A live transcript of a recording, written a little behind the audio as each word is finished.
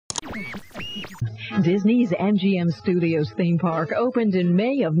Disney's MGM Studios theme park opened in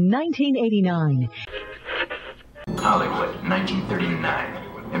May of 1989. Hollywood, 1939.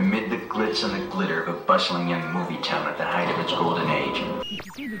 Amid the glitz and the glitter of a bustling young movie town at the height of its golden age.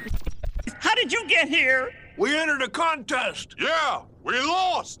 How did you get here? We entered a contest. Yeah, we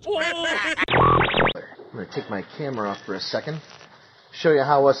lost. I'm going to take my camera off for a second. Show you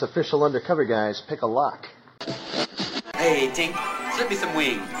how us official undercover guys pick a lock. Hey, Tink, slip me some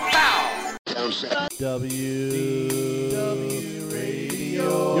wings. Bow! WDW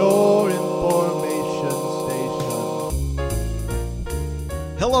Radio, your information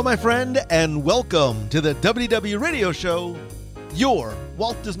station. Hello, my friend, and welcome to the WDW Radio Show, your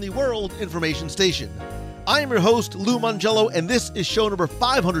Walt Disney World information station. I am your host, Lou Mongello, and this is show number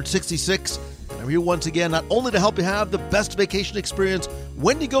 566. I'm here once again not only to help you have the best vacation experience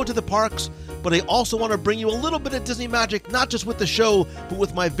when you go to the parks, but I also want to bring you a little bit of Disney magic, not just with the show, but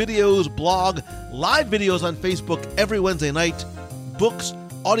with my videos, blog, live videos on Facebook every Wednesday night, books,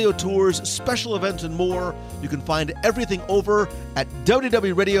 audio tours, special events, and more. You can find everything over at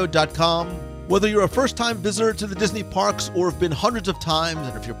WDWRadio.com. Whether you're a first-time visitor to the Disney parks or have been hundreds of times,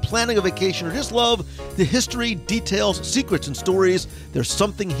 and if you're planning a vacation or just love the history, details, secrets, and stories, there's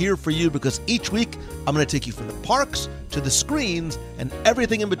something here for you, because each week I'm going to take you from the parks to the screens and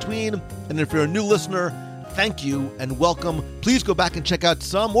everything in between. And if you're a new listener, thank you and welcome. Please go back and check out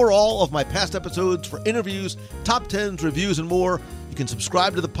some or all of my past episodes for interviews, top 10s, reviews, and more. You can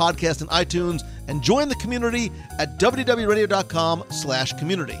subscribe to the podcast in iTunes and join the community at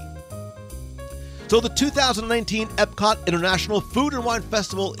www.radio.com/community. So the 2019 Epcot International Food and Wine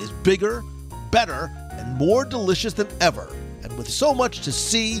Festival is bigger, better, and more delicious than ever. And with so much to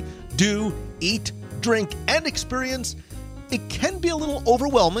see, do, eat, drink, and experience, it can be a little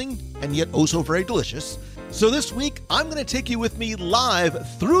overwhelming and yet oh so very delicious. So this week, I'm going to take you with me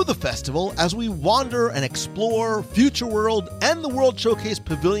live through the festival as we wander and explore Future World and the World Showcase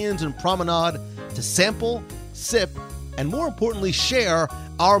pavilions and promenade to sample, sip, and more importantly, share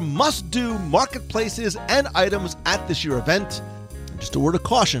our must-do marketplaces and items at this year's event. And just a word of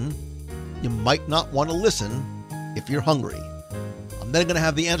caution, you might not want to listen if you're hungry. I'm then going to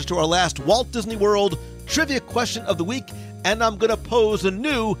have the answer to our last Walt Disney World trivia question of the week, and I'm going to pose a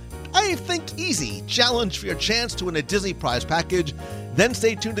new, I think easy, challenge for your chance to win a Disney prize package. Then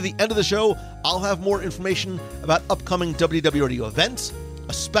stay tuned to the end of the show. I'll have more information about upcoming WDW Radio events,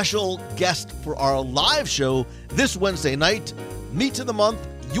 a special guest for our live show this Wednesday night, meets of the month,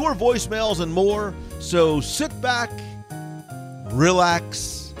 your voicemails, and more. So sit back,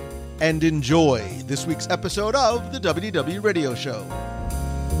 relax, and enjoy this week's episode of the WDW Radio Show.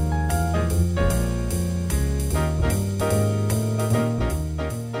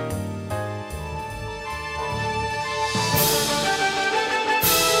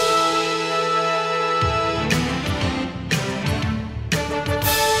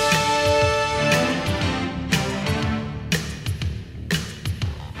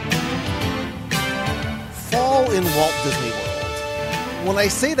 In Walt Disney World. When I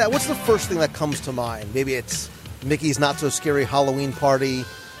say that, what's the first thing that comes to mind? Maybe it's Mickey's Not So Scary Halloween Party,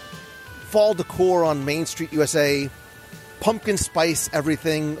 fall decor on Main Street, USA, pumpkin spice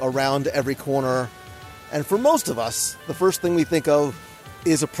everything around every corner. And for most of us, the first thing we think of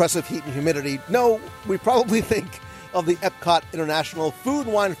is oppressive heat and humidity. No, we probably think of the Epcot International Food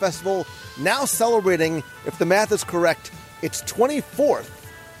and Wine Festival, now celebrating, if the math is correct, its 24th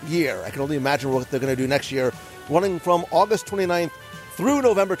year. I can only imagine what they're going to do next year, running from August 29th through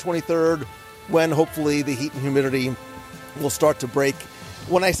November 23rd, when hopefully the heat and humidity will start to break.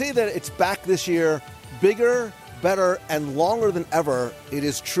 When I say that it's back this year, bigger, better, and longer than ever, it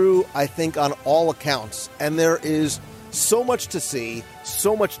is true, I think, on all accounts. And there is so much to see,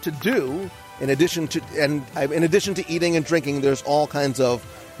 so much to do. In addition to eating and drinking, there's all kinds of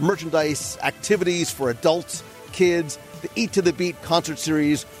merchandise, activities for adults, kids, the Eat to the Beat concert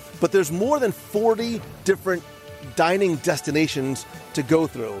series, but there's more than 40 different dining destinations to go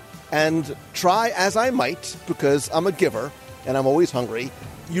through. And try as I might, because I'm a giver and I'm always hungry,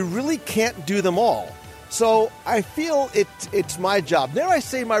 you really can't do them all. So I feel it's my job, dare I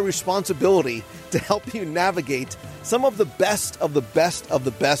say my responsibility, to help you navigate some of the best of the best of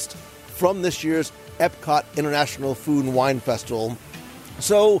the best from this year's Epcot International Food and Wine Festival.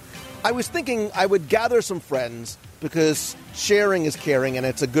 So I was thinking I would gather some friends, because sharing is caring, and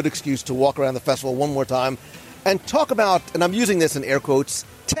it's a good excuse to walk around the festival one more time and talk about, and I'm using this in air quotes,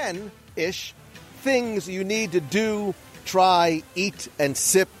 10-ish things you need to do, try, eat, and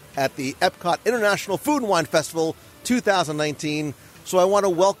sip at the Epcot International Food and Wine Festival 2019. So I want to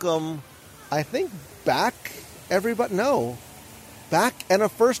welcome, I think, back everybody. No. back and a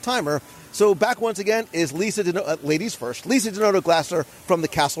first-timer. So back once again is Lisa Denoto, ladies first, Lisa Denoto-Glasser from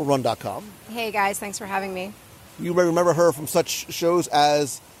thecastlerun.com. Hey guys, thanks for having me. You may remember her from such shows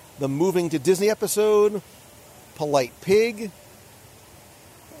as the Moving to Disney episode, Polite Pig,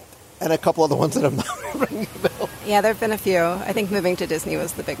 and a couple other ones that I'm not ringing a bell. Yeah, there have been a few. I think Moving to Disney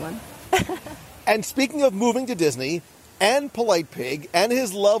was the big one. And speaking of moving to Disney and Polite Pig and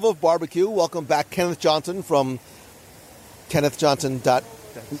his love of barbecue, welcome back Kenneth Johnson from KennethJohnson.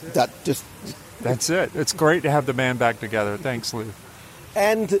 That's it. It's great to have the band back together. Thanks, Lou.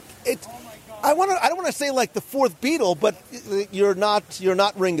 And I don't want to say like the fourth Beatle, but you're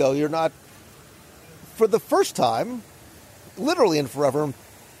not Ringo. You're not. For the first time, literally and forever,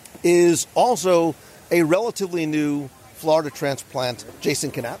 is also a relatively new Florida transplant,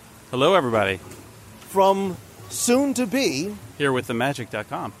 Jason Knapp. Hello, everybody. From soon to be here with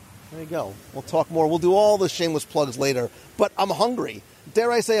themagic.com. There you go. We'll talk more. We'll do all the shameless plugs later. But I'm hungry.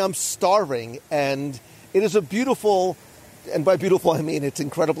 Dare I say I'm starving. And it is a beautiful, and by beautiful I mean it's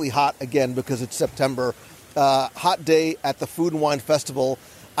incredibly hot again because it's September, hot day at the Food and Wine Festival.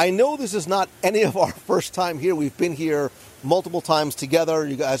 I know this is not any of our first time here. We've been here multiple times together.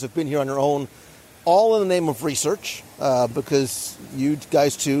 You guys have been here on your own, all in the name of research, because you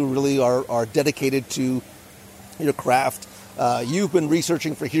guys too really are dedicated to your craft. You've been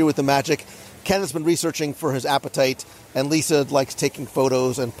researching for Here with the Magic. Kenneth's been researching for his appetite, and Lisa likes taking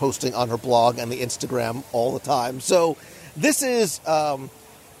photos and posting on her blog and the Instagram all the time. So this is, I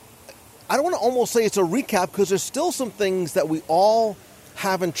don't want to almost say it's a recap because there's still some things that we all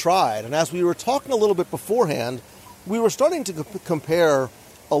haven't tried. And as we were talking a little bit beforehand, we were starting to compare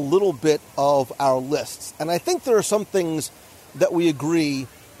a little bit of our lists. And I think there are some things that we agree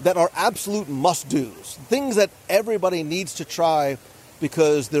that are absolute must-dos, things that everybody needs to try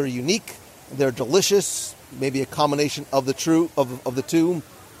because they're unique, they're delicious, maybe a combination of the two.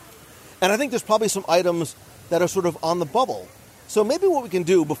 And I think there's probably some items that are sort of on the bubble. So maybe what we can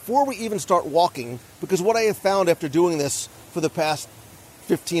do before we even start walking, because what I have found after doing this for the past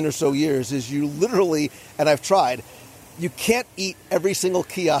 15 or so years is you literally, and I've tried, you can't eat every single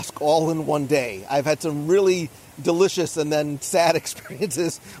kiosk all in one day. I've had some really delicious and then sad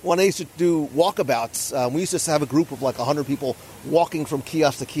experiences when I used to do walkabouts. We used to have a group of like 100 people walking from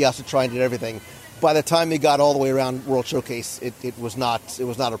kiosk to kiosk to try and do everything. By the time you got all the way around World Showcase, it was not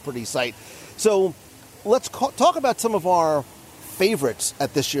a pretty sight. So let's talk about some of our favorites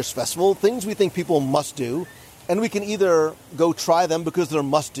at this year's festival, things we think people must do, and we can either go try them because they're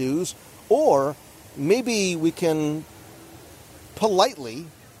must-dos, or maybe we can politely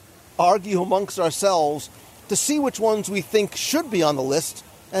argue amongst ourselves to see which ones we think should be on the list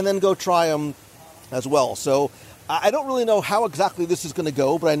and then go try them as well. So I don't really know how exactly this is going to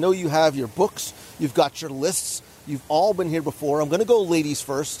go, but I know you have your books, you've got your lists, you've all been here before. I'm going to go ladies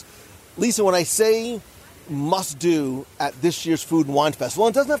first. Lisa, when I say must do at this year's Food and Wine Festival,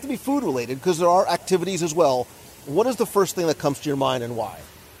 and it doesn't have to be food related because there are activities as well, what is the first thing that comes to your mind and why?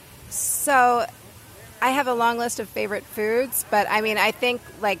 So I have a long list of favorite foods, but I mean, I think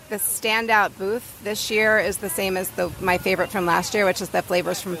like the standout booth this year is the same as my favorite from last year, which is the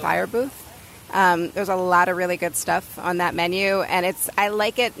Flavors from Fire booth. There's a lot of really good stuff on that menu, and I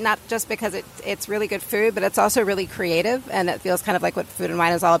like it not just because it's really good food, but it's also really creative, and it feels kind of like what Food and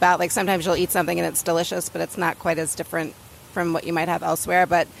Wine is all about. Like sometimes you'll eat something and it's delicious, but it's not quite as different from what you might have elsewhere.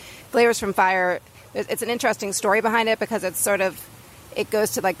 But Flavors from Fire, it's an interesting story behind it because it's sort of, it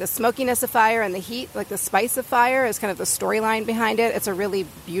goes to like the smokiness of fire and the heat, like the spice of fire is kind of the storyline behind it. It's a really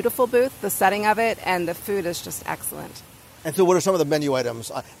beautiful booth, the setting of it, and the food is just excellent. And so what are some of the menu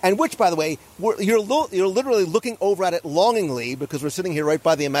items? And which, by the way, you're literally looking over at it longingly because we're sitting here right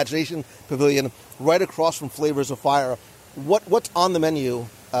by the Imagination Pavilion, right across from Flavors of Fire. What's on the menu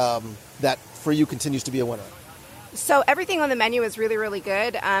that for you continues to be a winner? So everything on the menu is really, really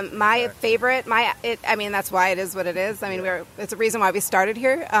good. My favorite, that's why it is what it is. I mean, it's a reason why we started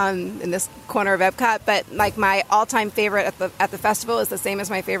here in this corner of Epcot. But like my all-time favorite at the festival is the same as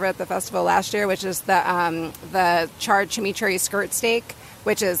my favorite at the festival last year, which is the charred chimichurri skirt steak,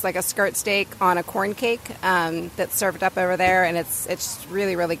 which is like a skirt steak on a corn cake that's served up over there, and it's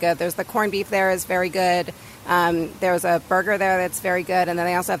really, really good. There's the corned beef there is very good. There's a burger there that's very good, and then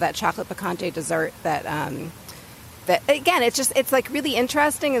they also have that chocolate picante dessert that again, it's like really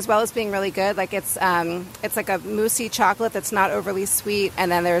interesting as well as being really good. Like it's like a moussey chocolate that's not overly sweet,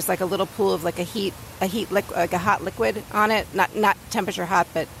 and then there's like a little pool of like a hot liquid on it, not temperature hot,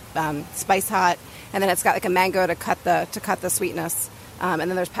 but spice hot, and then it's got like a mango to cut the sweetness, and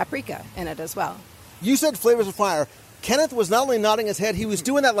then there's paprika in it as well. You said Flavors of Fire. Kenneth was not only nodding his head, he was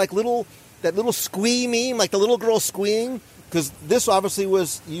doing that little squee meme, like the little girl squeeing. Because this obviously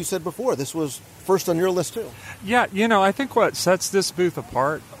was, you said before, this was first on your list too. Yeah, I think what sets this booth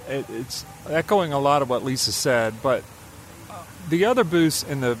apart, it's echoing a lot of what Lisa said, but the other booths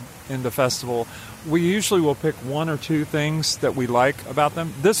in the festival, we usually will pick one or two things that we like about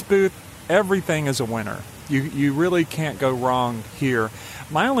them. This booth, everything is a winner. You really can't go wrong here.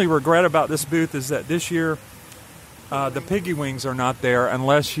 My only regret about this booth is that this year the piggy wings are not there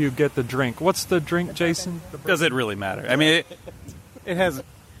unless you get the drink. What's the drink, Jason? Does it really matter? I mean, it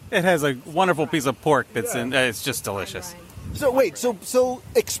has a wonderful piece of pork that's in. It's just delicious. So wait, so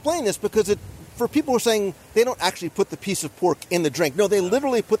explain this, because for people who are saying they don't actually put the piece of pork in the drink. No, they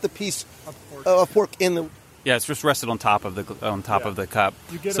literally put the piece of pork in the. Yeah, it's just rested on top of the cup.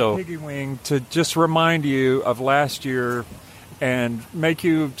 You get a piggy wing to just remind you of last year and make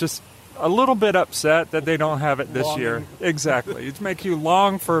you just a little bit upset that they don't have it this year. Exactly. It's make you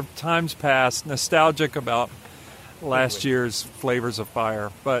long for times past, nostalgic about last year's Flavors of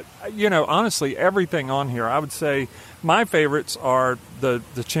Fire. But, honestly, everything on here, I would say my favorites are the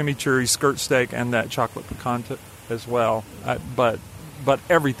chimichurri skirt steak and that chocolate picante as well. But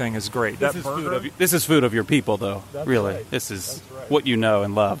everything is great. This is food of your people, though. That's really. Right. This is what you know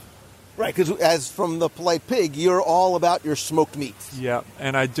and love. Right, because as from the Polite Pig, you're all about your smoked meats. Yeah,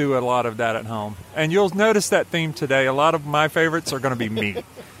 and I do a lot of that at home. And you'll notice that theme today. A lot of my favorites are going to be meat.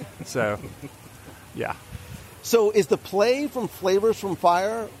 So, yeah. So is the play from Flavors from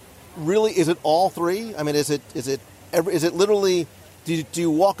Fire really, is it all three? I mean, is it literally, do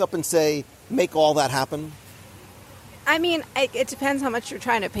you walk up and say, make all that happen? I mean, it depends how much you're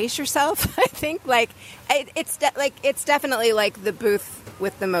trying to pace yourself. I think, it's definitely like the booth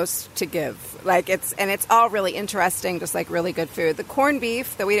with the most to give. It's all really interesting, just like really good food. The corned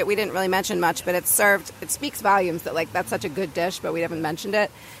beef that we didn't really mention much, but it's served. It speaks volumes that that's such a good dish, but we haven't mentioned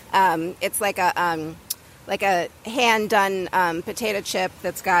it. It's like a hand done potato chip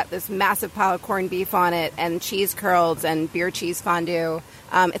that's got this massive pile of corned beef on it, and cheese curls and beer cheese fondue.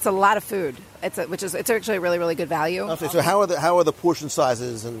 It's a lot of food. It's actually a really, really good value. Okay, so how are the portion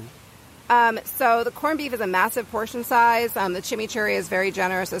sizes and? So the corned beef is a massive portion size. The chimichurri is very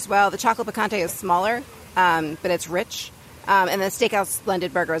generous as well. The chocolate picante is smaller, but it's rich. And the Steakhouse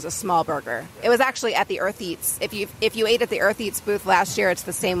Blended Burger is a small burger. It was actually at the Earth Eats. If you ate at the Earth Eats booth last year, it's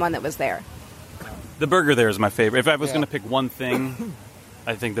the same one that was there. The burger there is my favorite. If I was going to pick one thing,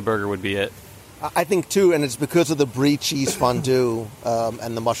 I think the burger would be it. I think, too, and it's because of the brie cheese fondue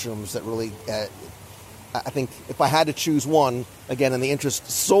and the mushrooms that really... I think if I had to choose one, again, in the interest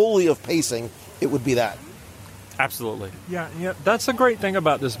solely of pacing, it would be that. Absolutely. Yeah, that's the great thing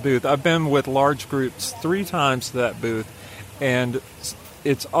about this booth. I've been with large groups 3 times to that booth, and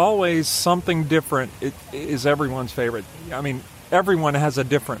it's always something different. It is everyone's favorite. I mean, everyone has a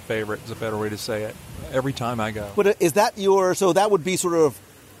different favorite, is a better way to say it, every time I go. But is that so that would be sort of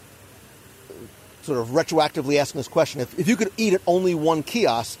retroactively asking this question. If you could eat at only one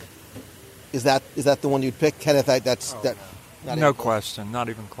kiosk, is that the one you'd pick? Kenneth, that's no question, not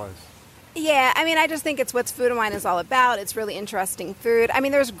even close. Yeah, I mean, I just think it's what Food and Wine is all about. It's really interesting food. I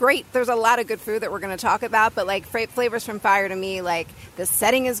mean, there's a lot of good food that we're going to talk about, but Flavors from Fire to me, the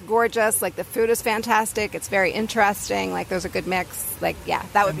setting is gorgeous, the food is fantastic, it's very interesting, there's a good mix.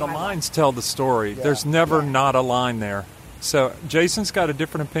 That would be the lines tell the story. Yeah. There's never not a line there. So Jason's got a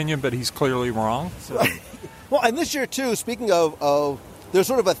different opinion, but he's clearly wrong. So. Well, and this year, too, speaking of there's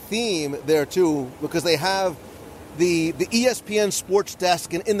sort of a theme there, too, because they have the ESPN sports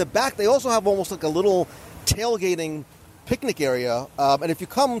desk, and in the back they also have almost like a little tailgating picnic area. And if you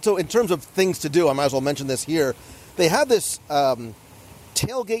come to, in terms of things to do, I might as well mention this here, they have this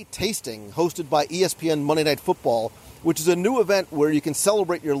tailgate tasting hosted by ESPN Monday Night Football, which is a new event where you can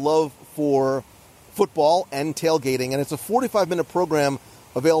celebrate your love for football and tailgating. And it's a 45-minute program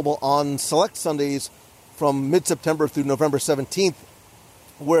available on select Sundays from mid-September through November 17th,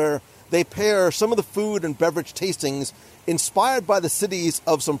 where they pair some of the food and beverage tastings inspired by the cities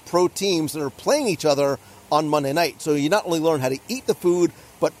of some pro teams that are playing each other on Monday night. So you not only learn how to eat the food,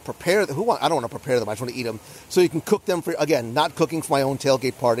 but prepare them. I don't want to prepare them, I just want to eat them. So you can cook them for, again, not cooking for my own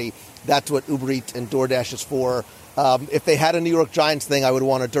tailgate party. That's what Uber Eats and DoorDash is for. If they had a New York Giants thing, I would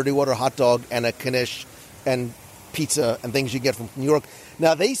want a dirty water hot dog and a knish and pizza and things you get from New York.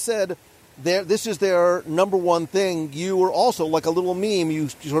 Now, they said this is their number one thing. You were also, like a little meme, you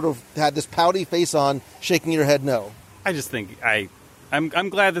sort of had this pouty face on, shaking your head no. I just think I'm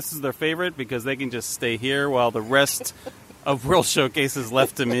glad this is their favorite because they can just stay here while the rest of World Showcase is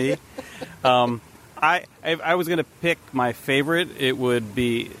left to me. I was going to pick my favorite. It would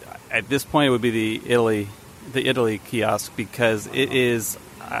be, at this point, it would be the Italy kiosk because it is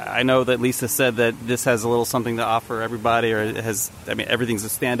I know that Lisa said that this has a little something to offer everybody, or it has. I mean, everything's a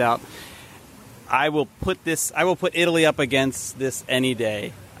standout. I will put Italy up against this any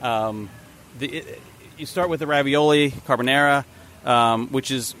day. You start with the ravioli carbonara,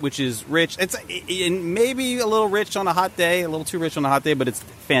 which is rich. It's maybe a little rich on a hot day, a little too rich on a hot day, but it's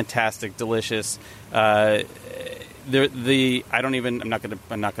fantastic, delicious. I'm not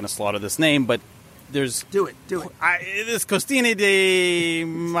gonna slaughter this name, but there's do it. This costine di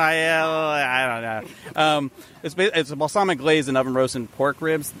maiella, I don't know. It's a balsamic glazed and oven roasted pork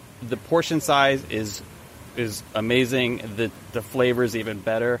ribs. The portion size is amazing. The flavor is even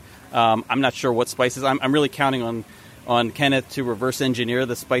better. I'm not sure what spices. I'm really counting on Kenneth to reverse engineer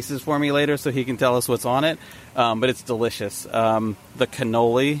the spices for me later, so he can tell us what's on it. But it's delicious. The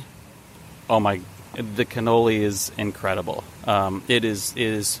cannoli, the cannoli is incredible. It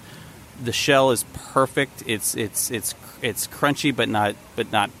is the shell is perfect. It's crunchy but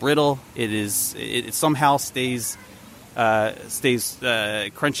not brittle. It somehow stays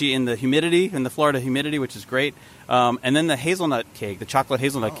crunchy in the Florida humidity, which is great. And then the chocolate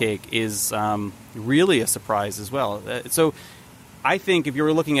hazelnut cake is really a surprise as well. So I think if you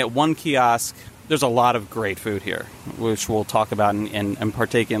were looking at one kiosk, there's a lot of great food here, which we'll talk about and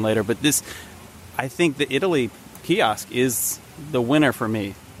partake in later. But I think the Italy kiosk is the winner for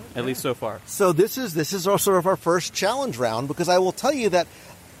me, at least so far. So this is also sort of our first challenge round, because I will tell you that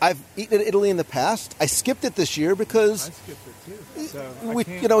I've eaten in Italy in the past. I skipped it this year because I skipped it too. So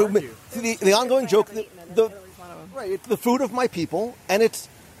the ongoing joke, it's the food of my people, and it's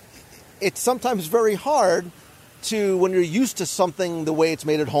sometimes very hard to, when you're used to something the way it's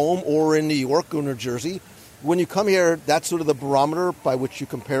made at home or in New York or New Jersey, when you come here, that's sort of the barometer by which you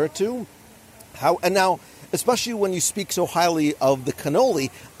compare it to. And now, especially when you speak so highly of the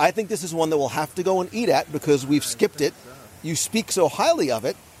cannoli, I think this is one that we'll have to go and eat at because we've skipped it. You speak so highly of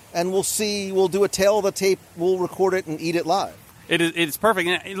it, and we'll see. We'll do a tail of the tape. We'll record it and eat it live. It's perfect.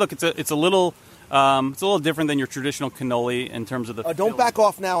 And look, it's a little different than your traditional cannoli in terms of the. Don't back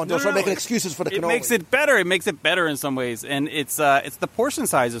off now and don't start making excuses for the cannoli. It makes it better. It makes it better in some ways, and it's the portion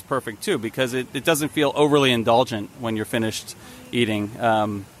size is perfect too, because it doesn't feel overly indulgent when you're finished eating.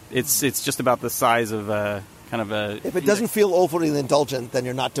 It's just about the size of kind of a. If it doesn't feel overly indulgent, then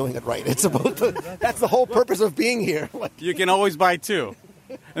you're not doing it right. It's about that's the whole purpose of being here. You can always buy two,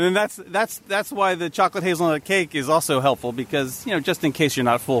 and then that's why the chocolate hazelnut cake is also helpful, because just in case you're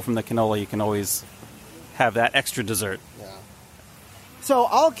not full from the cannoli, you can always have that extra dessert. Yeah. So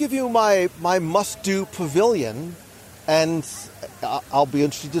I'll give you my must-do pavilion, and I'll be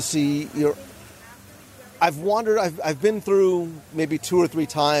interested to see your. I've wandered, I've been through maybe 2 or 3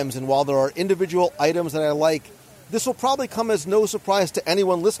 times, and while there are individual items that I like, this will probably come as no surprise to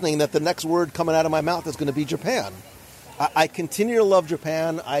anyone listening that the next word coming out of my mouth is going to be Japan. I continue to love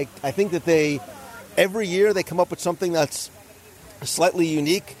Japan. I think that every year they come up with something that's slightly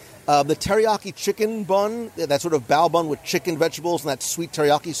unique. The teriyaki chicken bun, that sort of bao bun with chicken, vegetables, and that sweet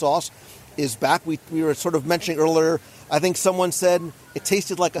teriyaki sauce is back. We were sort of mentioning earlier, I think someone said it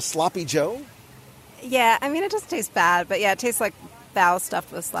tasted like a sloppy Joe. Yeah, I mean, it doesn't taste bad, but yeah, it tastes like bao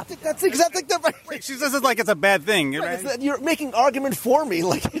stuffed with sloppy. That's exactly the right. She says it like it's a bad thing. Right? You're making argument for me.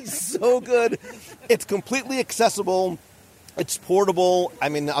 Like, it's so good. It's completely accessible. It's portable. I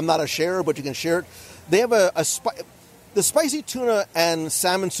mean, I'm not a sharer, but you can share it. They have the spicy tuna and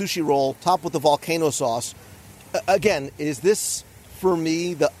salmon sushi roll topped with the volcano sauce. Again, is this, for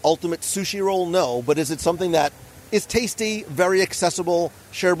me, the ultimate sushi roll? No, but is it something that is tasty, very accessible,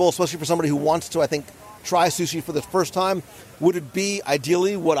 shareable, especially for somebody who wants to, I think, try sushi for the first time? Would it be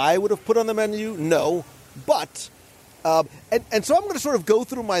ideally what I would have put on the menu? No. But, and so I'm going to sort of go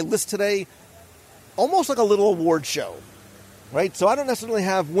through my list today almost like a little award show, right? So I don't necessarily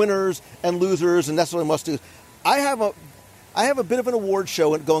have winners and losers and necessarily must-dos. I have a bit of an award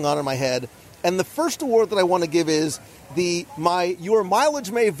show going on in my head, and the first award that I want to give is Your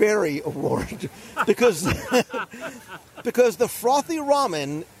Mileage May Vary award, because the frothy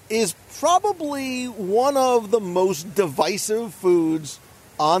ramen is probably one of the most divisive foods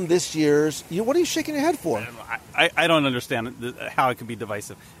on this year's. What are you shaking your head for? I don't understand how it could be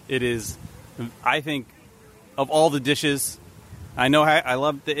divisive. It is, I think, of all the dishes. I know I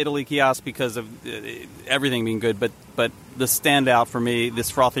love the Italy kiosk because of everything being good, but the standout for me, this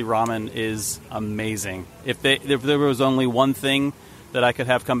frothy ramen is amazing. If there was only one thing that I could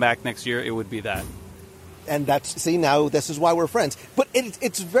have come back next year, it would be that. And now this is why we're friends. But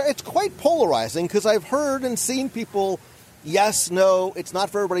it's quite polarizing, because I've heard and seen people, yes, no, it's not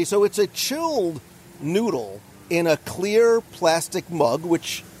for everybody. So it's a chilled noodle in a clear plastic mug,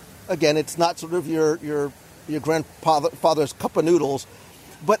 which, again, it's not sort of your grandfather's cup of noodles.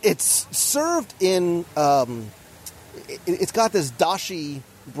 but it's served in. It's got this dashi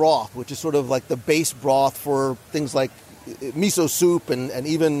broth, which is sort of like the base broth for things like miso soup and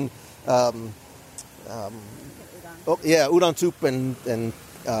even udon soup and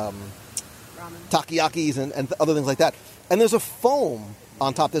takoyakis and other things like that. And there's a foam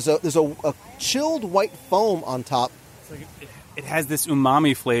on top. There's a chilled white foam on top. It has this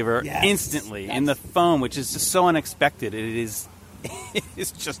umami flavor instantly in the foam, which is just so unexpected.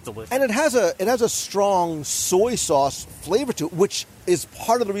 It's just delicious. And it has a strong soy sauce flavor to it, which is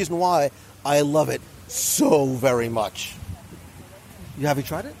part of the reason why I love it so very much. Have you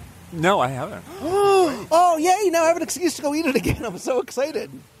tried it? No, I haven't. Oh, yay! Now I have an excuse to go eat it again. I'm so excited.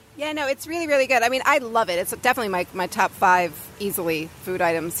 Yeah, no, it's really, really good. I mean, I love it. It's definitely my top 5 easily food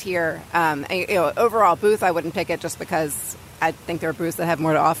items here. Overall booth, I wouldn't pick it just because I think there are booths that have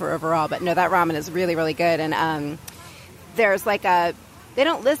more to offer overall. But no, that ramen is really, really good. And there's like they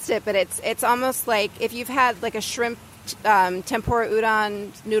don't list it, but it's almost like if you've had like a shrimp tempura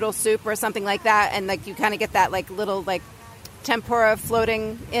udon noodle soup or something like that, and like you kind of get that like little like tempura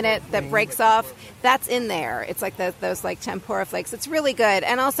floating in it that breaks off. That's in there. It's like those like tempura flakes. It's really good.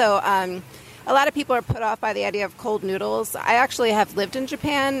 And also, a lot of people are put off by the idea of cold noodles. I actually have lived in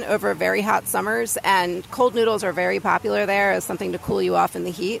Japan over very hot summers, and cold noodles are very popular there as something to cool you off in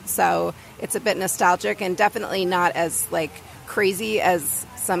the heat. So it's a bit nostalgic and definitely not as like crazy as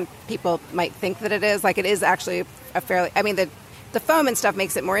some people might think that it is. Like it is actually a fairly. I mean the foam and stuff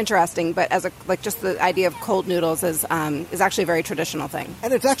makes it more interesting, but as just the idea of cold noodles is actually a very traditional thing.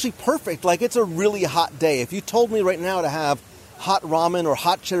 And it's actually perfect. Like it's a really hot day. If you told me right now to have hot ramen or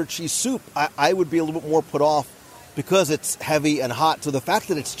hot cheddar cheese soup, I would be a little bit more put off because it's heavy and hot. So the fact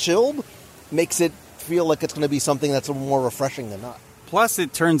that it's chilled makes it feel like it's going to be something that's a little more refreshing than not. Plus,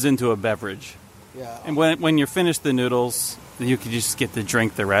 it turns into a beverage. Yeah. And when you're finished the noodles, you can just get to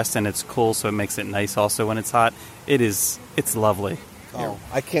drink the rest, and it's cool, so it makes it nice also when it's hot. It's lovely. Oh,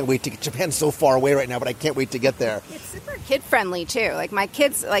 I can't wait to get. Japan's so far away right now, but I can't wait to get there. It's super kid friendly too. Like my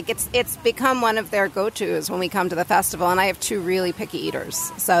kids, like it's become one of their go-tos when we come to the festival, and I have 2 really picky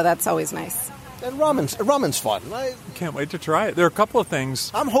eaters, so that's always nice. And ramen's fun. I can't wait to try it. There are a couple of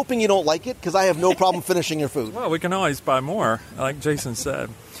things. I'm hoping you don't like it because I have no problem finishing your food. Well, we can always buy more, like Jason said.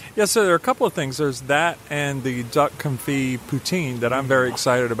 Yeah, so there are a couple of things. There's that and the duck confit poutine that I'm very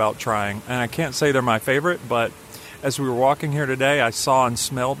excited about trying. And I can't say they're my favorite, but as we were walking here today, I saw and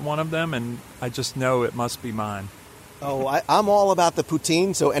smelled one of them, and I just know it must be mine. Oh, I'm all about the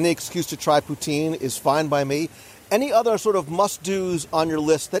poutine, so any excuse to try poutine is fine by me. Any other sort of must-dos on your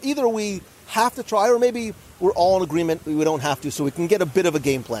list that either we have to try or maybe we're all in agreement we don't have to, so we can get a bit of a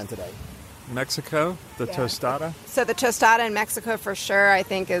game plan today? Mexico, the tostada. So the tostada in Mexico for sure, I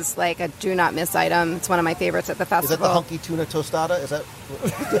think, is like a do not miss item. It's one of my favorites at the festival. Is that the hunky tuna tostada? Is that?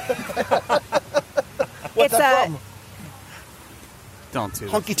 What's it's that from? Don't do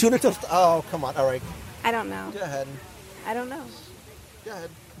hunky tuna tostada. Oh, come on! All right. I don't know. Go ahead. I don't know. Go ahead.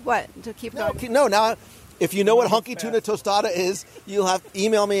 What to keep going? No. Now, if you know what hunky tuna tostada is, you'll have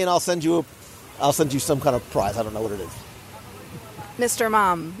email me and I'll send you some kind of prize. I don't know what it is. Mr.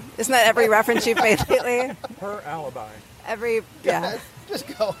 Mom. Isn't that every reference you've made lately? Her alibi. Yeah. Just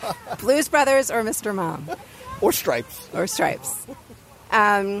go. Blues Brothers or Mr. Mom. Or Stripes. So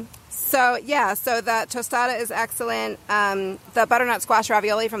the tostada is excellent. The butternut squash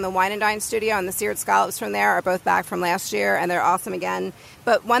ravioli from the Wine and Dine studio and the seared scallops from there are both back from last year, and they're awesome again.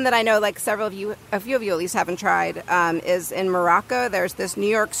 But one that I know, like a few of you at least haven't tried, is in Morocco. There's this New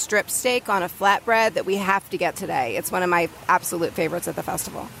York strip steak on a flatbread that we have to get today. It's one of my absolute favorites at the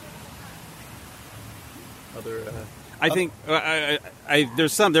festival. I think I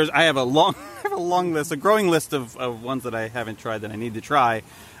have a long list, a growing list of ones that I haven't tried that I need to try.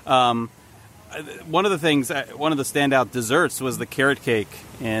 One of the standout desserts was the carrot cake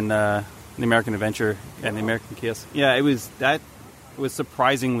in the American Adventure and the American Kiosk. Yeah, it was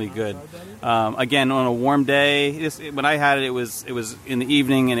surprisingly good. Again, on a warm day, when I had it, it was in the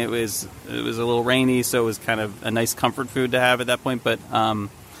evening and it was a little rainy, so it was kind of a nice comfort food to have at that point. But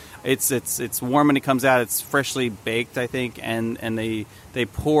it's warm when it comes out. It's freshly baked, I think, and they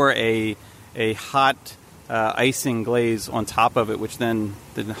pour a hot icing glaze on top of it, which then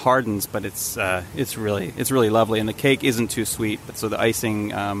hardens. But it's really lovely, and the cake isn't too sweet, so the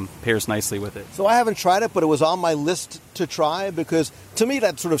icing pairs nicely with it. So I haven't tried it, but it was on my list to try because to me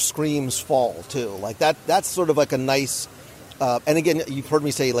that sort of screams fall too. Like that's sort of like a nice. And again, you've heard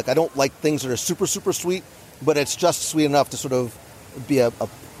me say like I don't like things that are super super sweet, but it's just sweet enough to sort of be a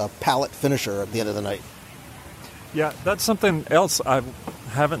palate finisher at the end of the night. Yeah, that's something else I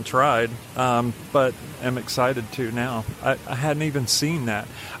Haven't tried, but am excited to now. I hadn't even seen that.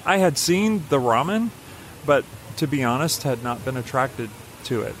 I had seen the ramen, but to be honest, had not been attracted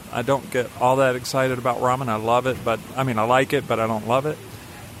to it. I don't get all that excited about ramen. I love it, I like it, but I don't love it.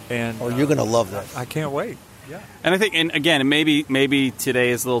 And you're going to love this. I can't wait. Yeah. And I think, and again, maybe today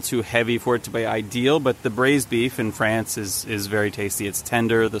is a little too heavy for it to be ideal, but the braised beef in France is very tasty. It's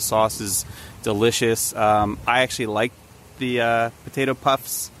tender. The sauce is delicious. I actually like the potato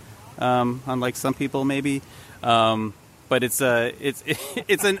puffs, unlike some people maybe. But it's a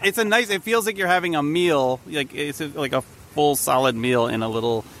nice. It feels like you're having a meal, like it's like a full solid meal in a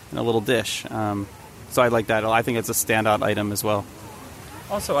little dish. So I like that. I think it's a standout item as well.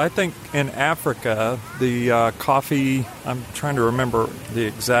 Also, I think in Africa, the coffee, I'm trying to remember the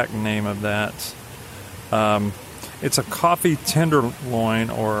exact name of that. It's a coffee tenderloin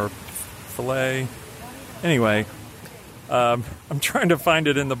or filet. Anyway, I'm trying to find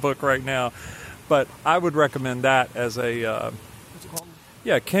it in the book right now. But I would recommend that as a, what's it called?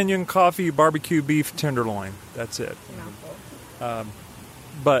 Yeah, Kenyan coffee barbecue beef tenderloin. That's it.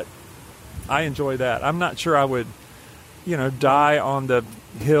 But I enjoy that. I'm not sure I would, die on the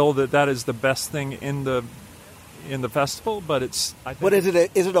hill that is the best thing in the festival. But it's. I think but is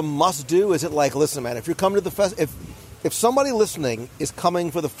it a must do? Is it like, listen, man, if you're coming to the if somebody listening is coming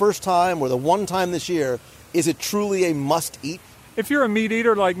for the first time or the one time this year, is it truly a must eat? If you're a meat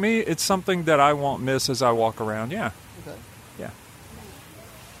eater like me, it's something that I won't miss as I walk around. Yeah. Okay. Yeah.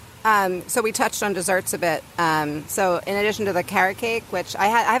 So we touched on desserts a bit. So in addition to the carrot cake, which I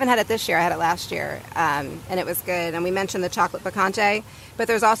haven't had it this year, I had it last year, and it was good. And we mentioned the chocolate picante, but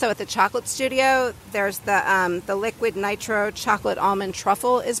there's also at the Chocolate Studio, there's the liquid nitro chocolate almond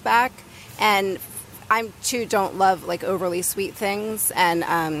truffle is back, and I too don't love like overly sweet things,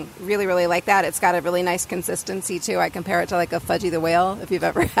 and really, really like that. It's got a really nice consistency too. I compare it to like a Fudgy the Whale, if you've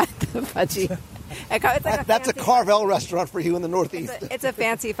ever had the Fudgy. It's like that's a Carvel restaurant for you in the Northeast. It's a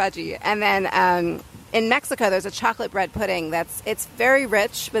fancy Fudgy. And then in Mexico, there's a chocolate bread pudding it's very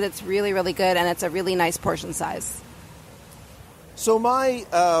rich, but it's really, really good, and it's a really nice portion size. So my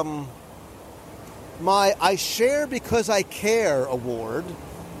I Share Because I Care award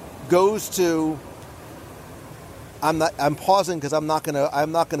goes to. I'm pausing because I'm not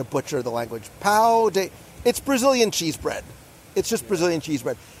gonna butcher the language. It's Brazilian cheese bread. It's just Brazilian cheese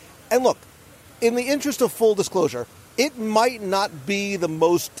bread. And look, in the interest of full disclosure, it might not be the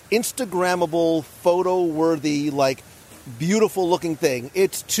most Instagrammable, photo-worthy, like beautiful-looking thing.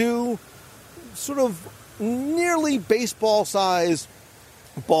 It's two sort of nearly baseball-sized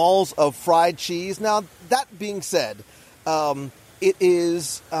balls of fried cheese. Now, that being said, it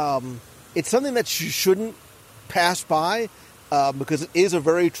is it's something that you shouldn't pass by because it is a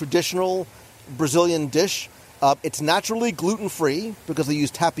very traditional Brazilian dish. It's naturally gluten-free because they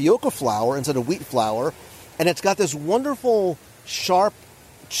use tapioca flour instead of wheat flour, and it's got this wonderful sharp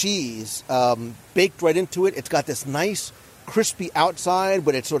cheese baked right into it. It's got this nice crispy outside,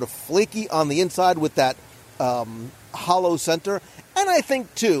 but it's sort of flaky on the inside with that hollow center. And I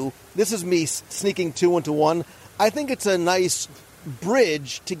think, too, this is me sneaking two into one, I think it's a nice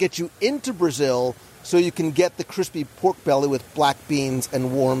bridge to get you into Brazil so you can get the crispy pork belly with black beans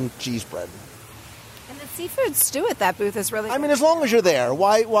and warm cheese bread. And the seafood stew at that booth is really good. I mean, as long as you're there,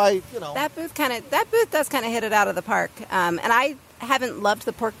 why, That booth does kind of hit it out of the park. And I haven't loved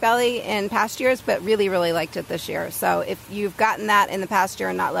the pork belly in past years, but really, really liked it this year. So if you've gotten that in the past year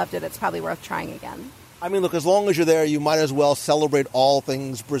and not loved it, it's probably worth trying again. I mean, look, as long as you're there, you might as well celebrate all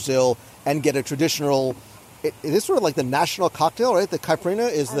things Brazil and get a traditional. It is sort of like the national cocktail, right? The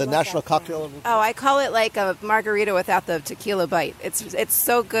caipirinha is the national cocktail. Oh, I call it like a margarita without the tequila bite. It's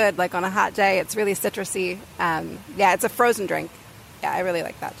so good, like on a hot day. It's really citrusy. It's a frozen drink. Yeah, I really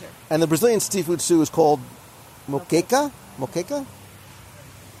like that too. And the Brazilian seafood stew is called moqueca? Moqueca?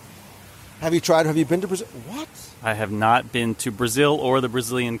 Have you been to Brazil? What? I have not been to Brazil or the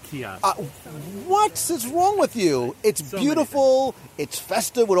Brazilian kiosk. What's wrong with you? It's so beautiful. It's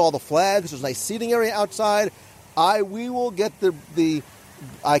festive with all the flags. There's a nice seating area outside. We will get the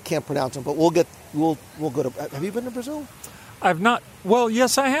I can't pronounce them, but we'll go to. Have you been to Brazil? I've not. Well,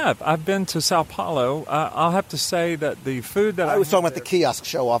 yes, I have. I've been to Sao Paulo. I'll have to say that the food that I was talking about the kiosk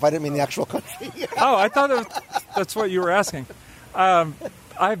show off. I didn't mean the actual country. Oh, I thought that's what you were asking.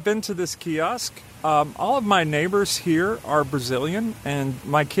 I've been to this kiosk. All of my neighbors here are Brazilian, and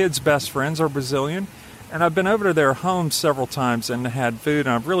my kids' best friends are Brazilian. And I've been over to their home several times and had food,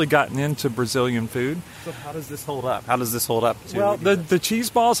 and I've really gotten into Brazilian food. So how does this hold up? How does this hold up? Well, the cheese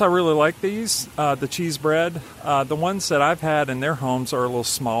balls, I really like these. The cheese bread. The ones that I've had in their homes are a little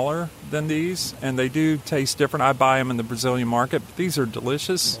smaller than these, and they do taste different. I buy them in the Brazilian market, but these are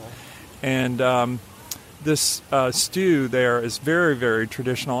delicious. And this stew there is very, very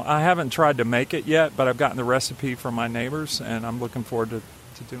traditional. I haven't tried to make it yet, but I've gotten the recipe from my neighbors, and I'm looking forward to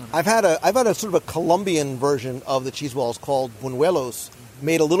doing it. I've had a sort of a Colombian version of the cheese balls called buñuelos,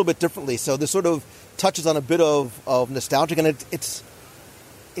 made a little bit differently. So this sort of touches on a bit of nostalgic, and it's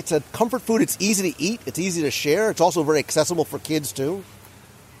a comfort food. It's easy to eat. It's easy to share. It's also very accessible for kids too.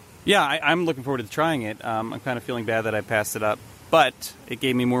 Yeah, I'm looking forward to trying it. I'm kind of feeling bad that I passed it up, but it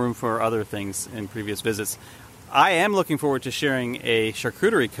gave me more room for other things in previous visits. I am looking forward to sharing a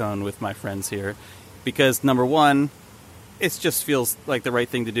charcuterie cone with my friends here because, number one, it just feels like the right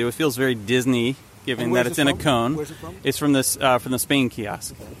thing to do. It feels very Disney, given that it's in a cone. Where's it from? It's from the Spain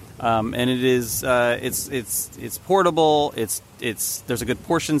kiosk, and it is it's portable. There's a good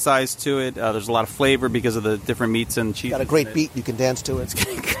portion size to it. There's a lot of flavor because of the different meats and cheese. Got a great beat. You can dance to it.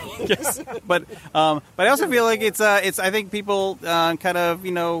 Yes, but I also feel like it's I think people kind of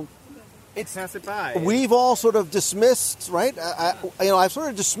pass it by. We've all sort of dismissed, right? I've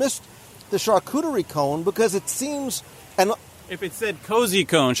sort of dismissed the charcuterie cone because it seems. And if it said cozy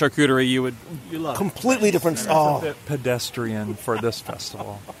cone charcuterie, you love completely it. different. It's a bit pedestrian for this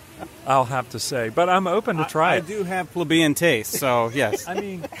festival, I'll have to say. But I'm open to try it. I do have plebeian taste, so yes. I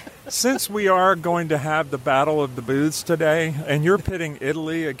mean, since we are going to have the Battle of the Booths today, and you're pitting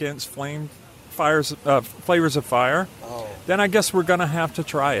Italy against Flavors of Fire, then I guess we're going to have to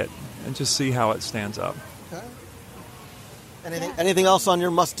try it and just see how it stands up. Okay. Anything else on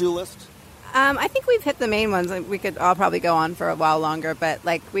your must-do list? I think we've hit the main ones. We could all probably go on for a while longer, but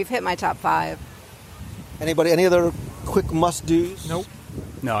we've hit my top 5. Anybody? Any other quick must-dos? Nope.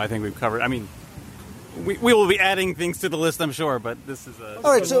 No, I think we've covered. I mean, we will be adding things to the list, I'm sure, but this is a...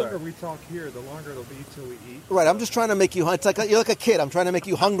 All right, the longer we talk here, the longer it'll be till we eat. Right, I'm just trying to make you... It's like you're like a kid. I'm trying to make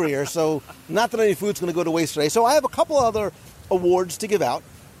you hungrier, so not that any food's going to go to waste today. So I have a couple other awards to give out,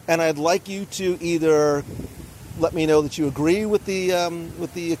 and I'd like you to either... let me know that you agree with the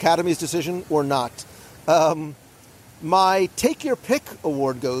Academy's decision or not. My Take Your Pick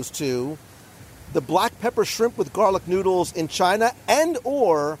award goes to the black pepper shrimp with garlic noodles in China and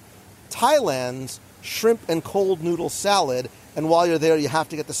or Thailand's shrimp and cold noodle salad. And while you're there, you have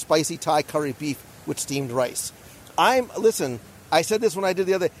to get the spicy Thai curry beef with steamed rice. Listen, I said this when I did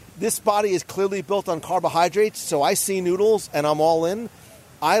the other. This body is clearly built on carbohydrates, so I see noodles and I'm all in.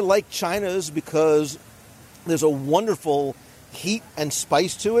 I like China's because there's a wonderful heat and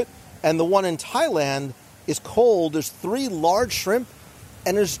spice to it. And the one in Thailand is cold. There's 3 large shrimp,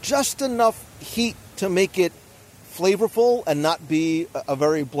 and there's just enough heat to make it flavorful and not be a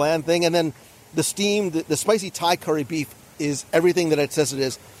very bland thing. And then the spicy Thai curry beef is everything that it says it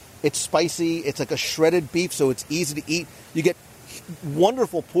is. It's spicy. It's like a shredded beef, so it's easy to eat. You get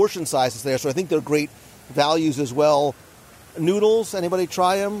wonderful portion sizes there, so I think they're great values as well. Noodles, anybody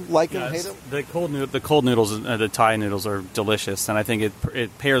try them? Like them, hate them? The cold noodles, the Thai noodles are delicious, and I think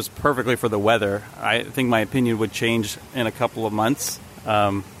it pairs perfectly for the weather. I think my opinion would change in a couple of months,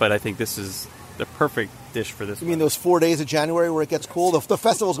 but I think this is the perfect dish for this. You mean those 4 days of January where it gets cool? The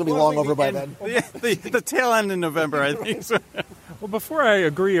festival's going to be long over by then. The tail end in November, I think. So. Well, before I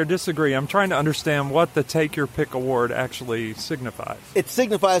agree or disagree, I'm trying to understand what the Take Your Pick award actually signifies. It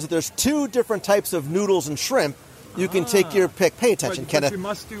signifies that there's 2 different types of noodles and shrimp. You can take your pick. Pay attention, Kenneth. But you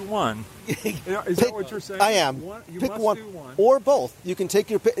must do one. Is that what you're saying? I am. You pick must one, do one. or both. You can take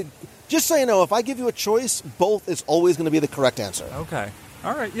your pick. Just so you know, if I give you a choice, both is always going to be the correct answer. Okay.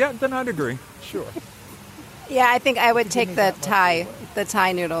 All right. Yeah, then I'd agree. Sure. Yeah, I think I would take the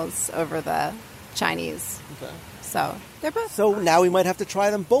Thai noodles over the Chinese. Okay. So they're both. So now we might have to try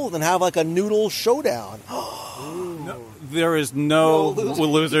them both and have like a noodle showdown. No, there is no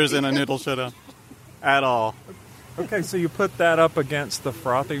losers in a noodle showdown at all. Okay, so you put that up against the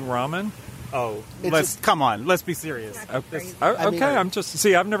frothy ramen? Oh, come on, let's be serious. Okay,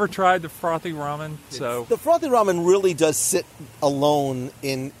 I've never tried the frothy ramen, so the frothy ramen really does sit alone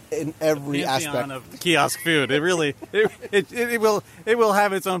in every aspect of kiosk food. It really it will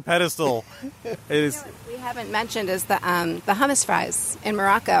have its own pedestal. We haven't mentioned is the hummus fries in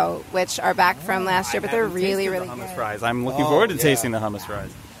Morocco, which are back from last year, but they're really good. Hummus fries. I'm looking forward to tasting the hummus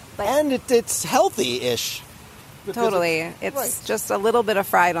fries. And it's healthy-ish. Totally. It's just a little bit of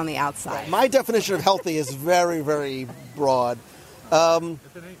fried on the outside. My definition of healthy is very, very broad.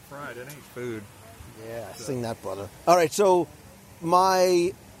 If it ain't fried, it ain't food. Yeah, sing that, brother. All right, so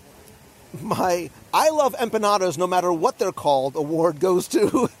my my I love empanadas no matter what they're called award goes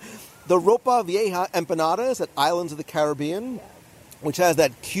to the Ropa Vieja empanadas at Islands of the Caribbean, which has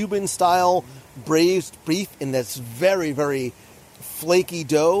that Cuban-style braised beef in this very, very flaky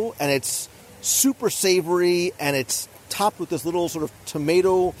dough, and it's super savory, and it's topped with this little sort of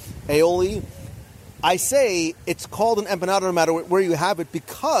tomato aioli. I say it's called an empanada no matter where you have it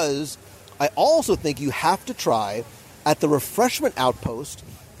because I also think you have to try at the refreshment outpost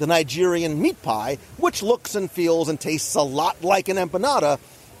the Nigerian meat pie, which looks and feels and tastes a lot like an empanada,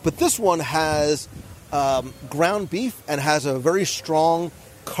 but this one has ground beef and has a very strong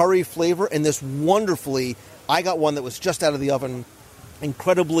curry flavor and this wonderfully, I got one that was just out of the oven,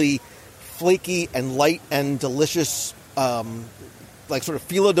 incredibly flaky and light and delicious, like sort of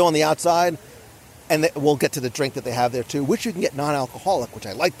phyllo dough on the outside. And we'll get to the drink that they have there too, which you can get non-alcoholic, which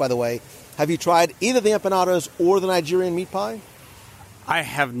I like, by the way. Have you tried either the empanadas or the Nigerian meat pie? I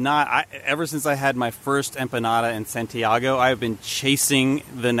have not. Ever since I had my first empanada in Santiago, I've been chasing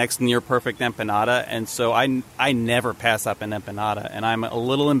the next near-perfect empanada, and so I never pass up an empanada, and I'm a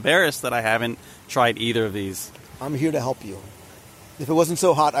little embarrassed that I haven't tried either of these. I'm here to help you. If it wasn't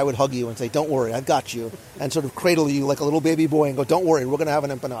so hot, I would hug you and say, don't worry, I've got you, and sort of cradle you like a little baby boy and go, don't worry, we're going to have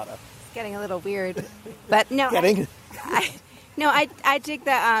an empanada. It's getting a little weird, but no. I dig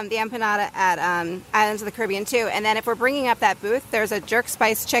the empanada at Islands of the Caribbean, too. And then if we're bringing up that booth, there's a jerk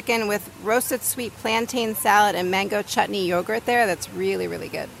spice chicken with roasted sweet plantain salad and mango chutney yogurt there that's really, really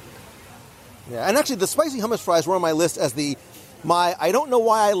good. Yeah, and actually the spicy hummus fries were on my list as I don't know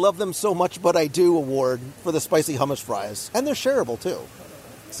why I love them so much, but I do award for the spicy hummus fries. And they're shareable, too.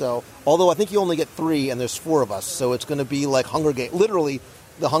 So, although I think you only get 3 and there's 4 of us, so it's going to be like Hunger Games, literally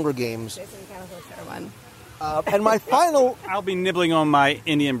the Hunger Games. One. And my final... I'll be nibbling on my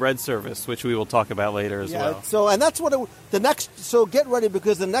Indian bread service, which we will talk about later as well. So, and that's what the next... So get ready,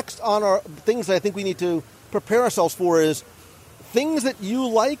 because the next on our things I think we need to prepare ourselves for is things that you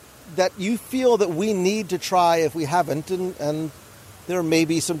like, that you feel that we need to try if we haven't, and there may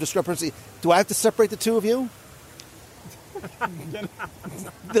be some discrepancy. Do I have to separate the two of you?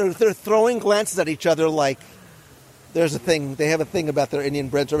 They're throwing glances at each other like there's a thing. They have a thing about their Indian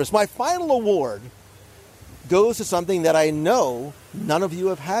bread service. My final award goes to something that I know none of you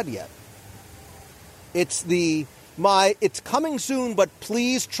have had yet. It's coming soon, but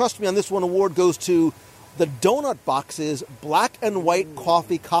please trust me on this one. Award goes to the Donut Box's Black and White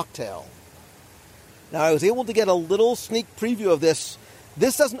Coffee Cocktail. Now, I was able to get a little sneak preview of this.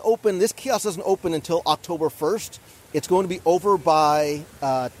 This kiosk doesn't open until October 1st. It's going to be over by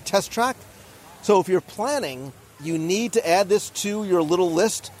Test Track. So if you're planning, you need to add this to your little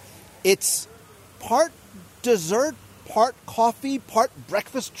list. It's part dessert, part coffee, part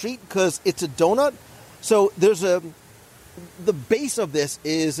breakfast treat because it's a donut. So the base of this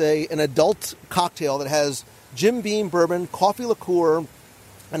is an adult cocktail that has Jim Beam bourbon, coffee liqueur,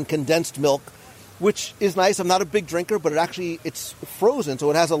 and condensed milk, which is nice. I'm not a big drinker, but it's frozen,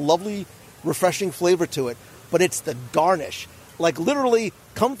 so it has a lovely, refreshing flavor to it. But it's the garnish. Like literally,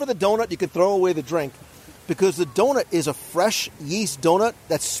 come for the donut, you could throw away the drink. Because the donut is a fresh yeast donut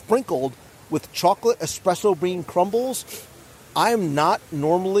that's sprinkled with chocolate espresso bean crumbles. I'm not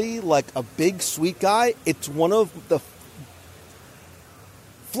normally like a big sweet guy. It's one of the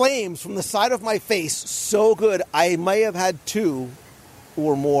flames from the side of my face. So good. I may have had 2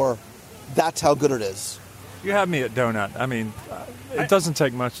 or more. That's how good it is. You have me at donut. I mean, it doesn't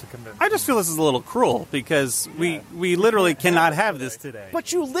take much to convince me. I just feel this is a little cruel because we literally cannot have this today.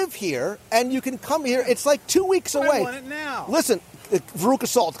 But you live here, and you can come here. It's like 2 weeks away. I want it now. Listen, Veruca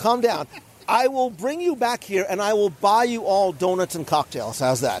Salt, calm down. I will bring you back here, and I will buy you all donuts and cocktails.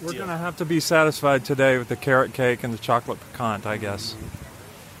 How's that? We're going to have to be satisfied today with the carrot cake and the chocolate pecan, I guess.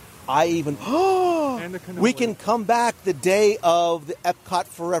 We can come back the day of the Epcot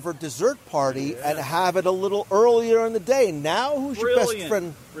Forever dessert party and have it a little earlier in the day. Now, who's your best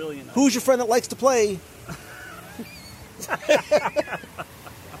friend? Brilliant. Who's your friend that likes to play?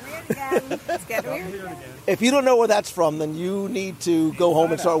 It's getting weird. If you don't know where that's from, then you need to go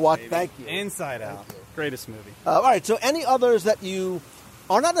home and start watching. Thank you. Inside Out. Greatest movie. All right, so any others that you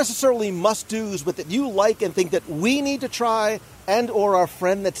are not necessarily must-dos, but that you like and think that we need to try and or our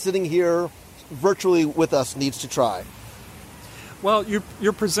friend that's sitting here virtually with us needs to try? Well,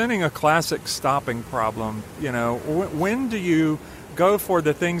 you're presenting a classic stopping problem. You know, when do you go for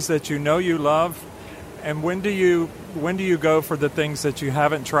the things that you know you love, and when do you go for the things that you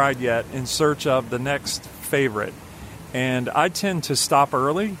haven't tried yet in search of the next favorite? And I tend to stop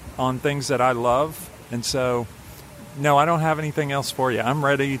early on things that I love, and so No, I don't have anything else for you. I'm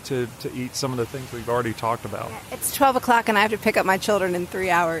ready to eat some of the things we've already talked about. It's 12 o'clock and I have to pick up my children in 3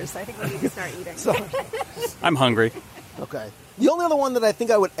 hours. I think we need to start eating. I'm hungry. Okay. The only other one that I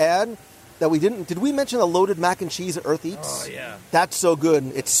think I would add that we didn't... Did we mention the loaded mac and cheese at Earth Eats? Oh, yeah. That's so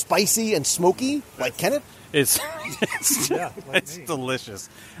good. It's spicy and smoky, like Kenneth. It's delicious.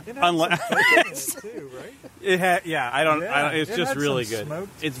 It has some too, right? It's just really good.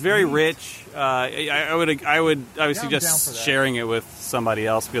 It's very rich. I would suggest sharing it with somebody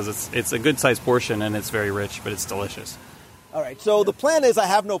else because it's a good sized portion and it's very rich, but it's delicious. All right. So the plan is I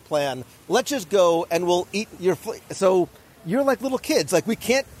have no plan. Let's just go and we'll eat your. So you're like little kids. Like we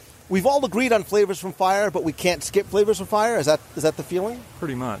can't. We've all agreed on Flavors from Fire, but we can't skip Flavors from Fire. Is that the feeling?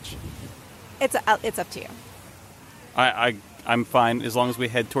 Pretty much. It's up to you. I'm fine as long as we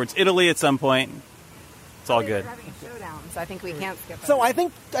head towards Italy at some point. It's all good. We're having a showdown, so I think we can't skip it. So I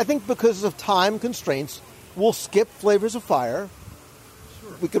think because of time constraints, we'll skip Flavors of Fire.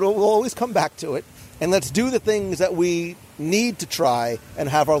 Sure. We'll always come back to it, and let's do the things that we need to try and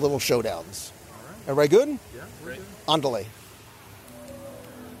have our little showdowns. All right. Everybody good? Yeah. Great. On delay.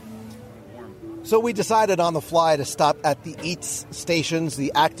 So we decided on the fly to stop at the Eats stations,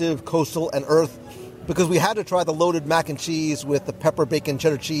 the Active, Coastal, and Earth, because we had to try the loaded mac and cheese with the pepper, bacon,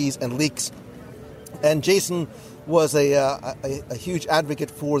 cheddar cheese, and leeks. And Jason was a huge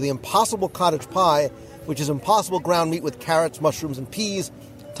advocate for the Impossible Cottage Pie, which is impossible ground meat with carrots, mushrooms, and peas,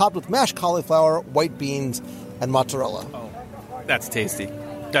 topped with mashed cauliflower, white beans, and mozzarella. Oh, that's tasty.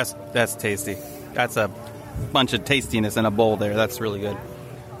 That's tasty. That's a bunch of tastiness in a bowl there. That's really good.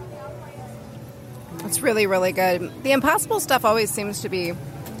 It's really, really good. The Impossible stuff always seems to be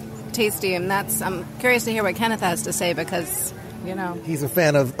tasty, and I'm curious to hear what Kenneth has to say because, he's a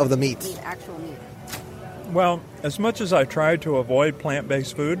fan of the meat. Actual meat. Well, as much as I try to avoid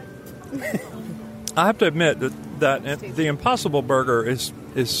plant-based food, I have to admit that the Impossible Burger is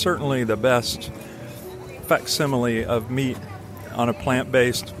certainly the best facsimile of meat on a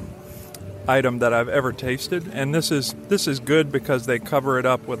plant-based item that I've ever tasted, and this is good because they cover it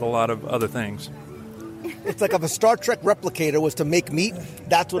up with a lot of other things. It's like if a Star Trek replicator was to make meat,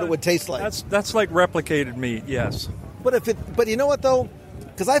 that's what it would taste like. That's like replicated meat, yes. But you know what though?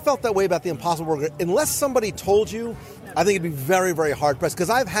 Because I felt that way about the Impossible Burger. Unless somebody told you, I think it'd be very, very hard pressed.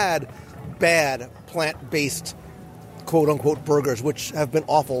 Because I've had bad plant-based quote-unquote burgers, which have been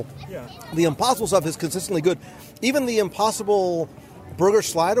awful. Yeah. The Impossible stuff is consistently good. Even the Impossible Burger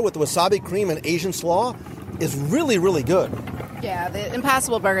Slider with the wasabi cream and Asian slaw is really, really good. Yeah, the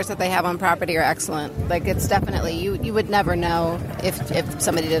Impossible Burgers that they have on property are excellent. Like, it's definitely, you would never know if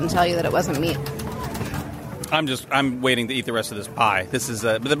somebody didn't tell you that it wasn't meat. I'm waiting to eat the rest of this pie. This is,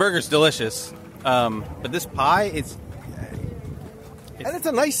 but the burger's delicious. But this pie, it's and it's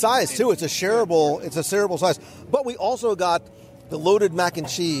a nice size too. It's a shareable size. But we also got the loaded mac and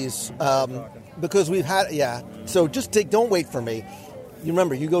cheese because we've had So don't wait for me. You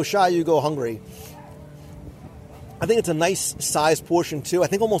remember, you go shy, you go hungry. I think it's a nice size portion too. I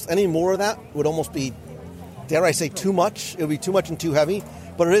think almost any more of that would almost be, dare I say, too much. It would be too much and too heavy.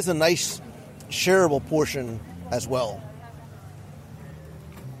 But it is a nice shareable portion as well.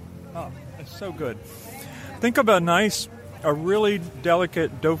 Oh, it's so good. Think of a really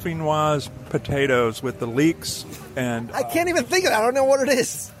delicate Dauphinoise potatoes with the leeks and... I can't even think of it. I don't know what it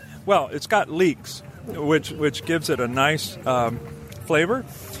is. Well, it's got leeks, which gives it a nice flavor.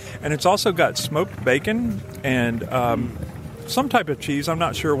 And it's also got smoked bacon and some type of cheese. I'm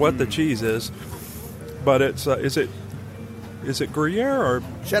not sure what the cheese is, but it's is it Gruyere or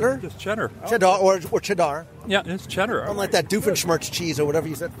cheddar? Just cheddar. Cheddar or cheddar. Yeah, it's cheddar. Unlike that Doofenshmirtz cheese or whatever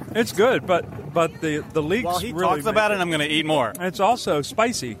you said. It's good, but the leeks. While he really talks about it, I'm going to eat more. It's also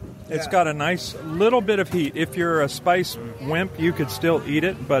spicy. It's got a nice little bit of heat. If you're a spice wimp, you could still eat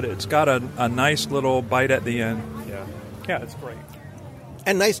it, but it's got a nice little bite at the end. Yeah, it's great.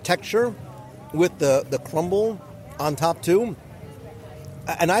 And nice texture with the crumble on top, too.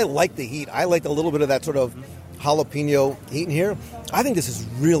 And I like the heat. I like a little bit of that sort of jalapeno heat in here. I think this is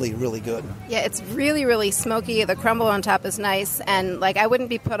really, really good. Yeah, it's really, really smoky. The crumble on top is nice. And, I wouldn't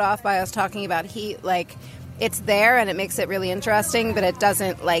be put off by us talking about heat. It's there and it makes it really interesting, but it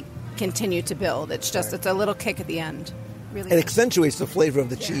doesn't, continue to build. It's just, it's a little kick at the end. Really it accentuates the flavor of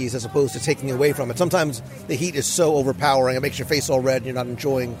the cheese as opposed to taking away from it. Sometimes the heat is so overpowering, it makes your face all red and you're not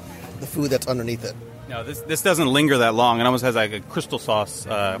enjoying the food that's underneath it. No, this doesn't linger that long. It almost has a crystal sauce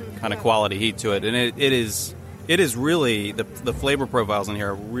kind of quality heat to it. And it is really, the flavor profiles in here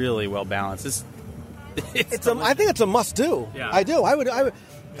are really well balanced. I think it's a must-do. Yeah. I do. I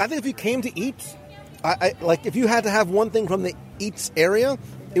think if you came to eat, if you had to have one thing from the Eats area,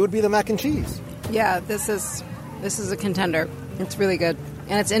 it would be the mac and cheese. Yeah, this is This is a contender. It's really good.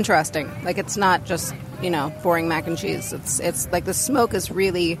 And it's interesting. Like, it's not just, boring mac and cheese. It's like the smoke is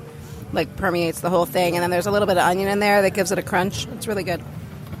really, like, permeates the whole thing. And then there's a little bit of onion in there that gives it a crunch. It's really good.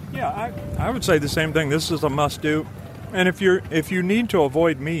 Yeah, I would say the same thing. This is a must-do. And if you need to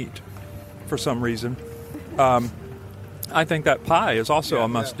avoid meat for some reason, I think that pie is also a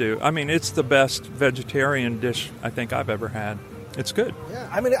must-do. I mean, it's the best vegetarian dish I think I've ever had. It's good. Yeah,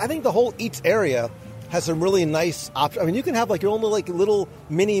 I mean, I think the whole eats area has some really nice options. I mean, you can have like your own little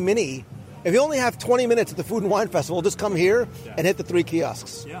mini. If you only have 20 minutes at the Food and Wine Festival, just come here and hit the 3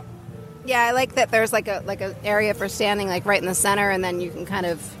 kiosks. Yeah. Yeah, I like that there's like an area for standing like right in the center, and then you can kind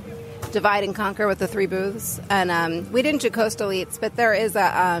of divide and conquer with the 3 booths. And we didn't do coastal eats, but there is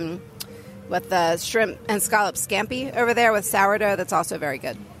a with the shrimp and scallop scampi over there with sourdough that's also very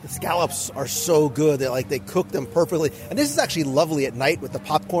good. The scallops are so good. They cook them perfectly. And this is actually lovely at night with the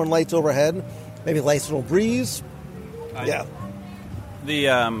popcorn lights overhead. Maybe a nice little breeze. Yeah.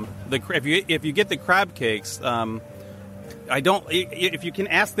 If you get the crab cakes, if you can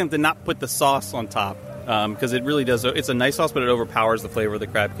ask them to not put the sauce on top, because it really does. It's a nice sauce, but it overpowers the flavor of the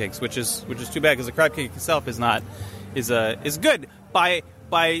crab cakes, which is too bad because the crab cake itself is good by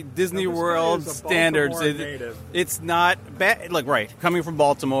Disney World standards. It's not bad. Look, right, coming from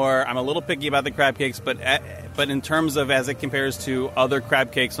Baltimore, I'm a little picky about the crab cakes, but in terms of as it compares to other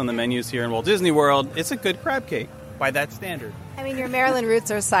crab cakes on the menus here in Walt Disney World, it's a good crab cake by that standard. I mean, your Maryland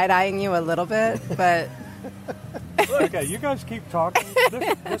roots are side-eyeing you a little bit, but... Okay, you guys keep talking.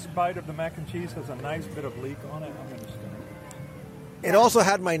 This bite of the mac and cheese has a nice bit of leek on it. I'm going to stir it. It also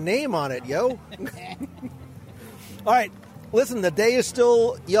had my name on it, yo. All right. Listen, the day is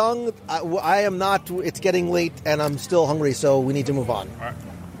still young. I am not. It's getting late, and I'm still hungry, so we need to move on. All right.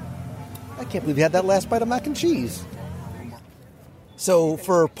 I can't believe you had that last bite of mac and cheese. So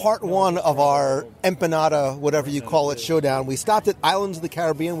for part 1 of our empanada, whatever you call it, showdown, we stopped at Islands of the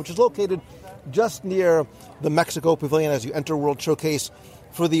Caribbean, which is located just near the Mexico Pavilion as you enter World Showcase,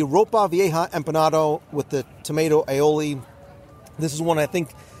 for the Ropa Vieja empanado with the tomato aioli. This is one I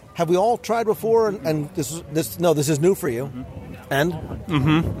think... Have we all tried before? And this is new for you. And?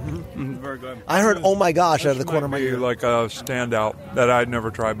 Very good. I heard, oh my gosh, out of the corner of my ear. Like a standout that I'd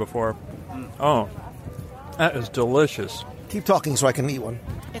never tried before. Oh, that is delicious. Keep talking so I can eat one.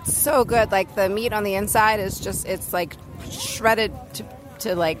 It's so good. Like, the meat on the inside is just, it's like shredded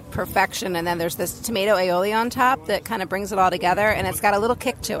to like perfection, and then there's this tomato aioli on top that kind of brings it all together, and it's got a little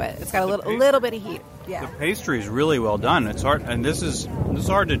kick to it. It's got a little bit of heat. Yeah. The pastry is really well done. It's hard, and this is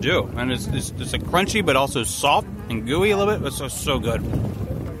hard to do. And it's a crunchy, but also soft and gooey a little bit. It's so good.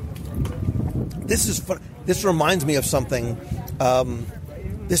 This is fun. This reminds me of something.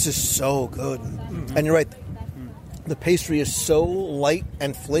 This is so good, and you're right. The pastry is so light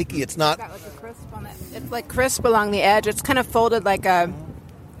and flaky. It's not. It's got like a crisp on it. It's like crisp along the edge. It's kind of folded like a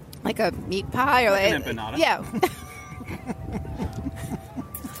meat pie or like an empanada. Yeah.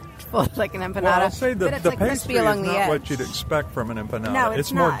 Folded like an empanada. Well, I'll say the like pastry is along the not edge. what you'd expect from an empanada. No,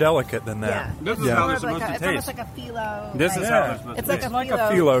 it's not. more delicate than that. Yeah. This is how it's supposed to taste. It's almost like a phyllo. This is how it's supposed to It's taste. like a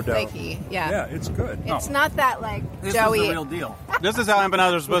phyllo dough. Flaky. Yeah. Yeah, it's good. It's not that like This doughy. is the real deal. This is how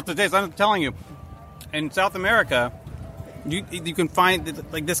empanadas are supposed to taste. I'm telling you, in South America, you can find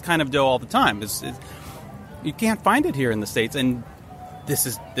like this kind of dough all the time. You can't find it here in the States, and this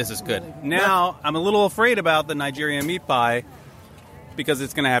is good. Now I'm a little afraid about the Nigerian meat pie because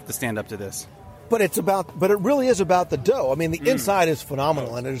it's going to have to stand up to this. But it really is about the dough. I mean, the inside is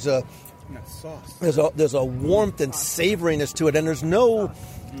phenomenal, and there's a warmth and savoriness to it, and there's no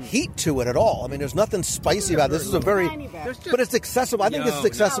heat to it at all. I mean, there's nothing spicy about it. This is but it's accessible. I think this is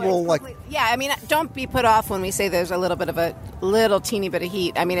accessible. Yeah, I mean, don't be put off when we say there's a little bit of a little teeny bit of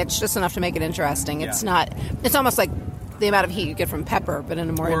heat. I mean, it's just enough to make it interesting. It's not. It's almost like the amount of heat you get from pepper, but in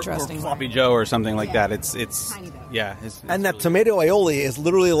a more interesting or Sloppy Joe or something like that. It's yeah. And that tomato aioli is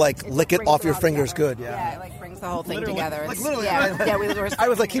literally like lick it off your fingers good. Yeah, it like brings the whole thing together. Like literally. Yeah. I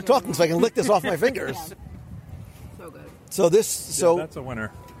was like, keep talking so I can lick this off my fingers. So good. So that's a winner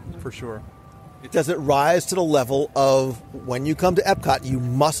for sure. Does it rise to the level of when you come to Epcot, you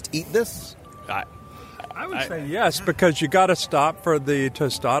must eat this? I would say yes, because you got to stop for the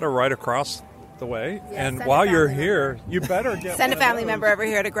tostada right across the way, and while you're here, you better send a family member over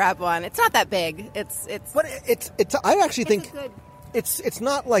here to grab one. It's not that big. But I actually think it's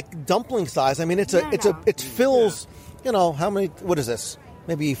not like dumpling size. I mean, it fills. You know how many? What is this?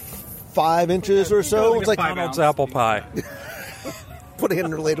 Maybe 5 inches or so. It's like McDonald's apple pie. Putting it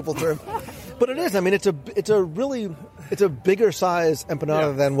in a relatable term, but it is. I mean, it's a bigger size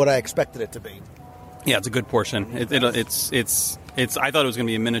empanada than what I expected it to be. Yeah, it's a good portion. It's I thought it was going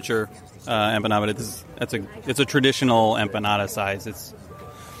to be a miniature empanada, but it's a traditional empanada size. It's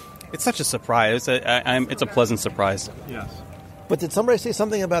such a surprise. It's a pleasant surprise. Yes. But did somebody say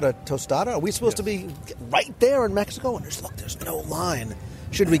something about a tostada? Are we supposed to be right there in Mexico? And there's no line.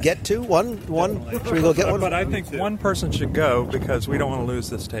 Should we get two? One? Should we go get one? But I think one person should go because we don't want to lose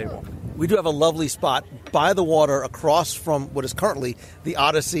this table. We do have a lovely spot by the water across from what is currently the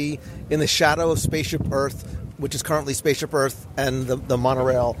Odyssey in the shadow of Spaceship Earth, which is currently Spaceship Earth and the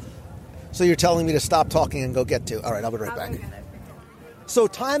monorail. So you're telling me to stop talking and go get two. All right, I'll be right back. So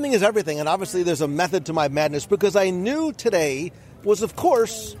timing is everything, and obviously there's a method to my madness because I knew today was, of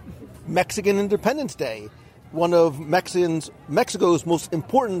course, Mexican Independence Day, one of Mexico's most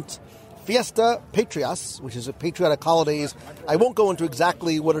important Fiesta Patrias, which is a patriotic holidays. I won't go into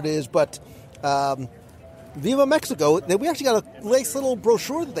exactly what it is, but Viva Mexico. We actually got a nice little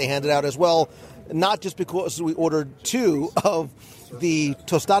brochure that they handed out as well, not just because we ordered two of the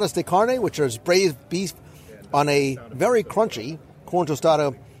tostadas de carne, which is braised beef on a very crunchy corn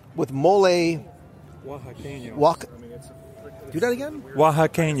tostada with mole. Oaxaqueño. Do that again?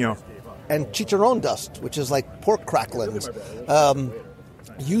 Oaxaqueño. And chicharron dust, which is like pork cracklings.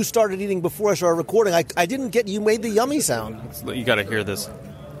 You started eating before I started recording. I didn't get you made the yummy sound. You got to hear this.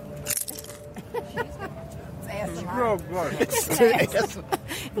 It's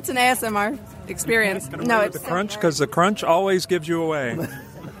an ASMR experience. No, it's the crunch because the crunch always gives you away.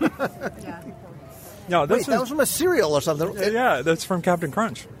 Yeah. No, that was from a cereal or something. Yeah, that's from Captain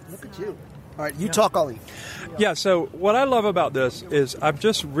Crunch. Look at you. All right, you talk, I'll eat. Yeah, so what I love about this is I've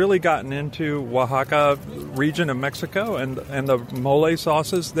just really gotten into Oaxaca region of Mexico and the mole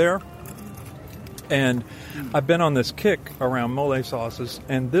sauces there. And I've been on this kick around mole sauces.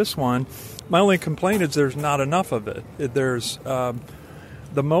 And this one, my only complaint is there's not enough of it.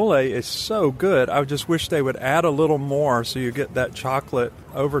 The mole is so good. I just wish they would add a little more so you get that chocolate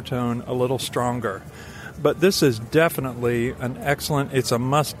overtone a little stronger. But this is definitely it's a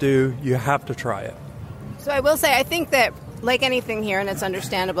must-do. You have to try it. So I will say, I think that, like anything here, and it's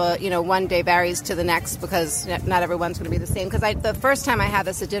understandable, one day varies to the next because not everyone's going to be the same. Because the first time I had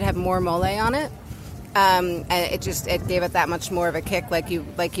this, it did have more mole on it. And it gave it that much more of a kick like you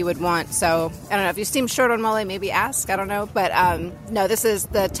would want. So I don't know if you seem short on mole, maybe ask. I don't know, but no, this is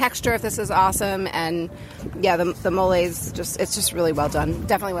the texture of this is awesome, and yeah, the mole is just really well done.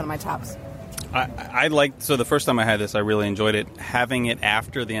 Definitely one of my tops. I liked, so the first time I had this, I really enjoyed it. Having it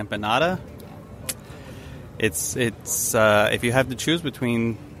after the empanada, it's if you have to choose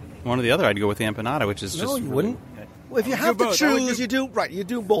between one or the other, I'd go with the empanada, which is just. No, you wouldn't. Well, if you have to choose, you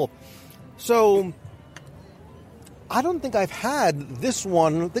do both. So I don't think I've had this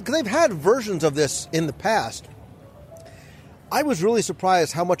one because I've had versions of this in the past. I was really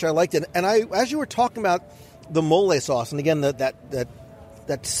surprised how much I liked it, and as you were talking about the mole sauce, and again that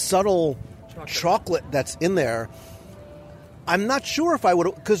subtle chocolate that's in there, I'm not sure if I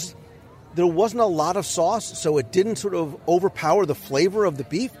would, because there wasn't a lot of sauce, so it didn't sort of overpower the flavor of the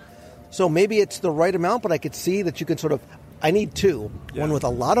beef. So maybe it's the right amount, but I could see that you can sort of. I need two. Yeah. One with a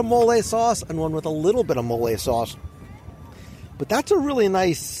lot of mole sauce and one with a little bit of mole sauce. But that's a really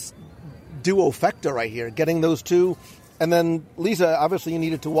nice duo-fecta right here, getting those two. And then, Lisa, obviously you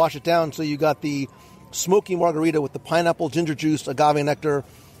needed to wash it down, so you got the smoky margarita with the pineapple, ginger juice, agave nectar,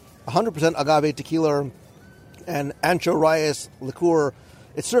 100% agave tequila, and ancho reyes liqueur.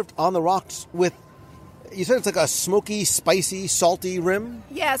 It's served on the rocks with, you said it's like a smoky, spicy, salty rim?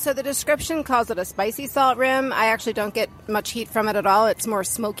 Yeah, so the description calls it a spicy salt rim. I actually don't get much heat from it at all. It's more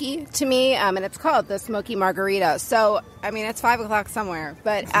smoky to me, and it's called the smoky margarita. So, I mean, it's 5 o'clock somewhere.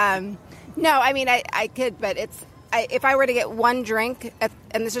 But, no, I mean, I could, but if I were to get one drink,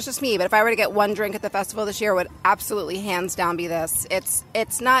 and this is just me, but if I were to get one drink at the festival this year, it would absolutely hands down be this.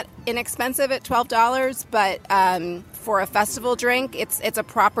 It's not inexpensive at $12, but for a festival drink, it's a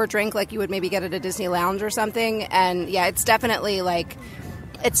proper drink like you would maybe get at a Disney lounge or something. And yeah, it's definitely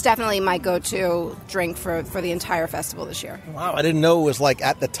my go-to drink for the entire festival this year. Wow, I didn't know it was like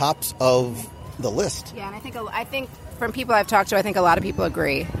at the tops of the list. Yeah, and I think from people I've talked to, I think a lot of people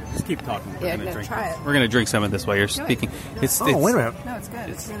agree. Just keep talking. Yeah, try it. We're going to drink some of this while you're speaking. Wait a minute. No, it's good.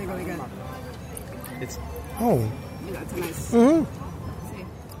 It's really, really good. It's it's a nice.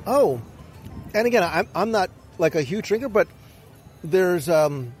 Mm-hmm. Oh, and again, I'm not like a huge drinker, but there's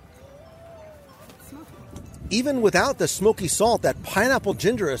even without the smoky salt, that pineapple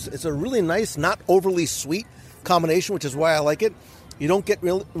ginger is a really nice, not overly sweet combination, which is why I like it. You don't get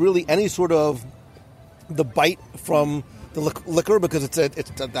really any sort of the bite from the liquor because it's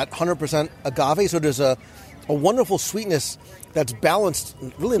that 100% agave, so there's a a wonderful sweetness that's balanced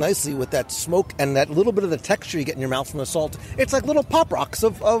really nicely with that smoke and that little bit of the texture you get in your mouth from the salt. It's like little pop rocks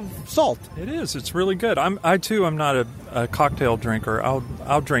of salt. It is. It's really good. I too am not a cocktail drinker.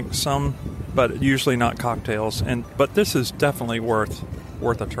 I'll drink some, but usually not cocktails. But this is definitely worth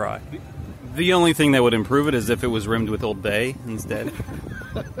a try. The only thing that would improve it is if it was rimmed with Old Bay instead.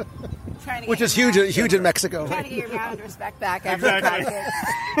 Which is huge in Mexico. Trying to get your ground respect back after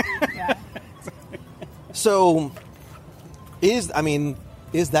yeah. So, is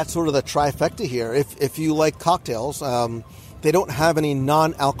that sort of the trifecta here? If you like cocktails, they don't have any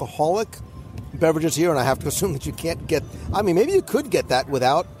non-alcoholic beverages here, and I have to assume that you can't get. I mean, maybe you could get that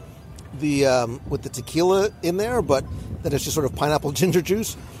without with the tequila in there, but that it's just sort of pineapple ginger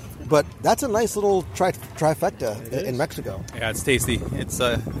juice. But that's a nice little trifecta in Mexico. Yeah, it's tasty.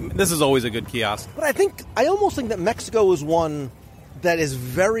 This is always a good kiosk. But I almost think that Mexico is one that is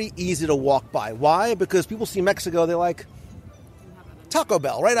very easy to walk by. Why? Because people see Mexico, they're like, Taco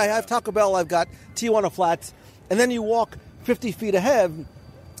Bell, right? I have Taco Bell, I've got Tijuana Flats, and then you walk 50 feet ahead,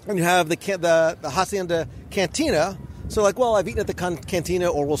 and you have the Hacienda Cantina. So like, well, I've eaten at the Cantina,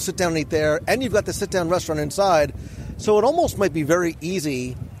 or we'll sit down and eat there, and you've got the sit-down restaurant inside. So it almost might be very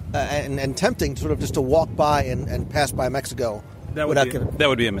easy and tempting sort of just to walk by and pass by Mexico. That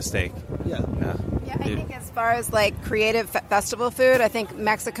would be a mistake. Yeah. I think as far as like creative festival food, I think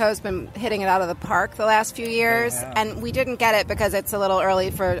Mexico's been hitting it out of the park the last few years, and we didn't get it because it's a little early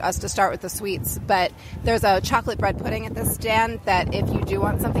for us to start with the sweets. But there's a chocolate bread pudding at this stand that, if you do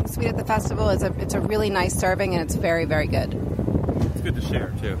want something sweet at the festival, it's a really nice serving, and it's very, very good. It's good to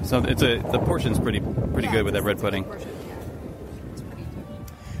share too. So the portion's pretty good with that bread pudding.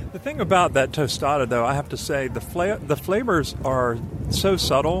 The thing about that tostada, though, I have to say, the flavors are so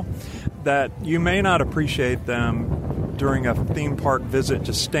subtle that you may not appreciate them during a theme park visit,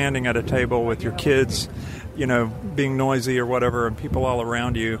 just standing at a table with your kids, being noisy or whatever, and people all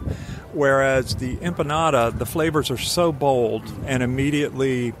around you. Whereas the empanada, the flavors are so bold, and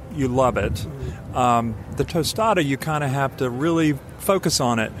immediately you love it. The tostada, you kind of have to really focus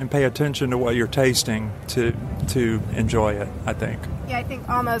on it and pay attention to what you're tasting to enjoy it, I think. Yeah, I think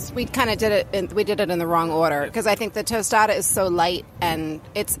almost we kind of did it. We did it in the wrong order, because I think the tostada is so light, and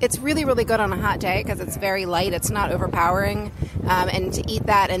it's really, really good on a hot day because it's very light. It's not overpowering, and to eat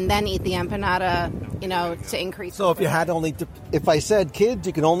that and then eat the empanada, to increase. So if I said, kids,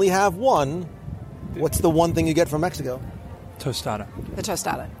 you can only have one, what's the one thing you get from Mexico? Tostada. The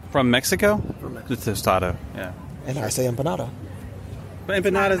tostada. From Mexico? The tostada, yeah. And I say empanada. But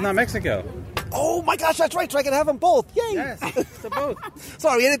empanada is not Mexico. Oh my gosh, that's right! So I can have them both. Yay! Yes, to both.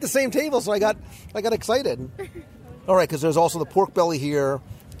 Sorry, we ate at the same table, so I got excited. All right, because there's also the pork belly here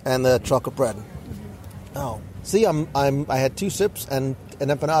and the chocolate bread. Oh, see, I had 2 sips and an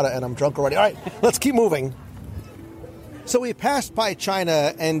empanada, and I'm drunk already. All right, let's keep moving. So we passed by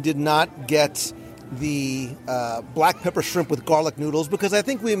China and did not get the black pepper shrimp with garlic noodles, because I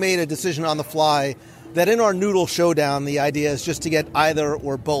think we made a decision on the fly that in our noodle showdown, the idea is just to get either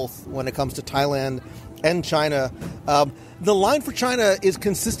or both when it comes to Thailand and China. The line for China is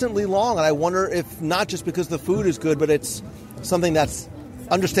consistently long, and I wonder if not just because the food is good, but it's something that's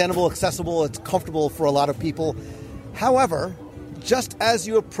understandable, accessible, it's comfortable for a lot of people. However, just as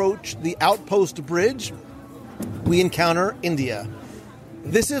you approach the Outpost Bridge, we encounter India.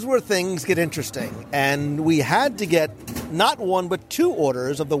 This is where things get interesting, and we had to get not one but 2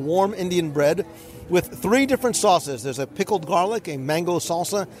 orders of the warm Indian bread with 3 different sauces. There's a pickled garlic, a mango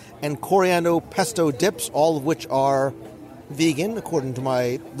salsa, and coriander pesto dips, all of which are vegan, according to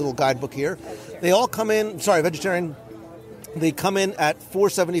my little guidebook here. They all come in, vegetarian. They come in at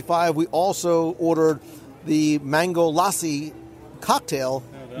 $4.75. We also ordered the mango lassi cocktail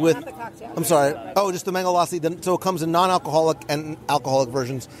with... Not the cocktail. I'm sorry. Oh, just the mango lassi. So it comes in non-alcoholic and alcoholic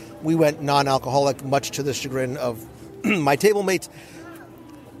versions. We went non-alcoholic, much to the chagrin of my table mates.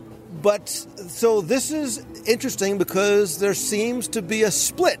 But so this is interesting because there seems to be a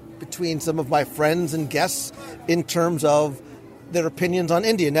split between some of my friends and guests in terms of their opinions on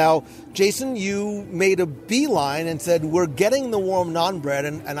India. Now, Jason, you made a beeline and said, we're getting the warm naan bread,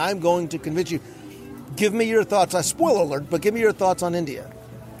 and I'm going to convince you. Give me your thoughts. Spoiler alert, but give me your thoughts on India.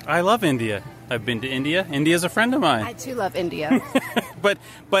 I love India. I've been to India. India's a friend of mine. I too love India. but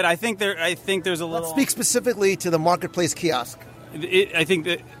I think there's a little... Let's speak specifically to the marketplace kiosk. I think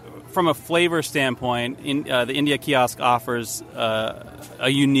that from a flavor standpoint, the India kiosk offers a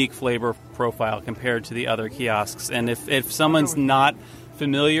unique flavor profile compared to the other kiosks. And if someone's not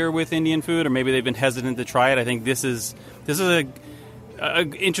familiar with Indian food, or maybe they've been hesitant to try it, I think this is a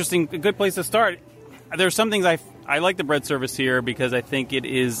good place to start. There's some things I like the bread service here because I think it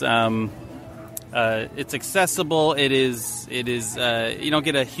is It's accessible. It is. You don't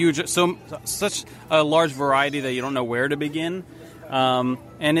get such a large variety that you don't know where to begin.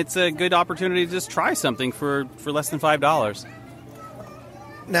 And it's a good opportunity to just try something for less than $5.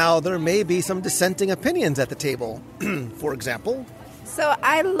 Now, there may be some dissenting opinions at the table. For example, so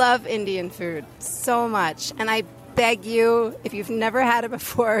I love Indian food so much, and I beg you, if you've never had it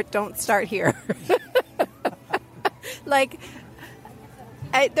before, don't start here.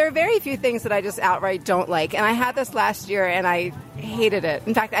 There are very few things that I just outright don't like, and I had this last year, and I hated it.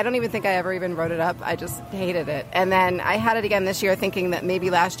 In fact, I don't even think I ever even wrote it up. I just hated it. And then I had it again this year, thinking that maybe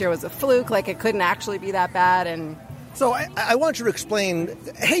last year was a fluke, like it couldn't actually be that bad. And so I want you to explain.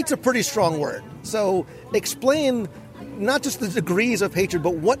 Hate's a pretty strong word. So explain not just the degrees of hatred,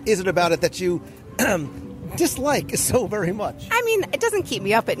 but what is it about it that you dislike so very much? I mean, it doesn't keep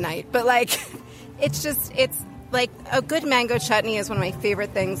me up at night, but it's like a good mango chutney is one of my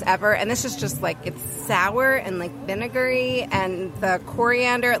favorite things ever, and this is just it's sour and vinegary, and the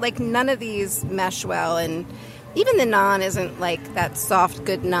coriander, none of these mesh well, and even the naan isn't that soft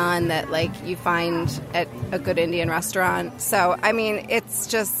good naan that you find at a good Indian restaurant. So I mean, it's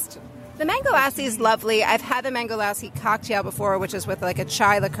just, the mango lassi is lovely. I've had the mango lassi cocktail before, which is with a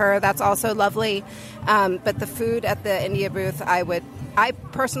chai liqueur. That's also lovely. But the food at the India booth, I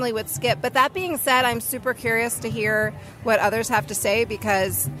personally would skip. But that being said, I'm super curious to hear what others have to say,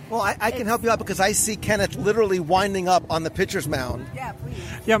 because... Well, I can help you out, because I see Kenneth literally winding up on the pitcher's mound. Yeah, please.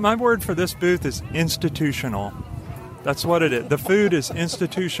 Yeah, my word for this booth is institutional. That's what it is. The food is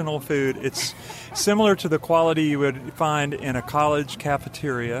institutional food. It's similar to the quality you would find in a college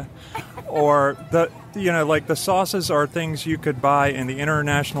cafeteria, or the sauces are things you could buy in the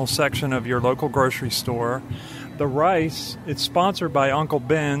international section of your local grocery store. The rice, it's sponsored by Uncle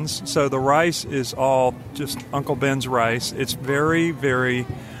Ben's, so the rice is all just Uncle Ben's rice. It's very, very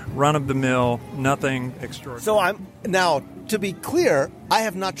run-of-the-mill, nothing extraordinary. So now, to be clear, I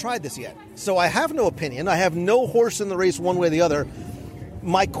have not tried this yet. So I have no opinion. I have no horse in the race one way or the other.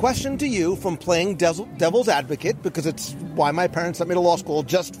 My question to you, from playing devil's advocate, because it's why my parents sent me to law school,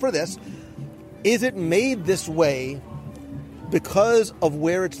 just for this, is it made this way because of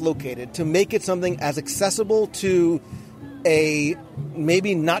where it's located, to make it something as accessible to a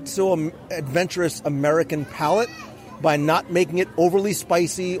maybe not so adventurous American palate, by not making it overly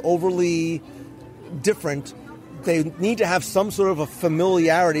spicy, overly different? They need to have some sort of a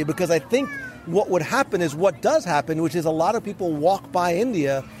familiarity, because I think what would happen is what does happen, which is a lot of people walk by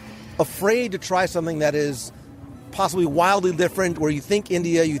India afraid to try something that is possibly wildly different, where you think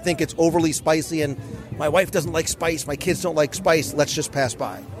India, you think it's overly spicy, and my wife doesn't like spice, my kids don't like spice, let's just pass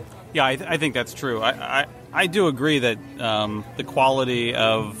by. Yeah, I think that's true. I do agree that the quality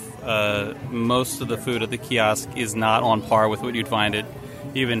of most of the food at the kiosk is not on par with what you'd find at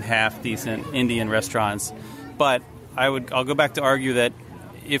even half-decent Indian restaurants. But I'll go back to argue that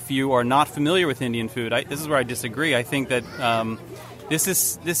if you are not familiar with Indian food, this is where I disagree. I think that this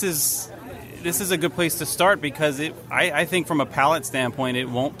is a good place to start, because I think from a palate standpoint, it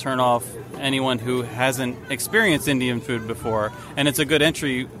won't turn off anyone who hasn't experienced Indian food before, and it's a good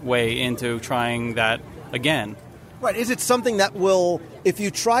entryway into trying that again. Right. Is it something that will, if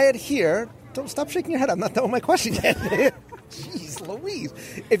you try it here, don't stop shaking your head, I'm not done with my question yet. Jeez Louise.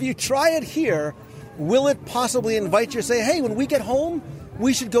 If you try it here, will it possibly invite you to say, hey, when we get home,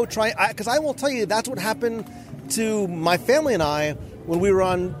 we should go try it? Because I will tell you, that's what happened to my family and I when we were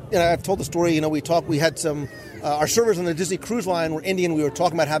on, I've told the story, we had some, our servers on the Disney Cruise Line were Indian. We were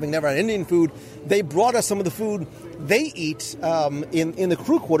talking about having never had Indian food. They brought us some of the food they eat in the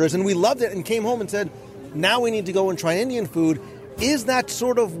crew quarters, and we loved it and came home and said, now we need to go and try Indian food. Is that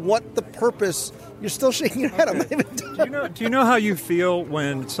sort of what the purpose? You're still shaking your head. I'm not even done. Do you know how you feel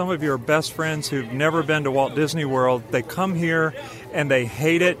when some of your best friends who've never been to Walt Disney World, they come here and they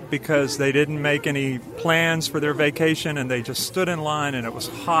hate it because they didn't make any plans for their vacation, and they just stood in line and it was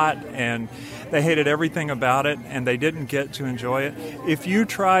hot and they hated everything about it and they didn't get to enjoy it? If you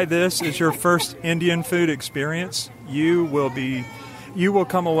try this as your first Indian food experience, you will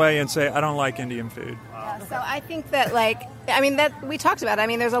come away and say, I don't like Indian food. So I think that, that we talked about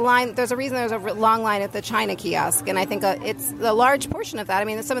it. There's a reason there's a long line at the China kiosk, and I think it's a large portion of that.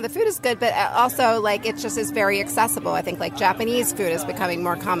 Some of the food is good, but also, it just is very accessible. I think, Japanese food is becoming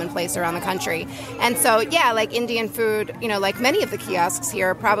more commonplace around the country. And so, yeah, Indian food, like many of the kiosks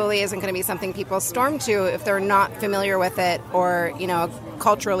here, probably isn't going to be something people storm to if they're not familiar with it, or,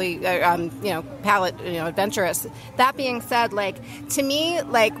 culturally, palate, adventurous. That being said, to me,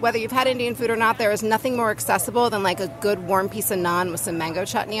 whether you've had Indian food or not, there is nothing more accessible than a good warm piece of naan with some mango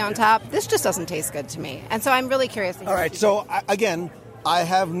chutney on top. This just doesn't taste good to me, and so I'm really curious to hear. All right, so again, I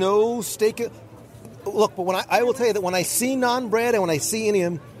have no stake. look, but when I will tell you that when I see naan bread and when I see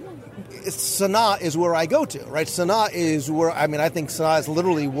Indian, Sanaa is where I go to, right? Sanaa is where, I think Sanaa is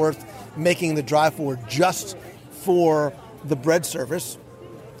literally worth making the drive for just for the bread service.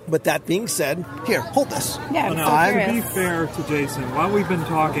 But that being said, here, hold this. Yeah, well, now, to be fair to Jason, while we've been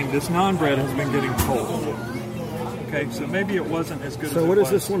talking, this naan bread has been getting cold. Okay, so maybe it wasn't as good as it was. So what is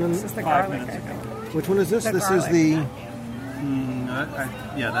this one? This is the garlic. Which one is this? The this garlic. is the...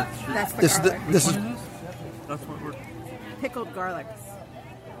 Yeah, That's the This is the... garlic. This is... That's what we're... Pickled garlic.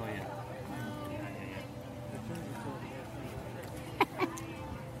 Oh, yeah.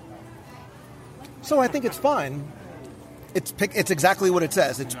 So I think it's fine. It's exactly what it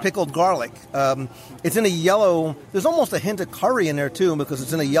says. It's pickled garlic. It's in a yellow... There's almost a hint of curry in there, too, because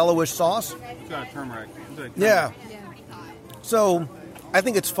it's in a yellowish sauce. It's got turmeric. Yeah. So I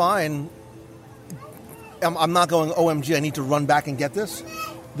think it's fine. I'm not going, OMG, I need to run back and get this.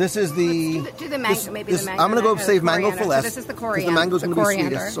 This is the... Do the mango, maybe the mango. I'm going to go save mango for less. So this is the coriander. The mango's going to be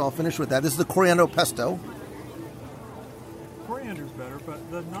coriander. sweetest, so I'll finish with that. This is the coriander pesto. Coriander's better,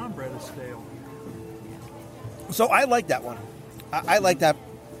 but the naan bread is stale. So I like that one. I like that.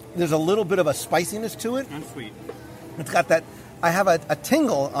 There's a little bit of a spiciness to it. And sweet. It's got that... I have a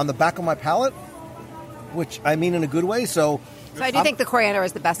tingle on the back of my palate, which I mean in a good way, so... So I do think the coriander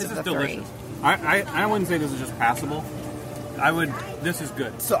is the best This of is the delicious. three. I wouldn't say this is just passable. This is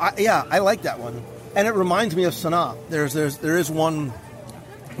good. So I like that one, and it reminds me of Sanaa. There is one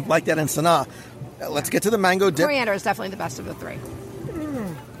like that in Sanaa. Let's get to the mango dip. Coriander is definitely the best of the three.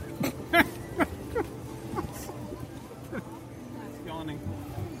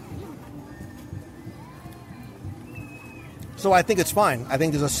 So I think it's fine. I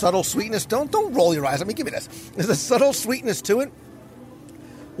think there's a subtle sweetness. Don't roll your eyes. Give me this. There's a subtle sweetness to it.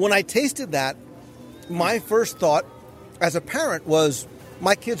 When I tasted that, my first thought as a parent was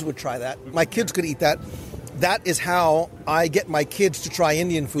my kids would try that. My kids could eat that. That is how I get my kids to try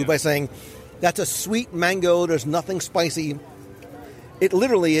Indian food, by saying that's a sweet mango. There's nothing spicy. It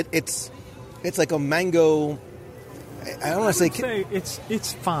literally it's like a mango. I don't want to say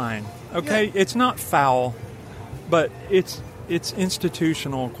it's fine. Okay, yeah. It's not foul, but it's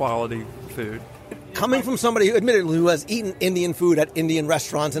institutional quality food. Coming from somebody who, admittedly, who has eaten Indian food at Indian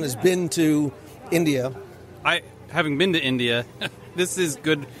restaurants and has been to India. Having been to India, this is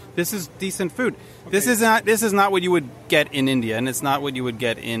good. This is decent food. Okay. This is not what you would get in India, and it's not what you would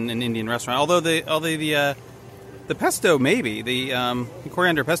get in an Indian restaurant. Although the pesto, maybe the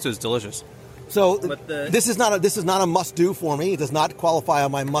coriander pesto is delicious. So this is not a must do for me. It does not qualify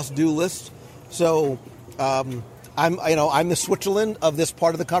on my must do list. So I'm the Switzerland of this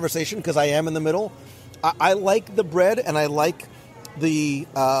part of the conversation because I am in the middle. I like the bread and I like the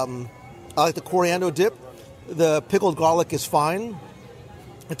coriander dip. The pickled garlic is fine.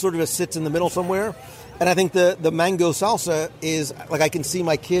 It sort of just sits in the middle somewhere. And I think the mango salsa is, like, I can see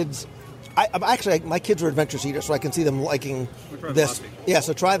my kids. My kids are adventurous eaters, so I can see them liking this. Yeah,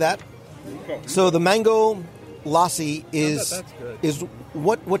 so try that. So the mango lassi is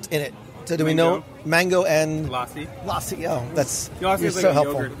what's in it? So do we know mango and lassi? Lassi, oh, that's lassi so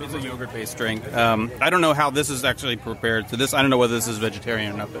helpful. It's a yogurt-based drink. I don't know how this is actually prepared. So I don't know whether this is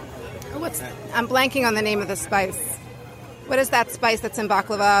vegetarian or not. But I'm blanking on the name of the spice. What is that spice that's in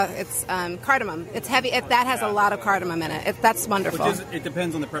baklava? It's cardamom. It's heavy. That has a lot of cardamom in it. That's wonderful. It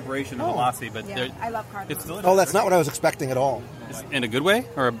depends on the preparation of the lassi, but yeah, I love cardamom. It's delicious. Oh, that's not what I was expecting at all. In a good way,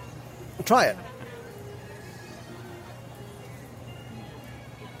 or try it.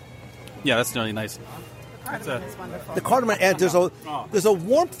 Yeah, that's really nice. The cardamom adds there's a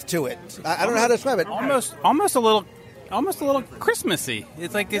warmth to it. I don't know how to describe it. Almost a little Christmassy.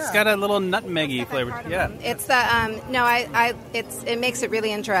 It's like it's got a little nutmeggy flavor. Yeah, it's it makes it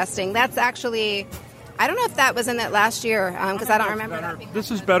really interesting. That's actually, I don't know if that was in it last year because I don't remember that.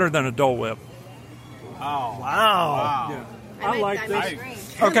 This is better than a Dole Whip. Oh wow! Yeah. I like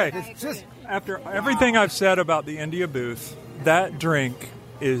this. Okay, after everything I've said about the India booth, that drink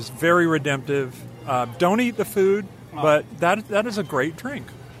is very redemptive. Don't eat the food, but that is a great drink.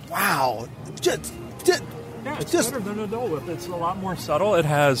 Wow. It's better than a Dole Whip. It's a lot more subtle. It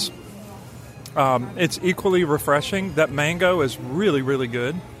has, it's equally refreshing. That mango is really, really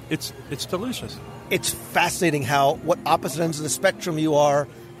good. It's delicious. It's fascinating what opposite ends of the spectrum you are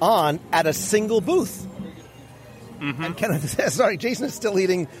on at a single booth. Mm-hmm. And Kenneth, sorry, Jason is still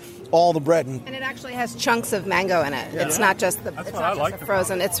eating all the bread, and it actually has chunks of mango in it. Yeah. It's not just the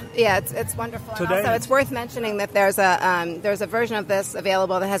frozen. It's wonderful. And also, it's worth mentioning that there's a version of this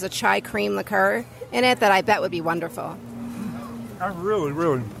available that has a chai cream liqueur in it that I bet would be wonderful.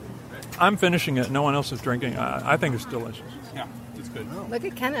 I'm finishing it. No one else is drinking. I think it's delicious. Yeah, it's good. Look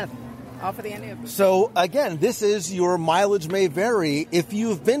at Kenneth. All for the India booth. So, again, this is your mileage may vary. If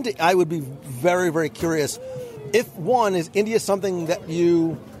you've been to, I would be very, very curious. If, one, is India something that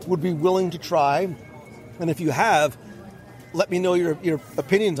you would be willing to try? And if you have, let me know your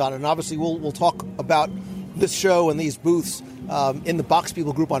opinions on it. And obviously, we'll talk about this show and these booths in the Box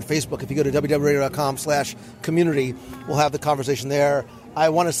People group on Facebook. If you go to www.radio.com/community, we'll have the conversation there. I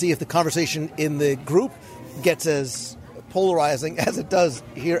want to see if the conversation in the group gets as polarizing as it does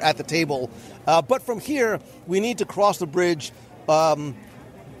here at the table. But from here, we need to cross the bridge.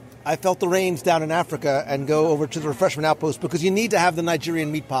 I felt the rains down in Africa and go over to the refreshment outpost because you need to have the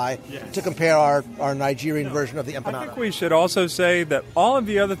Nigerian meat pie to compare our Nigerian version of the empanada. I think we should also say that all of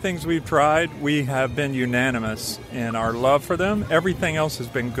the other things we've tried, we have been unanimous in our love for them. Everything else has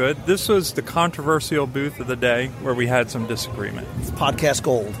been good. This was the controversial booth of the day where we had some disagreement. It's podcast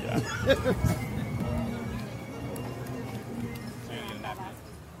gold. Yeah.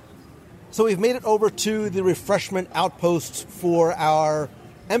 So we've made it over to the refreshment outpost for our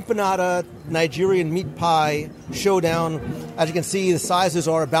empanada Nigerian meat pie showdown. As you can see, the sizes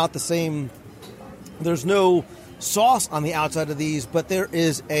are about the same. There's no sauce on the outside of these, but there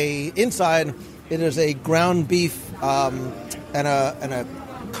is inside it is a ground beef and a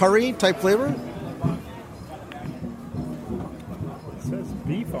curry type flavor. It says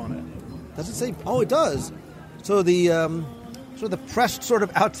beef on it. Does it say? Oh, it does. So the pressed sort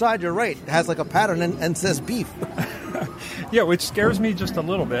of outside, you're right, it has like a pattern and says beef. Yeah, which scares me just a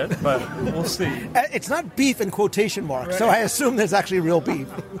little bit, but we'll see. It's not beef in quotation marks, so I assume there's actually real beef.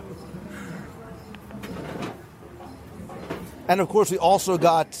 And, of course, we also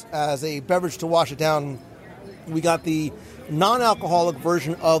got, as a beverage to wash it down, we got the non-alcoholic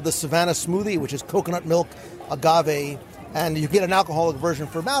version of the Savannah Smoothie, which is coconut milk, agave, and you get an alcoholic version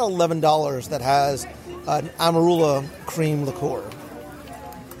for about $11 that has an amarula cream liqueur.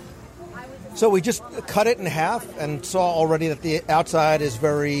 So we just cut it in half and saw already that the outside is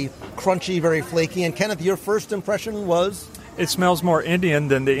very crunchy, very flaky. And Kenneth, your first impression was? It smells more Indian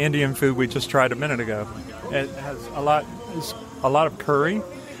than the Indian food we just tried a minute ago. It has a lot of curry.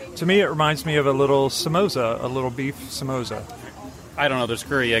 To me, it reminds me of a little samosa, a little beef samosa. I don't know if there's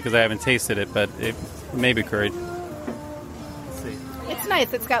curry yet because I haven't tasted it, but it may be curried. It's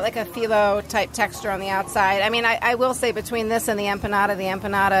nice. It's got like a phyllo type texture on the outside. I mean, I will say between this and the empanada,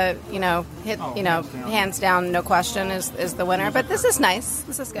 hands down, no question, is the winner. But this is nice.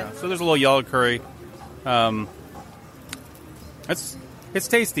 This is good. Yeah, so there's a little yellow curry. It's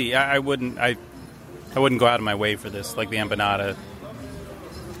tasty. I wouldn't go out of my way for this, like the empanada.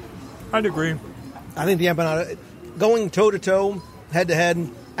 I'd agree. I think the empanada, going toe to toe, head to head,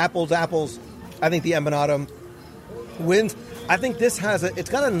 apples to apples, I think the empanada wins. I think this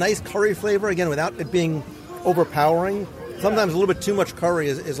it's got a nice curry flavor, again, without it being overpowering. Sometimes a little bit too much curry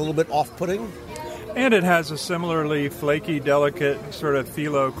is a little bit off-putting. And it has a similarly flaky, delicate sort of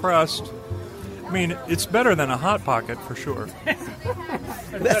phyllo crust. I mean, it's better than a Hot Pocket for sure.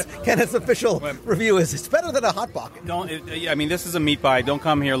 That's Kenneth's official review is it's better than a Hot Pocket. This is a meat pie. Don't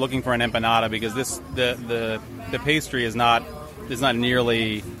come here looking for an empanada because the pastry is not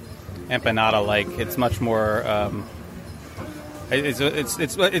nearly empanada-like. It's much more.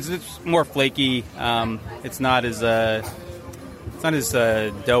 It's more flaky. It's not as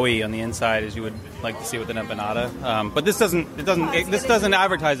doughy on the inside as you would like to see with an empanada. But this doesn't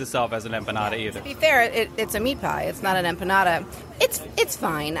advertise itself as an empanada either. To be fair, it's a meat pie. It's not an empanada. It's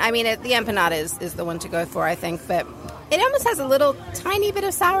fine. I mean, the empanada is the one to go for, I think. But it almost has a little tiny bit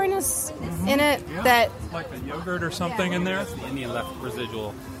of sourness in it that like a yogurt or something in there. That's the Indian left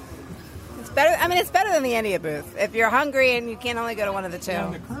residual. Better. I mean, it's better than the India booth. If you're hungry and you can only go to one of the two.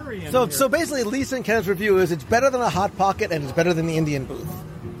 Yeah, the curry in so here. So basically, Lisa and Kenneth's review is it's better than a Hot Pocket and it's better than the Indian booth.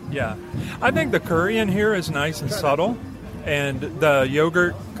 Yeah. I think the curry in here is nice and subtle, and the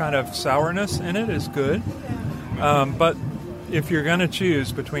yogurt kind of sourness in it is good. But if you're going to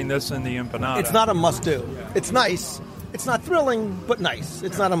choose between this and the empanada... It's not a must-do. It's nice. It's not thrilling, but nice.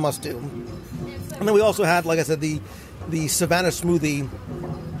 It's not a must-do. And then we also had, like I said, the Savannah Smoothie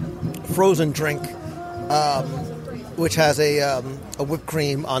frozen drink, which has a whipped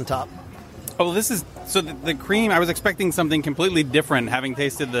cream on top. Oh, this is so the cream. I was expecting something completely different, having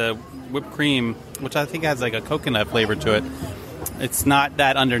tasted the whipped cream, which I think has like a coconut flavor to it. It's not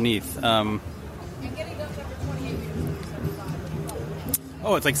that underneath. Oh,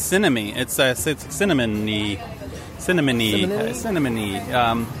 it's like cinnamony. It's cinnamony,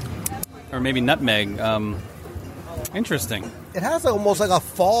 or maybe nutmeg. Interesting. It has almost like a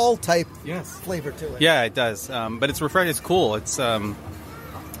fall type flavor to it. Yeah, it does. But it's refreshing. It's cool. It's a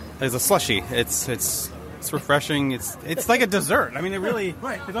slushy. It's It's refreshing. It's like a dessert. I mean, it really.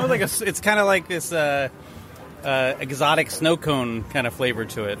 Right. It's almost like it's kind of like this exotic snow cone kind of flavor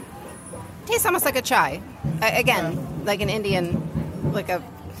to it. Tastes almost like a chai. Again, like an Indian, like a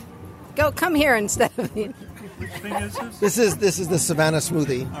come here instead of. Which thing is this? This is the Savannah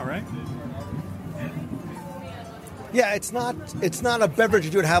smoothie. All right. Yeah, it's not a beverage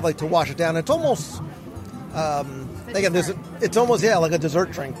you would have like to wash it down. It's almost again, it's almost like a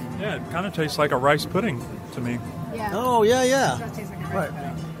dessert drink. Yeah, it kind of tastes like a rice pudding to me. Yeah. Oh yeah. Right.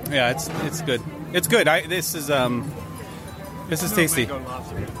 Yeah, it's good. It's good. This is tasty.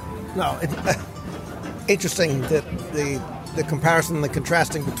 No, it's interesting that the comparison and the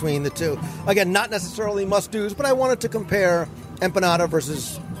contrasting between the two. Again, not necessarily must-dos, but I wanted to compare empanada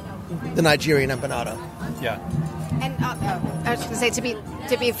versus the Nigerian empanada. Yeah. And I was going to say, to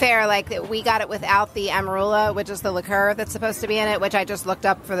be fair, like we got it without the amarula, which is the liqueur that's supposed to be in it, which I just looked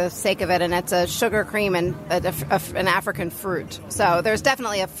up for the sake of it, and it's a sugar cream and an African fruit. So there's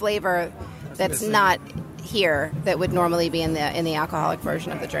definitely a flavor that's not here that would normally be in the alcoholic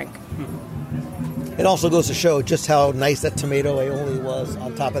version of the drink. It also goes to show just how nice that tomato aioli was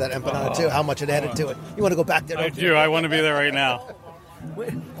on top of that empanada too. How much it added to it. You want to go back there? I do. I want to be there right now.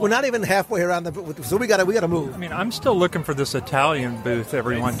 We're not even halfway around the booth, so we got to move. I mean, I'm still looking for this Italian booth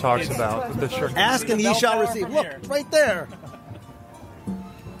everyone talks about. With the shirt. Ask and ye shall receive. Look, it's right there.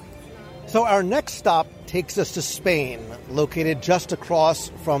 So our next stop takes us to Spain, located just across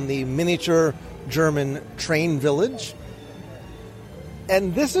from the miniature German train village.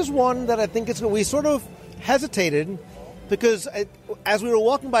 And this is one that I think we sort of hesitated because as we were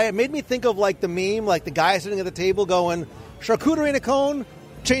walking by, it made me think of like the meme, like the guy sitting at the table going, charcuterie in a cone,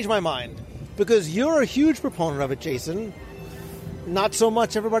 changed my mind. Because you're a huge proponent of it, Jason. Not so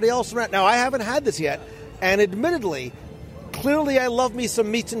much everybody else around. Now, I haven't had this yet. And admittedly, clearly I love me some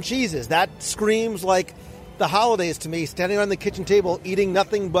meats and cheeses. That screams like the holidays to me, standing around the kitchen table, eating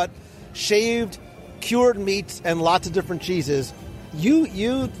nothing but shaved, cured meats and lots of different cheeses.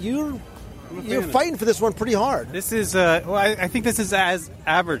 You're fighting for this one pretty hard. This is I think this is as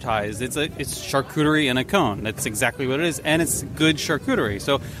advertised. It's charcuterie in a cone. That's exactly what it is, and it's good charcuterie.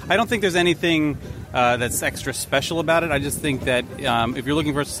 So I don't think there's anything that's extra special about it. I just think that if you're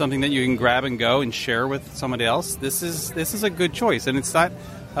looking for something that you can grab and go and share with somebody else, this is a good choice, and it's not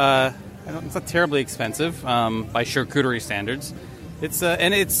terribly expensive by charcuterie standards.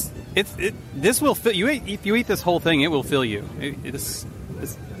 This will fill you. If you eat this whole thing, it will fill you.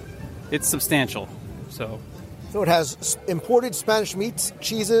 It's substantial. So it has imported Spanish meats,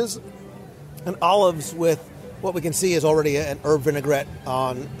 cheeses, and olives with what we can see is already an herb vinaigrette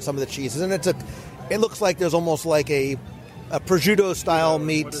on some of the cheeses. And it looks like there's almost like a prosciutto style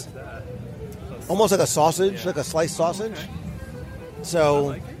meat, almost like a sausage, like a sliced sausage.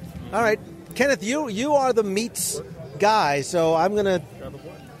 So, all right, Kenneth, you are the meats guy, so I'm gonna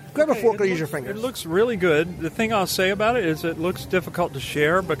grab a fork or use your fingers. It looks really good. The thing I'll say about it is it looks difficult to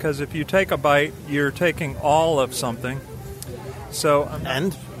share because if you take a bite, you're taking all of something. So,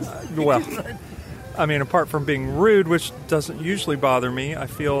 I mean, apart from being rude, which doesn't usually bother me, I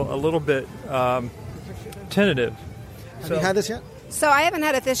feel a little bit tentative. Have you had this yet? So I haven't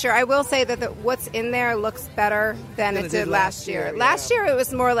had it this year. I will say that what's in there looks better than it did last year. Last year it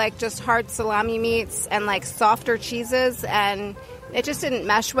was more like just hard salami meats and like softer cheeses, and it just didn't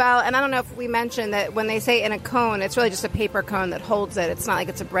mesh well. And I don't know if we mentioned that when they say in a cone, it's really just a paper cone that holds it. It's not like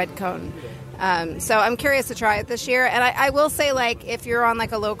it's a bread cone. So I'm curious to try it this year. And I will say, like, if you're on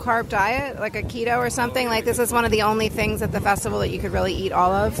like a low carb diet, like a keto or something, like this is one of the only things at the festival that you could really eat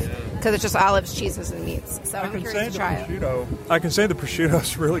all of because it's just olives, cheeses, and meats. So I'm curious to try it. I can say the prosciutto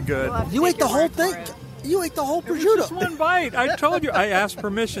is really good. You ate the whole thing. You ate the whole prosciutto. Just one bite. I told you. I asked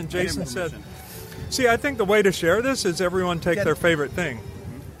permission. Jason said. See, I think the way to share this is everyone take their favorite thing.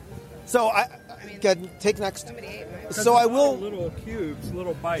 So I take next. So I will little cubes,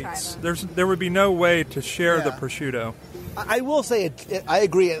 little bites. There would be no way to share the prosciutto. I will say I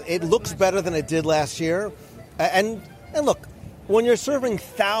agree. It looks better than it did last year. And look, when you're serving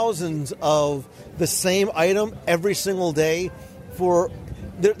thousands of the same item every single day,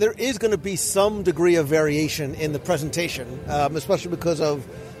 there is going to be some degree of variation in the presentation, especially because of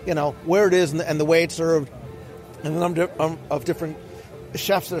where it is and the way it's served, and the number of different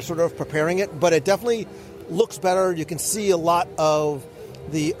chefs that are sort of preparing it. But it definitely looks better. You can see a lot of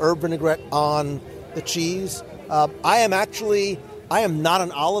the herb vinaigrette on the cheese. I am not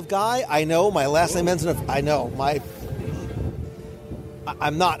an olive guy. I know my last name ends in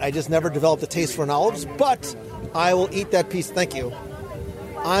I'm not. I just never developed a taste for an olives, but I will eat that piece. Thank you.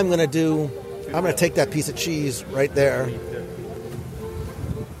 I'm going to take that piece of cheese right there.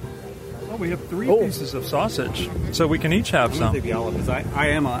 Oh we have 3 pieces of sausage, so we can each have some. Take the olive, because I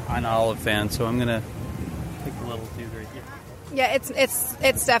am an olive fan, so I'm going to take a little too right here. Yeah,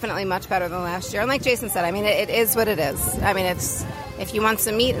 it's definitely much better than last year. And like Jason said, I mean, it is what it is. I mean, it's if you want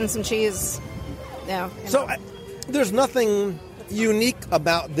some meat and some cheese, So there's nothing unique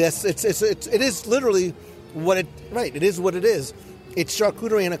about this. It is literally what it is what it is. It's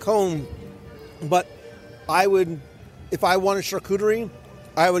charcuterie in a cone, but I would, if I wanted charcuterie,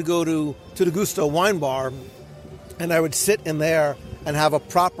 I would go to the Gusto wine bar, and I would sit in there and have a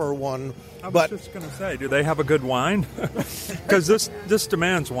proper one. I was just going to say, do they have a good wine? Because this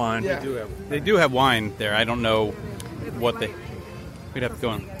demands wine. Yeah. They do have wine there. I don't know what we'd have to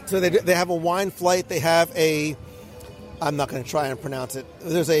go on. So they have a wine flight. They have I'm not going to try and pronounce it.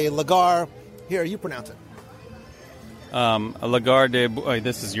 There's a Lagar. Here, you pronounce it. A Lagar de...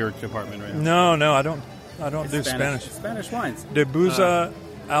 this is your department right now. No, I don't do Spanish. Spanish wines. De Buza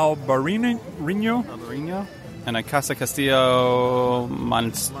Albarino. Albarino. And a Casa Castillo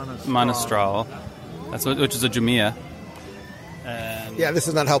Monastral. Which is a Jumia. Yeah, this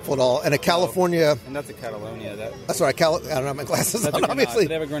is not helpful at all. And a California... And that's a Catalonia. That's right. I don't have my glasses on, obviously.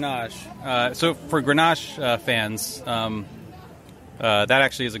 They have a Grenache. So for Grenache fans, that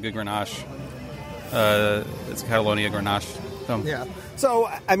actually is a good Grenache. It's a Catalonia Grenache. Yeah. So,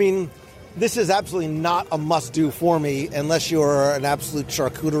 I mean, this is absolutely not a must-do for me unless you're an absolute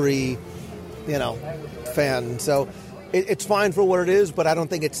charcuterie, fan. So it's fine for what it is, but I don't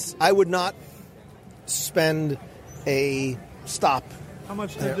think I would not spend a stop. How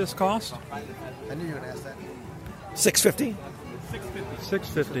much did this cost? I knew you were going to ask that. $6.50?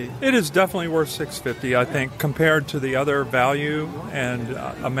 $6.50. It is definitely worth $6.50, I think, compared to the other value and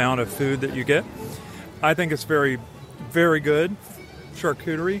amount of food that you get. I think it's very, very good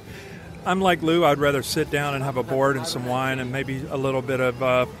charcuterie. I'm like Lou. I'd rather sit down and have a board and some wine and maybe a little bit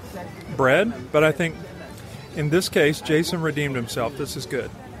of bread. But I think in this case, Jason redeemed himself. This is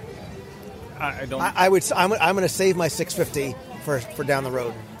good. I'm going to save my $6.50 for down the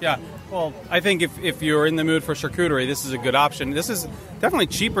road. Yeah. Well, I think if you're in the mood for charcuterie, this is a good option. This is definitely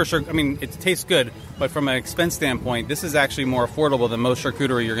cheaper. I mean, it tastes good, but from an expense standpoint, this is actually more affordable than most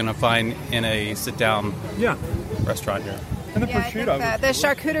charcuterie you're going to find in a sit-down restaurant here. And the prosciutto. I think the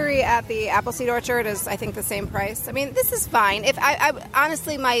charcuterie at the Appleseed Orchard is, I think, the same price. I mean, this is fine. If I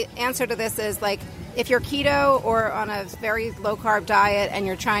honestly, my answer to this is like, if you're keto or on a very low-carb diet and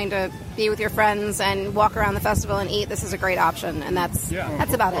you're trying to be with your friends and walk around the festival and eat, this is a great option, and that's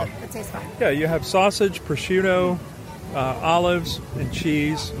about it. It tastes fine. Yeah, you have sausage, prosciutto, olives, and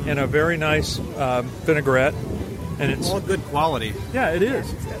cheese in a very nice vinaigrette. And it's all good quality. Yeah, it is.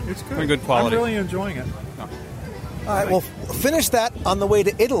 It's good. Good quality. I'm really enjoying it. All right, well, finish that on the way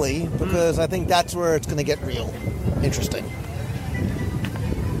to Italy, because I think that's where it's going to get real interesting.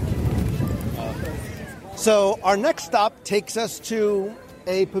 So our next stop takes us to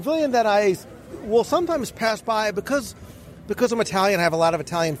a pavilion that I will sometimes pass by because I'm Italian. I have a lot of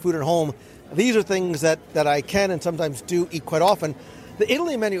Italian food at home. These are things that I can and sometimes do eat quite often. The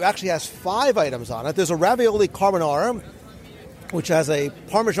Italy menu actually has 5 items on it. There's a ravioli carbonara, which has a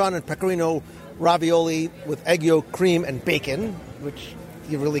Parmesan and pecorino ravioli with egg yolk, cream, and bacon, which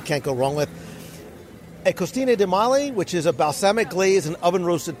you really can't go wrong with. A costine di male, which is a balsamic glaze and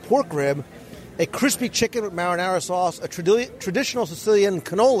oven-roasted pork rib. A crispy chicken with marinara sauce, a traditional Sicilian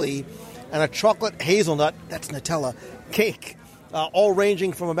cannoli, and a chocolate hazelnut, that's Nutella, cake, all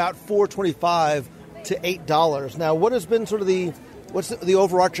ranging from about $4.25 to $8. Now, what has been sort of what's the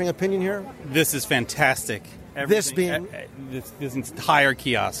overarching opinion here? This is fantastic. This entire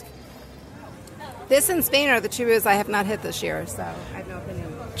kiosk. This and Spain are the two booths I have not hit this year, so I have no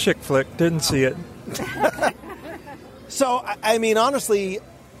opinion. Chick flick, didn't see it. So, I mean, honestly,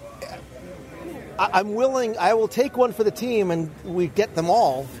 I'm willing. I will take one for the team, and we get them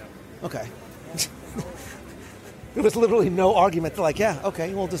all. Okay. There was literally no argument. They're like, yeah,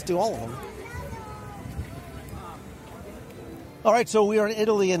 okay, we'll just do all of them. All right, so we are in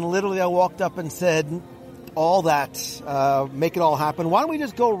Italy, and literally I walked up and said, all that, make it all happen. Why don't we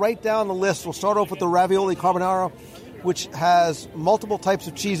just go right down the list? We'll start off with the ravioli carbonara, which has multiple types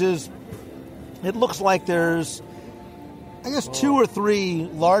of cheeses. It looks like there's, I guess, 2 or 3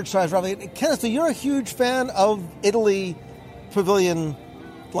 large-sized ravioli. Kenneth, so you're a huge fan of Italy pavilion,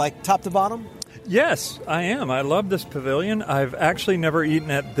 like top to bottom? Yes, I am. I love this pavilion. I've actually never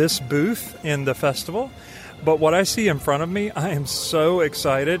eaten at this booth in the festival, but what I see in front of me, I am so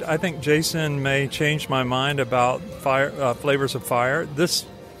excited. I think Jason may change my mind about Flavors of Fire. This,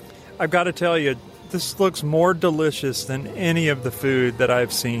 I've got to tell you, this looks more delicious than any of the food that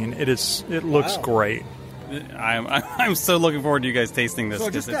I've seen. It looks great. I'm so looking forward to you guys tasting this. So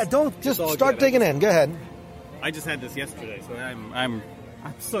just start digging in. Go ahead. I just had this yesterday, so I'm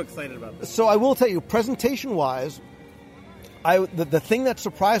so excited about this. So I will tell you, presentation-wise, the thing that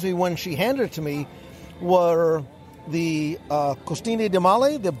surprised me when she handed it to me were the costine di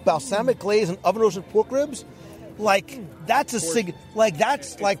male, the balsamic glaze and oven roasted pork ribs. Like that's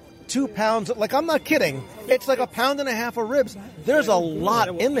like 2 pounds. Like I'm not kidding. It's like 1.5 pounds of ribs. There's a lot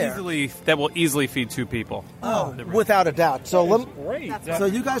in there. That will easily feed 2 people. Oh, without a doubt. So great. So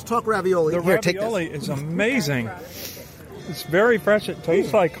you guys talk ravioli. The ravioli is amazing. It's very fresh. It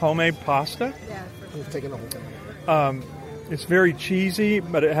tastes like homemade pasta. Yeah. Taking the whole thing. It's very cheesy,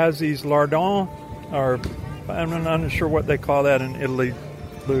 but it has these lardons, or I'm not sure what they call that in Italy,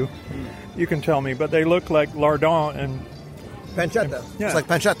 Lou. You can tell me, but they look like lardons and pancetta. Yeah. It's like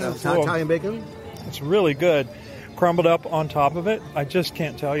pancetta, Italian bacon. It's really good. Crumbled up on top of it. I just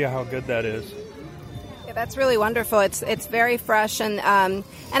can't tell you how good that is. Yeah, that's really wonderful. It's very fresh, and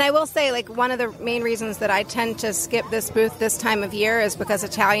I will say, like, one of the main reasons that I tend to skip this booth this time of year is because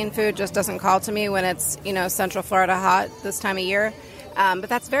Italian food just doesn't call to me when it's Central Florida hot this time of year. But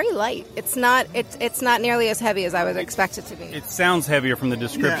that's very light. It's not nearly as heavy as I would expect it to be. It sounds heavier from the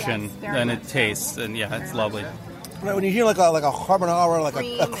description than it tastes, and it's lovely. Right, when you hear like a carbonara, like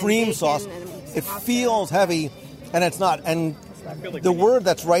a cream sauce, it feels heavy, and it's not. And the word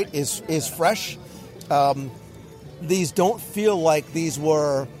that's right is fresh. These don't feel like these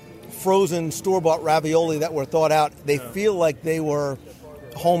were frozen store-bought ravioli that were thought out. They feel like they were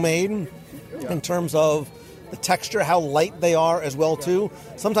homemade in terms of the texture, how light they are as well too.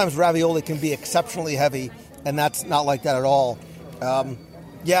 Sometimes ravioli can be exceptionally heavy, and that's not like that at all.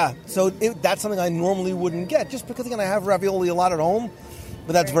 So that's something I normally wouldn't get, just because again I have ravioli a lot at home,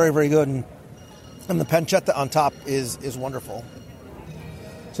 but that's very, very good, and the pancetta on top is wonderful.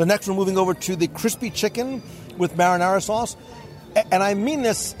 So next we're moving over to the crispy chicken with marinara sauce, and I mean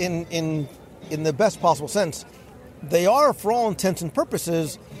this in the best possible sense. They are, for all intents and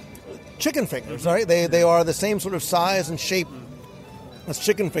purposes, chicken fingers, right? They are the same sort of size and shape as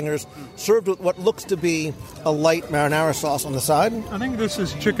chicken fingers, served with what looks to be a light marinara sauce on the side. I think this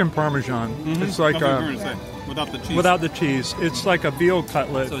is chicken parmesan. Mm-hmm. It's like without the cheese. Without the cheese, it's like a veal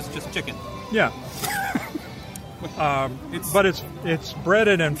cutlet. So it's just chicken. Yeah. But it's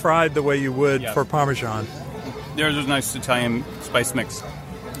breaded and fried the way you would for parmesan. There's a nice Italian spice mix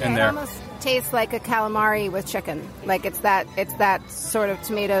in there. It almost tastes like a calamari with chicken. Like it's that sort of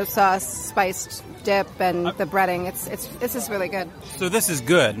tomato sauce spiced dip and the breading. It's just really good. So this is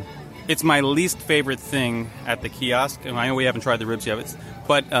good. It's my least favorite thing at the kiosk, and I know we haven't tried the ribs yet,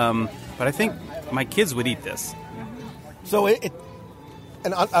 but I think my kids would eat this. So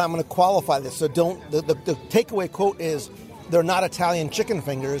and I'm going to qualify this. So the takeaway quote is they're not Italian chicken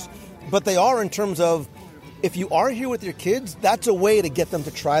fingers, but they are in terms of if you are here with your kids, that's a way to get them to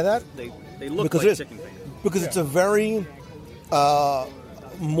try that. They look like chicken fingers. Because it's a very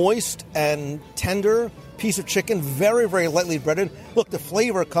moist and tender piece of chicken, very, very lightly breaded. Look, the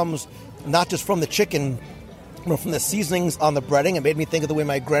flavor comes not just from the chicken, but from the seasonings on the breading. It made me think of the way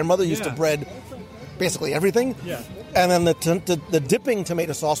my grandmother used to bread basically everything. Yeah. And then the dipping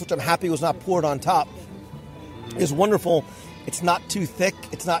tomato sauce, which I'm happy was not poured on top, is wonderful. It's not too thick.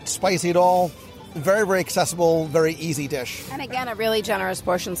 It's not spicy at all. Very, very accessible, very easy dish. And again, a really generous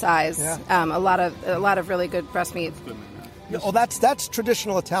portion size. Yeah. A lot of really good breast meat. Oh, that's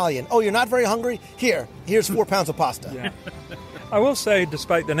traditional Italian. Oh, you're not very hungry? Here's 4 pounds of pasta. Yeah. I will say,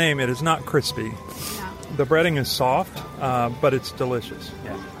 despite the name, it is not crispy. No. The breading is soft, but it's delicious.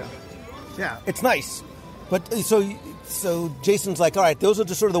 Yeah, it's nice. But so Jason's like, all right, those are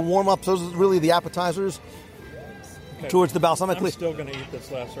just sort of the warm-ups. Those are really the appetizers. Okay. Towards the balsamic glaze. I'm still going to eat this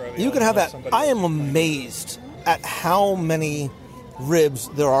last ravioli. You can have that. I am amazed at how many ribs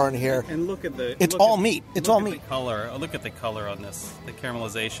there are in here. And look at the... It's all meat. It's all meat. The color. Look at the color on this. The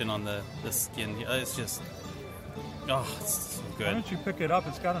caramelization on the skin. It's just... Oh, it's so good. Why don't you pick it up?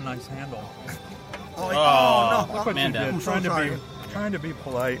 It's got a nice handle. No. Look what you did. Trying to be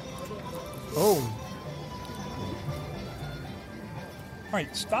polite. Oh. All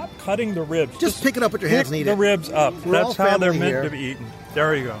right, stop cutting the ribs. Just pick it up with your hands and eat the ribs up. That's how they're meant here. to be eaten.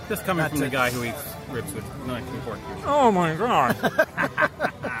 There you go. Just coming from the guy who eats ribs with knife and fork. Oh, my God.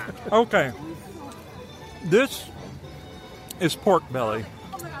 Okay. This is pork belly.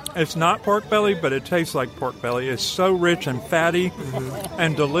 It's not pork belly, but it tastes like pork belly. It's so rich and fatty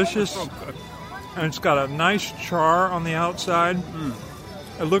and delicious. And it's got a nice char on the outside.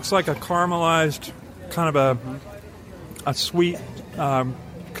 It looks like a caramelized kind of a sweet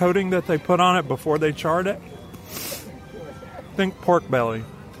coating that they put on it before they charred it. Think pork belly.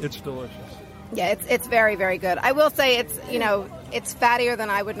 It's delicious. Yeah, it's very, very good. I will say it's fattier than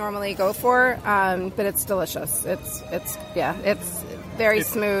I would normally go for, but it's delicious. It's very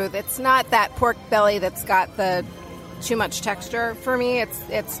smooth. It's not that pork belly that's got the too much texture for me.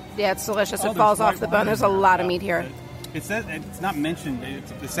 It's delicious. It falls off the bone. There's a lot of meat here. It's not mentioned.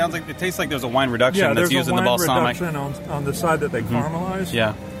 It sounds like it tastes like there's a wine reduction that's used in the balsamic. There's a wine reduction on the side that they caramelize.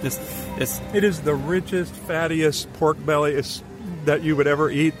 Yeah, it is the richest, fattiest pork belly that you would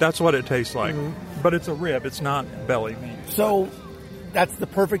ever eat. That's what it tastes like. But it's a rib. It's not belly meat. So that's the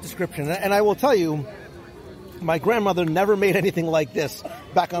perfect description. And I will tell you, my grandmother never made anything like this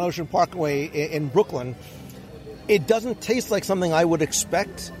back on Ocean Parkway in Brooklyn. It doesn't taste like something I would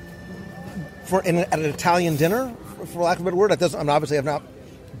expect at an Italian dinner, for lack of a better word. Obviously I've not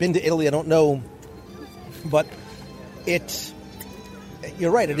been to Italy. I don't know. But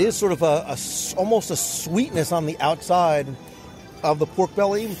you're right. It is sort of almost a sweetness on the outside of the pork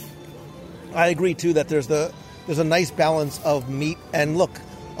belly. I agree too that there's a nice balance of meat, and look,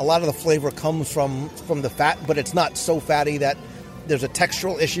 a lot of the flavor comes from the fat, but it's not so fatty that there's a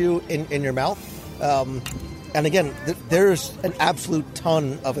textural issue in your mouth. And again, there's an absolute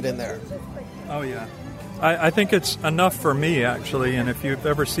ton of it in there. Oh yeah, I think it's enough for me actually. And if you've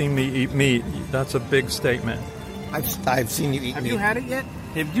ever seen me eat meat, that's a big statement. I've seen you eat meat. Have you had it yet?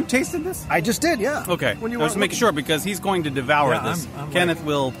 Have you tasted this? I just did, yeah. Okay. Just make sure, because he's going to devour this. Kenneth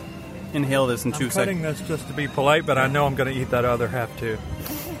will inhale this in 2 seconds. I'm cutting this just to be polite, but I know I'm going to eat that other half too.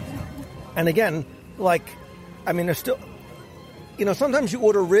 And again, there's still, sometimes you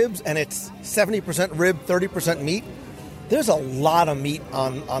order ribs and it's 70% rib, 30% meat. There's a lot of meat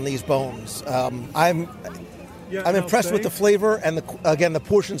on these bones. I'm impressed with the flavor and the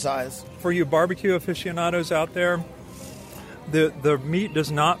portion size. For you barbecue aficionados out there, the meat does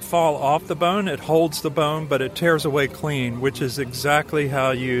not fall off the bone. It holds the bone, but it tears away clean, which is exactly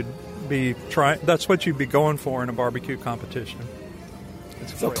how you'd be trying. That's what you'd be going for in a barbecue competition.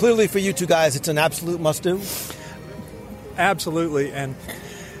 So clearly for you two guys, it's an absolute must-do? Absolutely. And,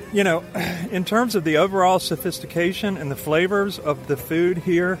 in terms of the overall sophistication and the flavors of the food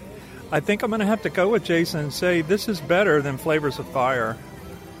here, I think I'm going to have to go with Jason and say this is better than Flavors of Fire.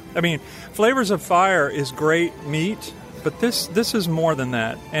 I mean, Flavors of Fire is great meat, but this is more than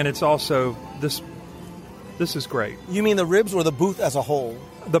that. And it's also, this is great. You mean the ribs or the booth as a whole?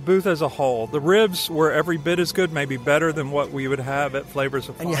 The booth as a whole. The ribs were every bit as good, maybe better than what we would have at Flavors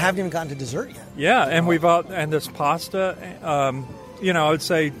of Fire. And you haven't even gotten to dessert yet. Yeah, and this pasta, I would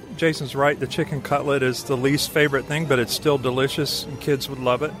say Jason's right. The chicken cutlet is the least favorite thing, but it's still delicious, and kids would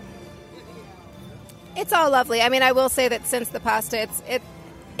love it. It's all lovely. I mean, I will say that since the pasta,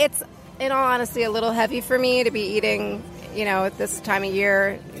 it's in all honesty a little heavy for me to be eating, at this time of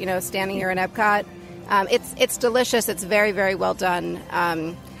year, standing here in Epcot. It's delicious. It's very, very well done.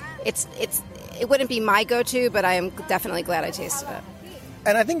 It wouldn't be my go-to, but I am definitely glad I tasted it.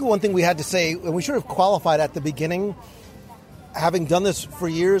 And I think one thing we had to say, and we should have qualified at the beginning, having done this for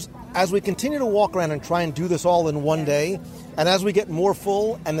years, as we continue to walk around and try and do this all in one day, and as we get more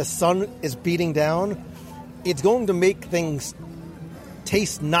full and the sun is beating down, it's going to make things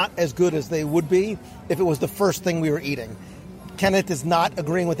taste not as good as they would be if it was the first thing we were eating. Kenneth is not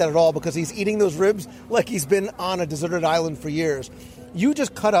agreeing with that at all because he's eating those ribs like he's been on a deserted island for years. You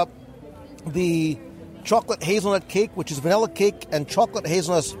just cut up the chocolate hazelnut cake, which is vanilla cake and chocolate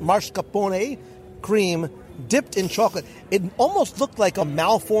hazelnut mascarpone cream dipped in chocolate. It almost looked like a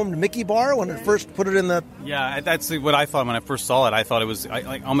malformed Mickey bar when it first put it in the... Yeah, that's what I thought when I first saw it. I thought it was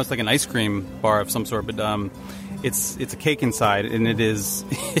almost like an ice cream bar of some sort, but it's a cake inside, and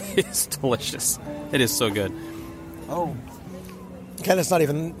it's delicious. It is so good. Oh. Kenneth's not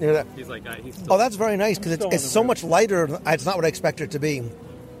even near that. He's like, he's still... Oh, that's very nice because it's so much lighter. It's not what I expected it to be.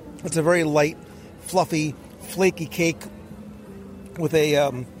 It's a very light, fluffy, flaky cake with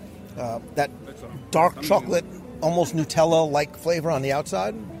a that dark chocolate, almost Nutella-like flavor on the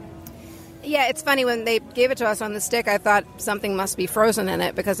outside. Yeah, it's funny. When they gave it to us on the stick, I thought something must be frozen in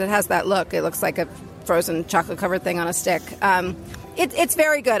it because it has that look. It looks like a frozen chocolate-covered thing on a stick. It's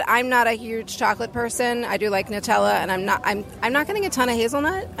very good. I'm not a huge chocolate person. I do like Nutella, and I'm not getting a ton of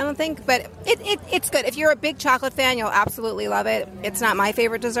hazelnut, I don't think, but it's good. If you're a big chocolate fan, you'll absolutely love it. It's not my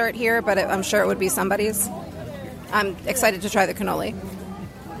favorite dessert here, but I'm sure it would be somebody's. I'm excited to try the cannoli.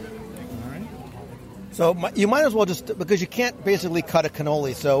 So you might as well just, because you can't basically cut a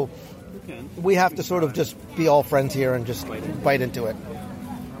cannoli, so we have to sort of just be all friends here and just bite into it.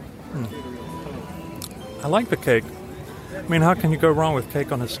 I like the cake. I mean, how can you go wrong with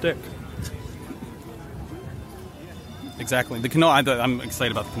cake on a stick? Exactly. The cannoli, I'm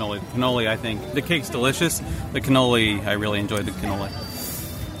excited about the cannoli. The cannoli, I think. The cake's delicious. The cannoli, I really enjoyed the cannoli.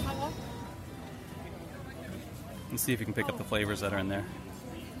 and see if you can pick up the flavors that are in there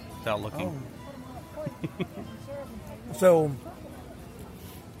without looking. So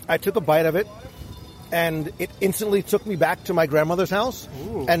I took a bite of it, and it instantly took me back to my grandmother's house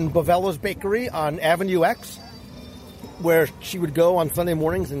and Bovella's Bakery on Avenue X, where she would go on Sunday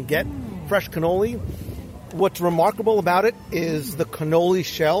mornings and get fresh cannoli. What's remarkable about it is the cannoli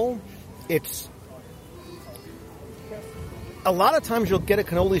shell. It's a lot of times you'll get a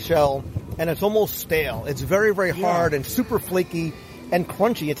cannoli shell and it's almost stale. It's very, very hard and super flaky and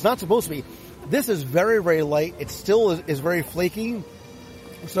crunchy. It's not supposed to be. This is very, very light. It still is very flaky.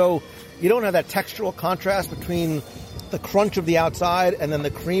 So you don't have that textural contrast between the crunch of the outside and then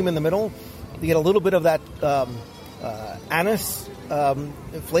the cream in the middle. You get a little bit of that anise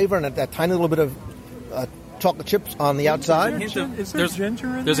flavor and that tiny little bit of chocolate chips on the outside. Is there ginger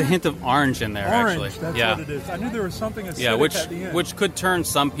in there? There's a hint of orange in there, Orange, actually. that's what it is. I knew there was something acidic at the end. which could turn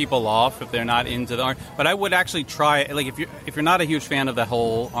some people off if they're not into the orange. But I would actually try it. Like if you're not a huge fan of the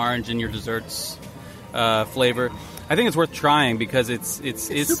whole orange in your desserts flavor, I think it's worth trying because it's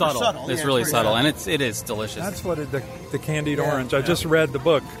subtle. It's really subtle, and it is delicious. That's what the candied orange. I just read the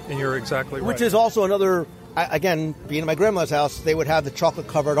book, and you're exactly right. Which is also another. Again, being in my grandmother's house, they would have the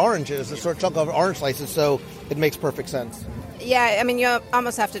chocolate-covered oranges, the sort of chocolate-covered orange slices, so it makes perfect sense. Yeah, I mean, you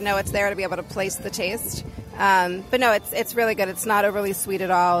almost have to know it's there to be able to place the taste. But no, it's really good. It's not overly sweet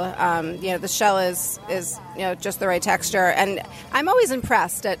at all. The shell is just the right texture. And I'm always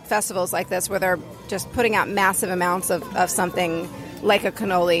impressed at festivals like this where they're just putting out massive amounts of something like a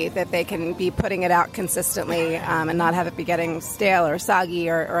cannoli, that they can be putting it out consistently and not have it be getting stale or soggy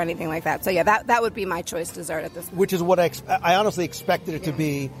or anything like that. So yeah, that would be my choice dessert at this point. Which is what I honestly expected it to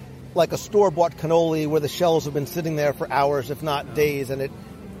be, like a store-bought cannoli where the shells have been sitting there for hours, if not days, and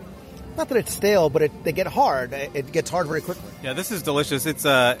not that it's stale, but they get hard. It gets hard very quickly. Yeah, this is delicious. It's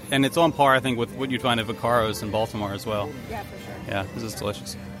and it's on par, I think, with what you'd find at Vacaro's in Baltimore as well. Yeah, for sure. Yeah, this is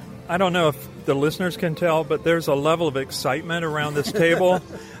delicious. I don't know if the listeners can tell, but there's a level of excitement around this table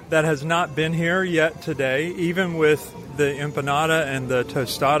that has not been here yet today, even with the empanada and the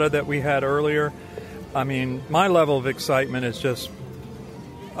tostada that we had earlier. I mean, my level of excitement is just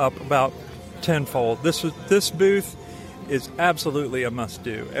up about tenfold. This booth is absolutely a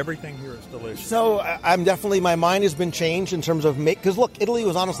must-do. Everything here is delicious. So my mind has been changed in terms of because look, Italy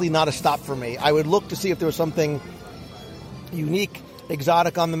was honestly not a stop for me. I would look to see if there was something unique,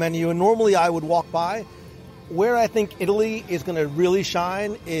 exotic on the menu, and normally I would walk by. Where I think Italy is going to really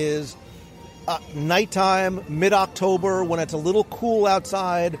shine is nighttime, mid-October, when it's a little cool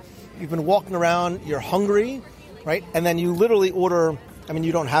outside. You've been walking around, you're hungry, right? And then you literally order. I mean,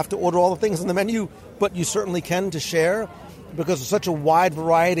 you don't have to order all the things on the menu, but you certainly can to share, because there's such a wide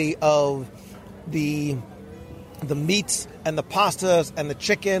variety of the meats and the pastas and the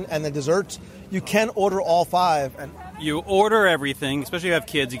chicken and the desserts. You can order all five. And you order everything, especially if you have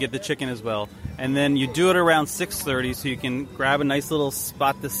kids, you get the chicken as well. And then you do it around 6:30 so you can grab a nice little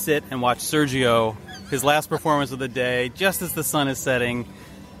spot to sit and watch Sergio, his last performance of the day, just as the sun is setting.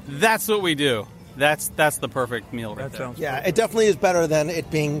 That's what we do. That's the perfect meal right there. Yeah, it definitely is better than it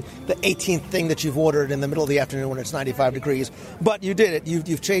being the 18th thing that you've ordered in the middle of the afternoon when it's 95 degrees. But you did it.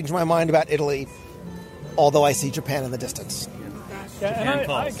 You've changed my mind about Italy, although I see Japan in the distance. Yeah,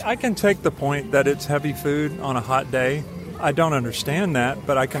 and I can take the point that it's heavy food on a hot day. I don't understand that,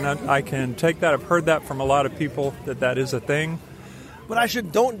 but I can take that. I've heard that from a lot of people that is a thing. But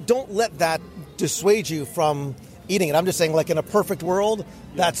don't let that dissuade you from eating it. I'm just saying, like, in a perfect world,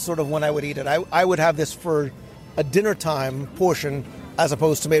 that's sort of when I would eat it. I would have this for a dinner time portion as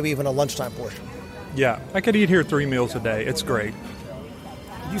opposed to maybe even a lunchtime portion. Yeah, I could eat here 3 meals a day. It's great.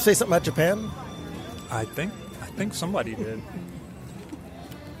 Did you say something about Japan? I think somebody did.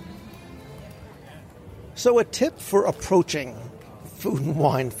 So a tip for approaching Food and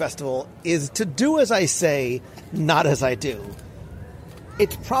Wine Festival is to do as I say, not as I do.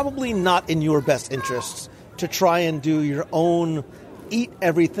 It's probably not in your best interests to try and do your own eat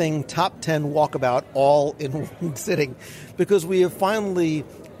everything top 10 walkabout all in one sitting, because we have finally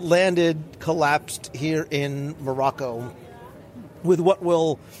collapsed here in Morocco with what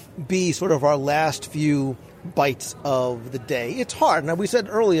will be sort of our last few bites of the day. It's hard. Now, we said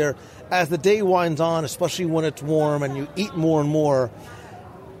earlier, as the day winds on, especially when it's warm and you eat more and more,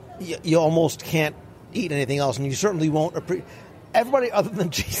 you almost can't eat anything else, and you certainly won't appreciate. Everybody other than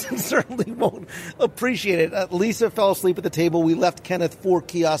Jason certainly won't appreciate it. Lisa fell asleep at the table. We left Kenneth 4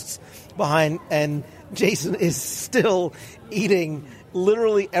 kiosks behind, and Jason is still eating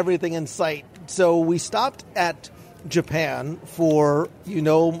literally everything in sight. So we stopped at Japan for,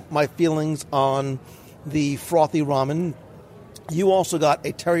 my feelings on the frothy ramen. You also got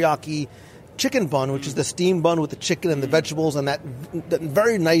a teriyaki chicken bun, which is the steamed bun with the chicken and the vegetables and that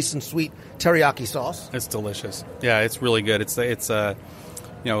very nice and sweet teriyaki sauce. It's delicious. Yeah, it's really good. It's like a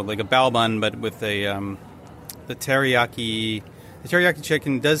bao bun, but with the teriyaki. The teriyaki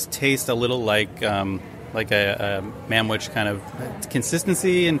chicken does taste a little like a manwich kind of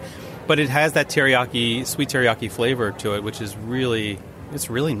consistency, but it has that sweet teriyaki flavor to it, which is really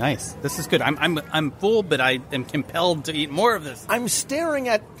nice. This is good. I'm full, but I am compelled to eat more of this.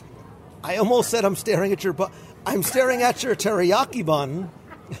 I almost said I'm staring at your bun. I'm staring at your teriyaki bun.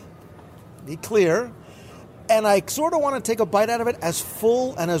 Be clear. And I sort of want to take a bite out of it as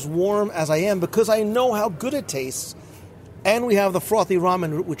full and as warm as I am because I know how good it tastes. And we have the frothy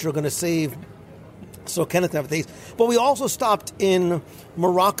ramen, which we're going to save so Kenneth can have a taste. But we also stopped in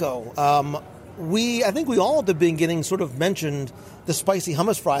Morocco. I think we all at the beginning sort of mentioned the spicy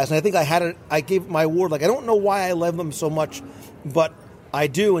hummus fries. And I think I gave my award. Like, I don't know why I love them so much, but I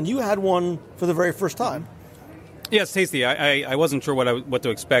do. And you had one for the very first time. Yeah, it's tasty. I wasn't sure what to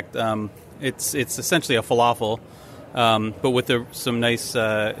expect. It's essentially a falafel, but with some nice.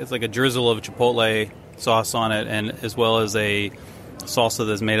 It's like a drizzle of chipotle sauce on it, and as well as a salsa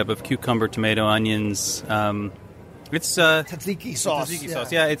that's made up of cucumber, tomato, onions. It's tzatziki sauce.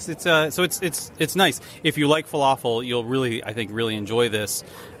 Sauce. Yeah, it's nice. If you like falafel, you'll really enjoy this.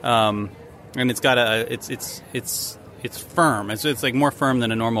 And it's got it's firm. It's like more firm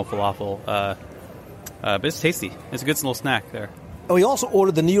than a normal falafel. But it's tasty. It's a good little snack there. And we also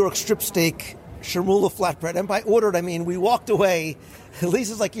ordered the New York strip steak chermoula flatbread. And by ordered, I mean we walked away.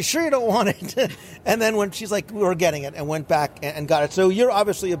 Lisa's like, "You sure you don't want it?" And then when she's like, "We're getting it," and went back and got it. So you're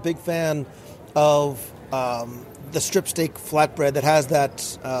obviously a big fan of the strip steak flatbread that has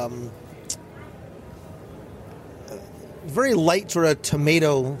that very light sort of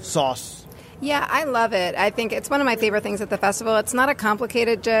tomato sauce. Yeah, I love it. I think it's one of my favorite things at the festival. It's not a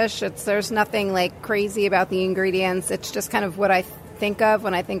complicated dish. There's nothing like crazy about the ingredients. It's just kind of what I think of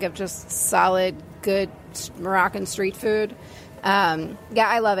when I think of just solid, good Moroccan street food. Yeah,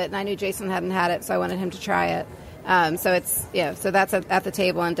 I love it, and I knew Jason hadn't had it, so I wanted him to try it. So that's at the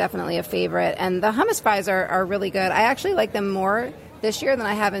table and definitely a favorite. And the hummus fries are really good. I actually like them more this year than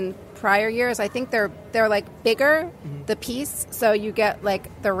I have in prior years. I think they're like bigger, the piece, so you get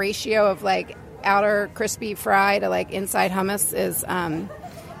like the ratio of like outer crispy fry to like inside hummus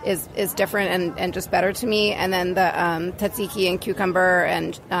is different and just better to me. And then the tzatziki and cucumber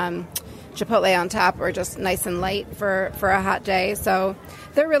and chipotle on top are just nice and light for a hot day. So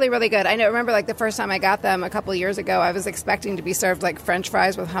they're really, really good. I remember like the first time I got them a couple of years ago, I was expecting to be served like French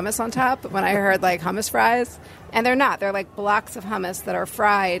fries with hummus on top when I heard like hummus fries. And they're not. They're like blocks of hummus that are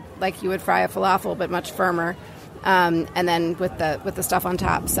fried like you would fry a falafel, but much firmer. And then with the stuff on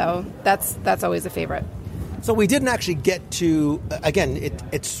top. So that's always a favorite. So we didn't actually get to, again,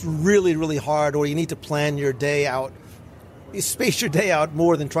 it's really, really hard, or you need to plan your day out. You space your day out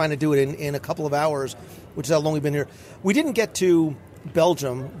more than trying to do it in a couple of hours, which is how long we've been here. We didn't get to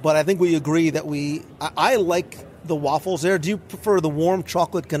Belgium, but I think we agree that I like the waffles there. Do you prefer the warm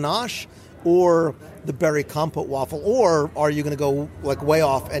chocolate ganache or the berry compote waffle, or are you going to go like way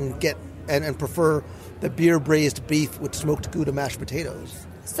off and get and prefer the beer braised beef with smoked Gouda mashed potatoes?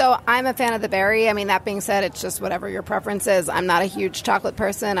 So I'm a fan of the berry. I mean, that being said, it's just whatever your preference is. I'm not a huge chocolate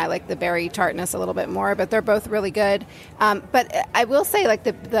person. I like the berry tartness a little bit more, but they're both really good. But I will say, like,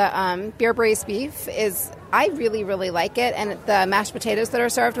 the beer braised beef I really, really like it. And the mashed potatoes that are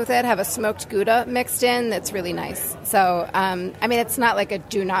served with it have a smoked Gouda mixed in that's really nice. So, I mean, it's not like a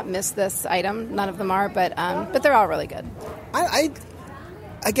do not miss this item. None of them are, but they're all really good.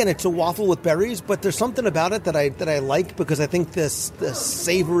 Again, it's a waffle with berries, but there's something about it that I like because I think the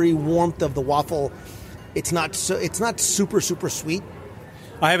savory warmth of the waffle, it's not super super sweet.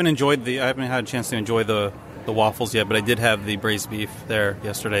 I haven't had a chance to enjoy the waffles yet, but I did have the braised beef there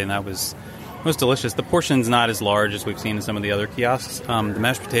yesterday, and that was delicious. The portion's not as large as we've seen in some of the other kiosks. The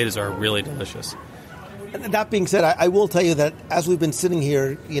mashed potatoes are really delicious. That being said, I will tell you that as we've been sitting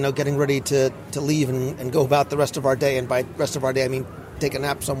here, getting ready to leave and go about the rest of our day, and by rest of our day I mean take a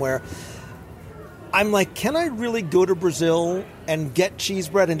nap somewhere, I'm like, can I really go to Brazil and get cheese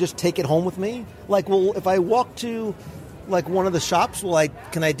bread and just take it home with me? Like, well, if I walk to like one of the shops,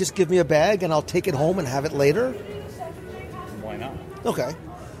 can I just give me a bag and I'll take it home and have it later? Why not? Okay.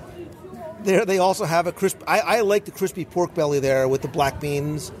 There, they also have a crisp. I like the crispy pork belly there with the black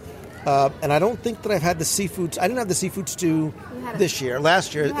beans. And I don't think that I've had the seafood. I didn't have the seafood stew this year.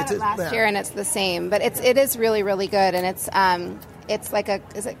 Last year, last year, and it's the same. But it is really, really good, and it's like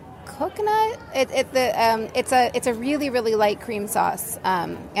is it coconut? It's a really, really light cream sauce,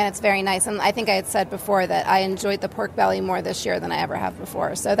 and it's very nice. And I think I had said before that I enjoyed the pork belly more this year than I ever have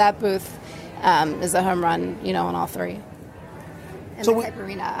before. So that booth is a home run, on all three. And So the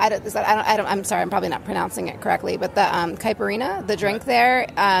caipirinha, I'm sorry, I'm probably not pronouncing it correctly, but the caipirinha, the drink there,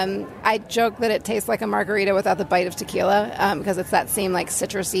 I joke that it tastes like a margarita without the bite of tequila, because it's that same like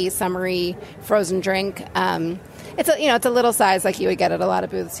citrusy, summery frozen drink. It's a little size like you would get at a lot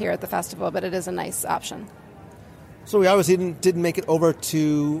of booths here at the festival, but it is a nice option. So we obviously didn't make it over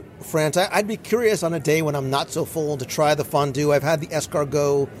to France. I'd be curious on a day when I'm not so full to try the fondue. I've had the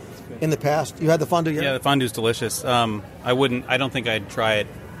escargot in the past. You had the fondue yet? Yeah, the fondue's delicious. I don't think I'd try it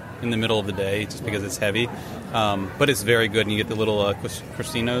in the middle of the day just because it's heavy. But it's very good, and you get the little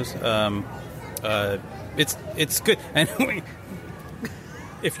crostinos. It's good. And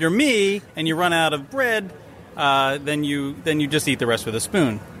if you're me and you run out of bread, then you just eat the rest with a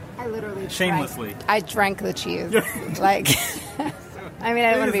spoon. I literally shamelessly. I drank the cheese. Like, I mean,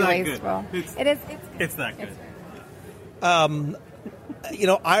 I don't want to be wasteful. It's that good.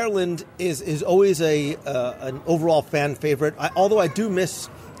 Ireland is always an overall fan favorite. Although I do miss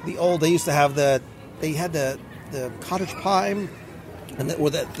the old. They used to have the cottage pie and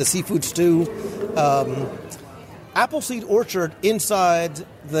the seafood stew. Appleseed Orchard inside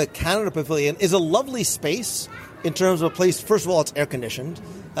the Canada Pavilion is a lovely space in terms of a place. First of all, it's air conditioned.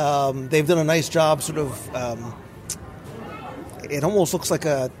 They've done a nice job. Sort of, it almost looks like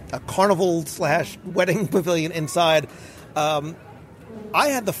a carnival / wedding pavilion inside. I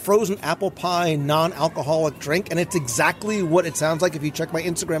had the frozen apple pie non-alcoholic drink, and it's exactly what it sounds like if you check my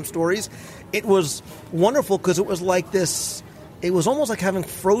Instagram stories. It was wonderful because it was like this. It was almost like having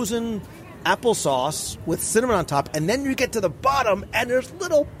frozen applesauce with cinnamon on top, and then you get to the bottom and there's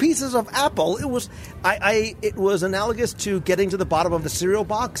little pieces of apple. It was it was analogous to getting to the bottom of the cereal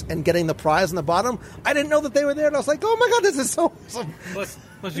box and getting the prize on the bottom. I didn't know that they were there, and I was like, oh my god, this is so awesome.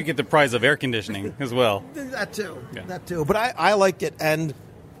 Plus you get the prize of air conditioning as well. That too. But I liked it, and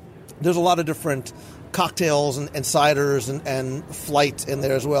there's a lot of different cocktails and ciders and flight in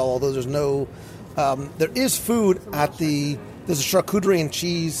there as well, although there's no there is food at there's a charcuterie and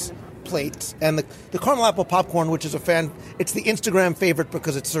cheese plate, and the caramel apple popcorn, which is it's the Instagram favorite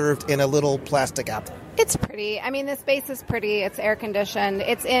because it's served in a little plastic apple. It's pretty. I mean, the space is pretty. It's air conditioned.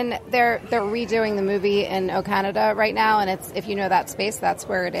 They're redoing the movie in O Canada right now, and if you know that space, that's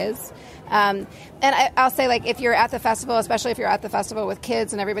where it is. And I'll say, like, if you're at the festival, especially if you're at the festival with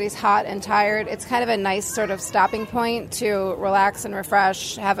kids and everybody's hot and tired, it's kind of a nice sort of stopping point to relax and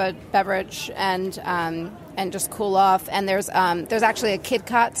refresh, have a beverage, and just cool off. And there's actually a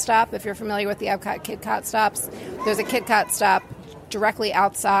KidCot stop. If you're familiar with the Epcot KidCot stops, there's a KidCot stop directly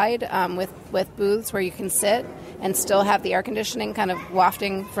outside with booths where you can sit and still have the air conditioning kind of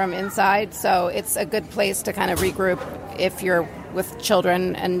wafting from inside. So it's a good place to kind of regroup if you're with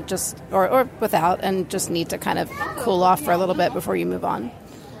children and just or without and just need to kind of cool off for a little bit before you move on.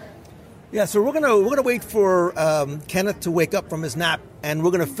 Yeah, so we're gonna wait for Kenneth to wake up from his nap, and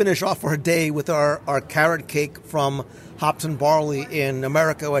we're gonna finish off our day with our carrot cake from Hops and Barley in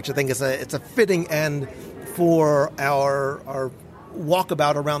America, which I think is a fitting end for our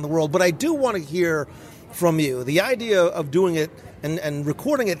walkabout around the world. But I do want to hear from you. The idea of doing it and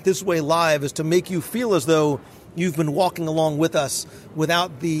recording it this way live is to make you feel as though you've been walking along with us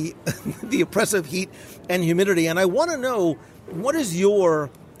without the the oppressive heat and humidity. And I want to know, what is your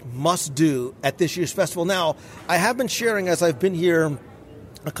must-do at this year's festival? Now, I have been sharing as I've been here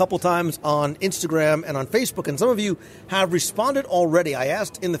a couple times on Instagram and on Facebook, and some of you have responded already. I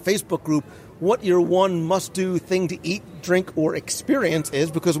asked in the Facebook group what your one must-do thing to eat, drink, or experience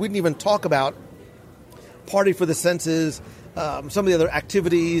is, because we didn't even talk about Party for the Senses, some of the other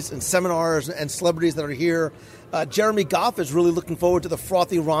activities and seminars and celebrities that are here. Jeremy Goff is really looking forward to the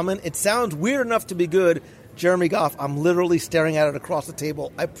frothy ramen. It sounds weird enough to be good. Jeremy Goff, I'm literally staring at it across the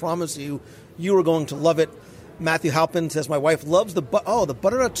table. I promise you are going to love it. Matthew Halpin says, my wife loves the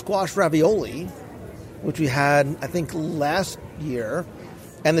butternut squash ravioli, which we had, I think, last year,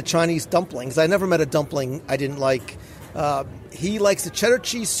 and the Chinese dumplings. I never met a dumpling I didn't like. He likes the cheddar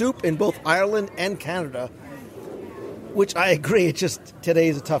cheese soup in both Ireland and Canada, which I agree. It's just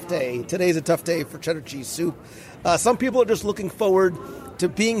today's a tough day. Today's a tough day for cheddar cheese soup. Some people are just looking forward to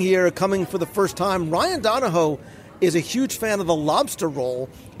being here, coming for the first time. Ryan Donahoe is a huge fan of the lobster roll.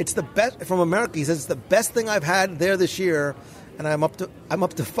 It's the best from America. He says it's the best thing I've had there this year, and I'm up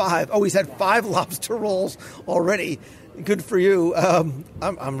to 5. Oh, he's had 5 lobster rolls already. Good for you.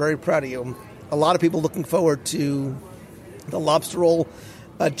 I'm very proud of you. A lot of people looking forward to the lobster roll.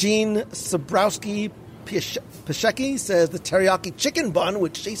 Gene Sabrowski Pashecki says the teriyaki chicken bun,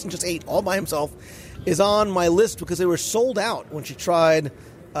 which Jason just ate all by himself, is on my list because they were sold out when she tried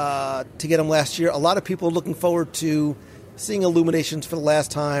to get them last year. A lot of people are looking forward to seeing Illuminations for the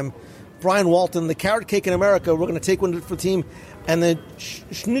last time Brian Walton, the carrot cake in America. We're going to take one for the team. And the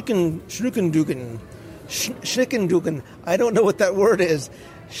Schnickendugan. I don't know what that word is.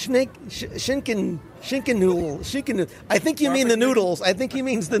 Schinken noodle. I think you mean the noodles. I think he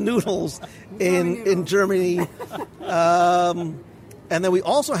means the noodles in Germany. And then we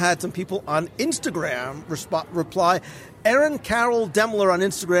also had some people on Instagram reply. Erin Carol Demler on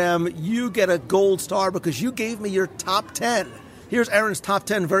Instagram, you get a gold star because you gave me your top 10. Here's Erin's top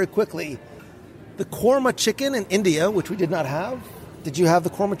 10 very quickly. The korma chicken in India, which we did not have. Did you have the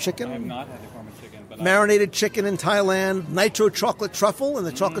korma chicken? I have not had the korma chicken. But marinated chicken in Thailand. Nitro chocolate truffle in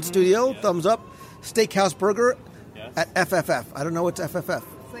the Chocolate Studio. Yes. Thumbs up. Steakhouse burger at FFF. I don't know what's FFF.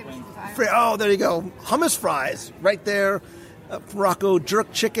 Oh, there you go. Hummus fries right there. Morocco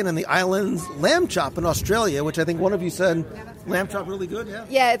jerk chicken in the islands. Lamb chop in Australia, which I think one of you said lamb chop really good.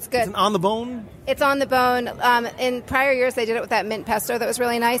 Yeah, it's good. It's on the bone. It's on the bone. In prior years, they did it with that mint pesto that was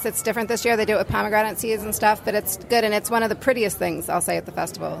really nice. It's different this year. They do it with pomegranate seeds and stuff, but it's good, and it's one of the prettiest things, I'll say, at the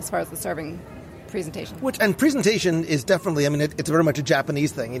festival as far as the serving presentation. And presentation is definitely, I mean, it's very much a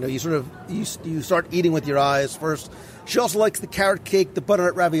Japanese thing. You know, you sort of, you start eating with your eyes first. She also likes the carrot cake, the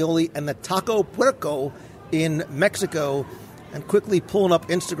butternut ravioli, and the taco puerco in Mexico. And quickly pulling up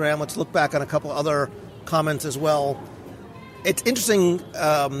Instagram, let's look back on a couple other comments as well. It's interesting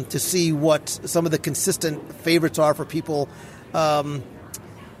to see what some of the consistent favorites are for people.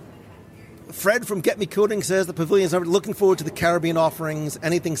 Fred from Get Me Coding says the pavilions are looking forward to the Caribbean offerings,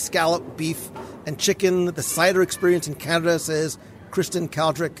 anything scallop, beef, and chicken. The cider experience in Canada, says Kristen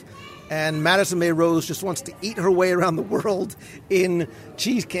Caldrick. And Madison May Rose just wants to eat her way around the world in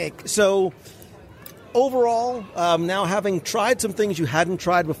cheesecake. So overall, now having tried some things you hadn't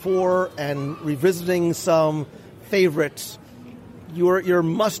tried before and revisiting some favorites, your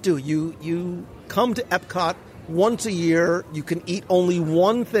must-do. You come to Epcot once a year. You can eat only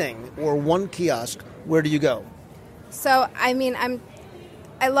one thing or one kiosk. Where do you go? So, I mean,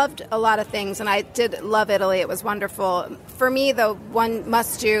 I loved a lot of things, and I did love Italy. It was wonderful. For me, the one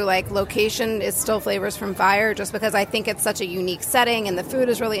must-do, location is still Flavors from Fire, just because I think it's such a unique setting, and the food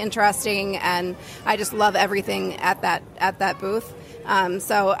is really interesting, and I just love everything at that booth.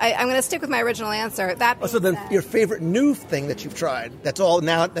 So I'm going to stick with my original answer. So then, your favorite new thing that you've tried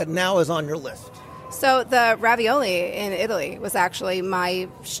that now is on your list. So the ravioli in Italy was actually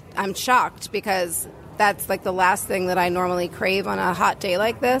I'm shocked because that's the last thing that I normally crave on a hot day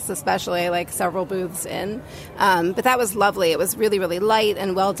like this, especially several booths in. But that was lovely. It was really, really light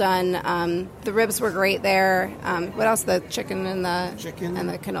and well done. The ribs were great there. What else? The chicken and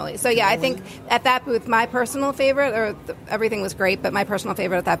the cannoli. So yeah, I think at that booth, my personal favorite, everything was great, but my personal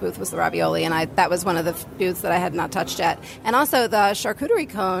favorite at that booth was the ravioli, and that was one of the booths that I had not touched yet. And also the charcuterie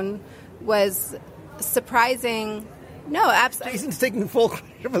cone was surprising. No, absolutely. Jason's taking full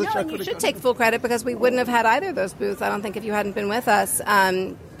credit for the charcuterie cone. You should take full credit because we wouldn't have had either of those booths, I don't think, if you hadn't been with us.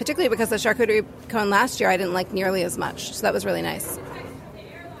 Particularly because the charcuterie cone last year I didn't like nearly as much. So that was really nice.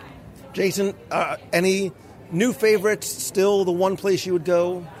 Jason, any new favorites? Still the one place you would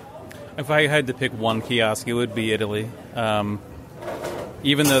go? If I had to pick one kiosk, it would be Italy. Even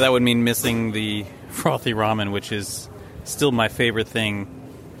though that would mean missing the frothy ramen, which is still my favorite thing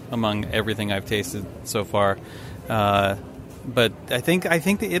among everything I've tasted so far. But I think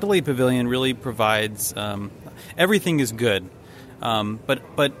the Italy Pavilion really provides everything is good.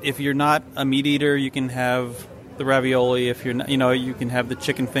 But if you're not a meat eater, you can have the ravioli. If you're not, you can have the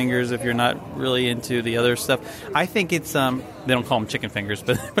chicken fingers. If you're not really into the other stuff, I think it's they don't call them chicken fingers,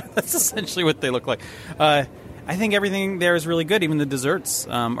 but that's essentially what they look like. I think everything there is really good. Even the desserts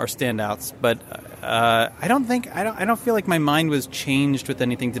are standouts. But I don't feel like my mind was changed with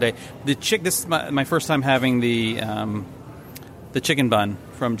anything today. This is my first time having the chicken bun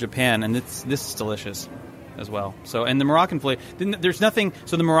from Japan, and this is delicious as well. So, and the Moroccan flavor. There's nothing.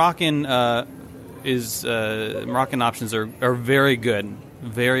 So the Moroccan Moroccan options are very good,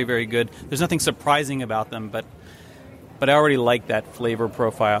 very, very good. There's nothing surprising about them, but I already like that flavor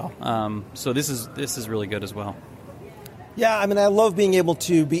profile. So this is really good as well. Yeah, I mean, I love being able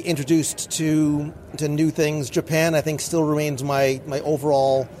to be introduced to new things. Japan, I think, still remains my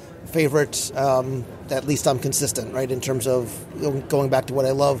overall favorite. At least I'm consistent, right, in terms of going back to what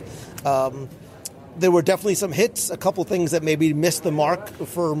I love. There were definitely some hits, a couple things that maybe missed the mark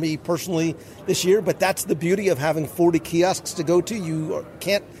for me personally this year, but that's the beauty of having 40 kiosks to go to. You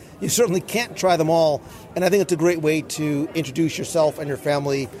certainly can't try them all, and I think it's a great way to introduce yourself and your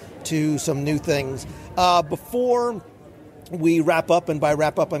family to some new things. Before we wrap up, and by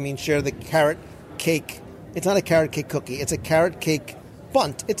wrap up I mean share the carrot cake. It's not a carrot cake cookie. It's a carrot cake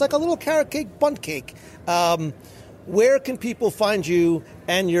bunt. It's like a little carrot cake bunt cake. where can people find you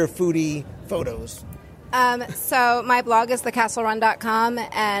and your foodie photos? So my blog is thecastlerun.com,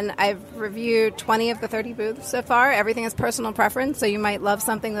 and I've reviewed 20 of the 30 booths so far. Everything is personal preference, so you might love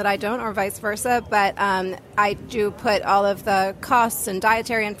something that I don't, or vice versa. But I do put all of the costs and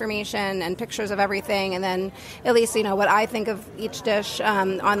dietary information and pictures of everything, and then at least what I think of each dish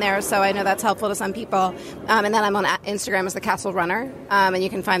on there. So I know that's helpful to some people. And then I'm on Instagram as the Castle Runner, and you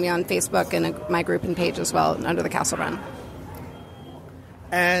can find me on Facebook and my group and page as well under the Castle Run.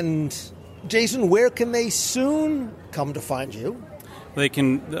 And Jason, where can they soon come to find you? They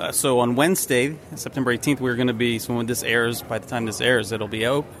can. So on Wednesday, September 18th, we're going to be. So when this airs, by the time this airs, it'll be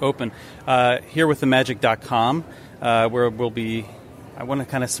open. Herewiththemagic.com, where we'll be. I want to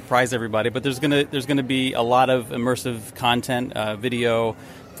kind of surprise everybody, but there's gonna be a lot of immersive content, video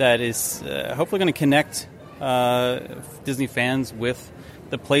that is hopefully going to connect Disney fans with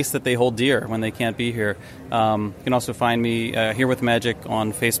the place that they hold dear when they can't be here. You can also find me Here with Magic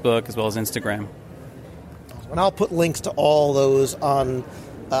on Facebook as well as Instagram. And I'll put links to all those on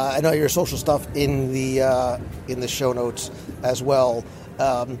I know your social stuff in the show notes as well.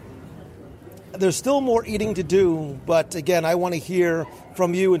 There's still more eating to do, but again, I want to hear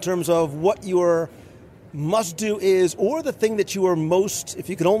from you in terms of what your must-do is, or the thing that you are most, if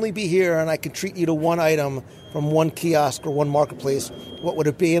you could only be here and I could treat you to one item from one kiosk or one marketplace, what would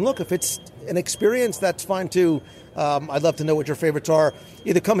it be? And look, if it's an experience, that's fine too. I'd love to know what your favorites are.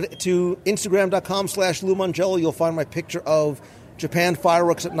 Either come to Instagram.com/Lou Mongello. You'll find my picture of Japan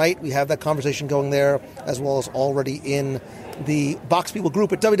fireworks at night. We have that conversation going there, as well as already in the Box People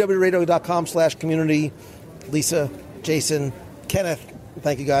group at www.radio.com/community. Lisa, Jason, Kenneth,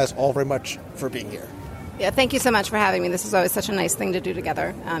 thank you guys all very much for being here. Yeah, thank you so much for having me. This is always such a nice thing to do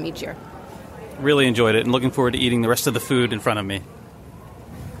together each year. Really enjoyed it and looking forward to eating the rest of the food in front of me.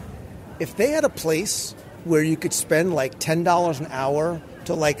 If they had a place where you could spend like $10 an hour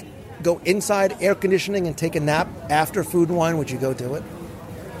to like go inside air conditioning and take a nap after Food and Wine, would you go do it?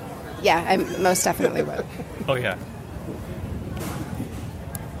 Yeah, I most definitely would. Oh, yeah.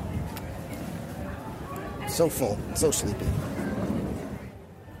 So full, so sleepy.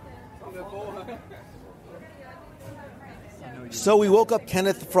 So we woke up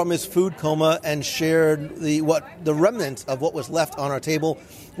Kenneth from his food coma and shared the remnants of what was left on our table,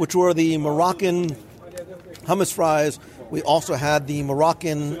 which were the Moroccan hummus fries. We also had the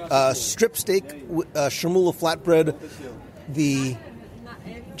Moroccan strip steak, chermoula flatbread, the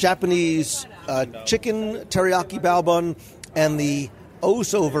Japanese chicken teriyaki bao bun, and the oh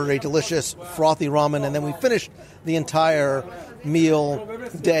so very delicious frothy ramen. And then we finished the entire meal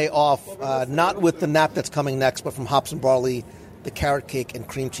day off, not with the nap that's coming next, but from Hops and Barley, the carrot cake and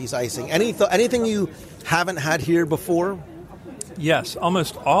cream cheese icing. Anything you haven't had here before? Yes,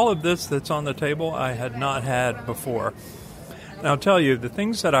 almost all of this that's on the table I had not had before. And I'll tell you, the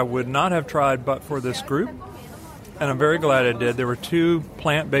things that I would not have tried but for this group, and I'm very glad I did, there were two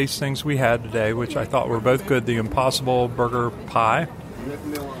plant-based things we had today, which I thought were both good, the Impossible Burger Pie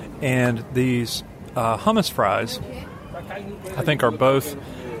and these hummus fries, I think are both,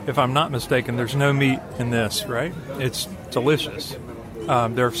 if I'm not mistaken, there's no meat in this, right? It's delicious.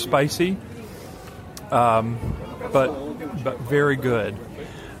 They're spicy, but very good.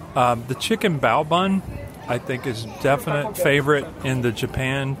 The chicken bao bun, I think, is definite favorite in the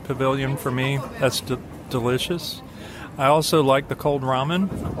Japan pavilion for me. That's delicious. I also like the cold ramen.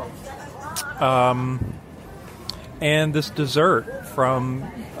 And this dessert from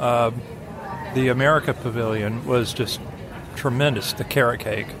the America Pavilion was just tremendous, the carrot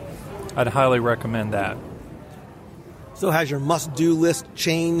cake. I'd highly recommend that. So has your must-do list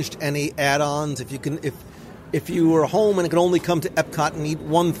changed? Any add-ons? If you were home and could only come to Epcot and eat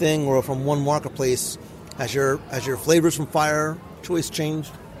one thing or from one marketplace, has your flavors from Fire choice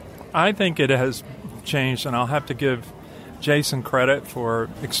changed? I think it has changed, and I'll have to give Jason credit for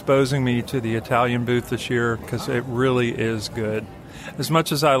exposing me to the Italian booth this year, because it really is good. As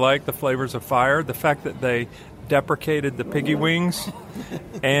much as I like the flavors of Fire, the fact that they deprecated the piggy wings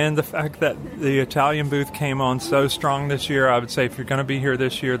and the fact that the Italian booth came on so strong this year, I would say if you're going to be here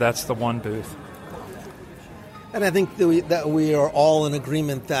this year, that's the one booth. And I think that we are all in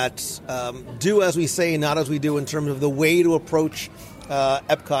agreement that do as we say, not as we do, in terms of the way to approach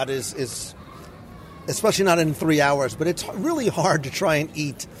Epcot is especially not in 3 hours, but it's really hard to try and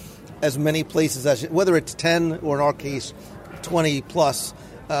eat as many places as, whether it's 10 or in our case 20 plus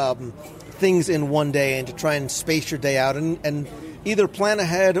things in one day, and to try and space your day out and either plan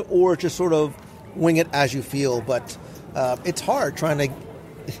ahead or just sort of wing it as you feel. But it's hard trying to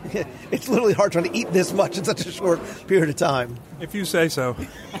it's literally hard trying to eat this much in such a short period of time. If you say so.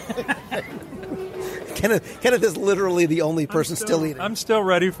 Kenneth is literally the only person still eating. I'm still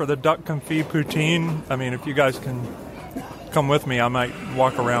ready for the duck confit poutine. I mean, if you guys can come with me, I might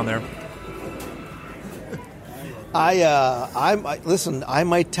walk around there. Listen, I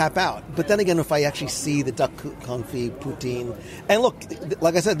might tap out. But then again, if I actually see the duck confit poutine, and look,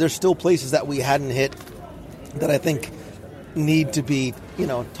 like I said, there's still places that we hadn't hit that I think need to be,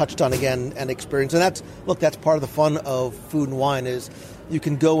 touched on again and experienced. And that's part of the fun of Food and Wine is you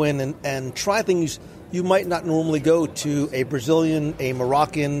can go in and try things you might not normally go to a Brazilian, a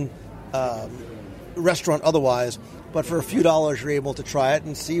Moroccan restaurant otherwise. But for a few dollars, you're able to try it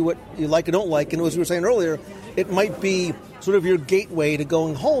and see what you like and don't like. And as we were saying earlier, it might be sort of your gateway to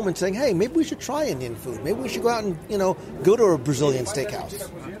going home and saying, hey, maybe we should try Indian food. Maybe we should go out and, go to a Brazilian steakhouse.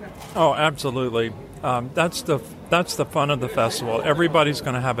 Oh, absolutely. That's the fun of the festival. Everybody's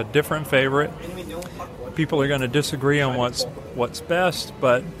going to have a different favorite. People are going to disagree on what's best,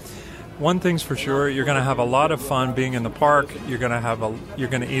 but one thing's for sure, you're going to have a lot of fun being in the park. You're going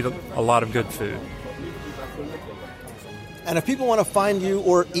to eat a lot of good food. And if people want to find you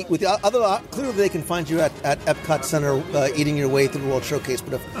or eat with you, clearly they can find you at Epcot Center eating your way through the World Showcase.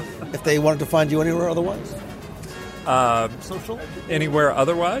 But if they wanted to find you anywhere otherwise? Social? Anywhere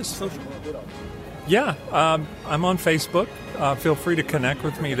otherwise? Social? Yeah. I'm on Facebook. Feel free to connect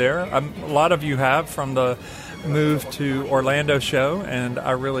with me there. A lot of you have from the move to Orlando show, and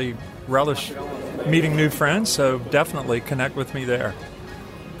I really relish meeting new friends, so definitely connect with me there.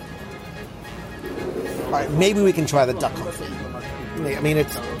 All right, maybe we can try the duck confit. I mean,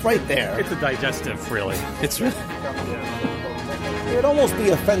 it's right there. It's a digestive, really. It's really... It would almost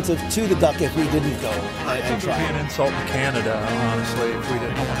be offensive to the duck if we didn't go and try. It would be an insult to Canada, honestly, if we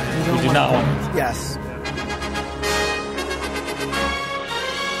didn't want to. We do not want it. Yes.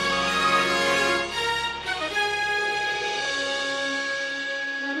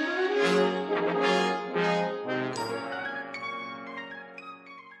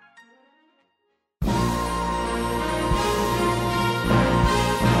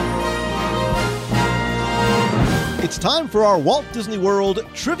 It's time for our Walt Disney World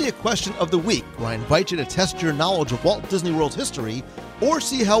Trivia Question of the Week, where I invite you to test your knowledge of Walt Disney World's history or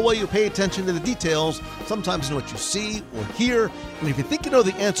see how well you pay attention to the details, sometimes in what you see or hear. And if you think you know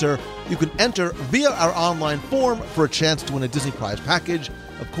the answer, you can enter via our online form for a chance to win a Disney Prize package.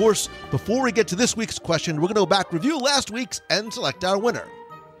 Of course, before we get to this week's question, we're going to go back, review last week's, and select our winner.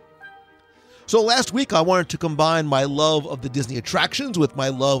 So last week, I wanted to combine my love of the Disney attractions with my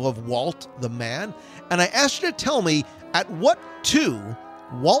love of Walt, the man, and I asked you to tell me at what 2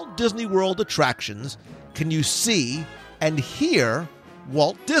 Walt Disney World attractions can you see and hear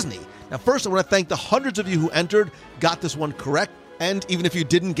Walt Disney. Now, first, I want to thank the hundreds of you who entered, got this one correct, and even if you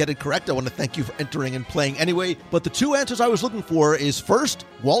didn't get it correct, I want to thank you for entering and playing anyway. But the 2 answers I was looking for is first,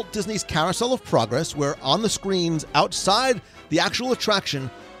 Walt Disney's Carousel of Progress, where on the screens outside the actual attraction,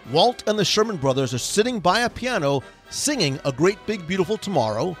 Walt and the Sherman Brothers are sitting by a piano singing A Great Big Beautiful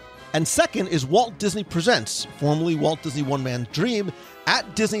Tomorrow. And second is Walt Disney Presents, formerly Walt Disney One Man's Dream,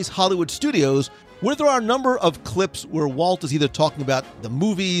 at Disney's Hollywood Studios, where there are a number of clips where Walt is either talking about the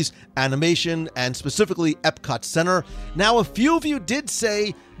movies, animation, and specifically Epcot Center. Now, a few of you did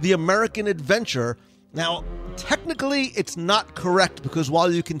say the American Adventure. Now, technically, it's not correct because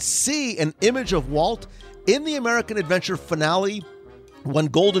while you can see an image of Walt in the American Adventure finale, when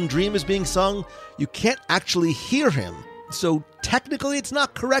Golden Dream is being sung, you can't actually hear him. So technically it's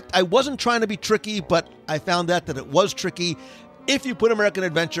not correct. I wasn't trying to be tricky, but I found out that it was tricky. If you put American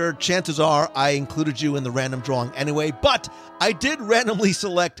Adventure, chances are I included you in the random drawing anyway. But I did randomly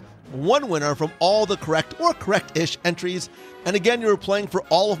select one winner from all the correct or correct-ish entries. And again, you're playing for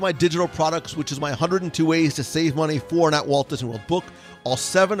all of my digital products, which is my 102 ways to save money for an at Walt Disney World book. All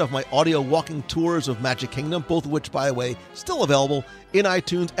 7 of my audio walking tours of Magic Kingdom, both of which, by the way, still available in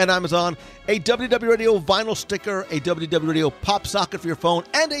iTunes and Amazon, a WDW Radio vinyl sticker, a WDW Radio pop socket for your phone,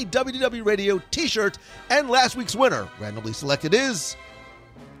 and a WDW Radio t-shirt. And last week's winner, randomly selected, is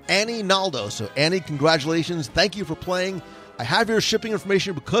Annie Naldo. So Annie, congratulations. Thank you for playing. I have your shipping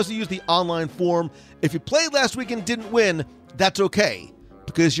information because you used the online form. If you played last week and didn't win, that's okay,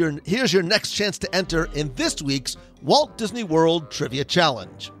 because here's your next chance to enter in this week's Walt Disney World Trivia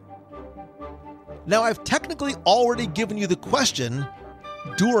Challenge. Now, I've technically already given you the question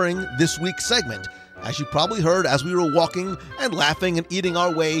during this week's segment. As you probably heard as we were walking and laughing and eating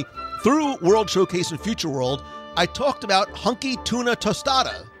our way through World Showcase and Future World, I talked about Hunky Tuna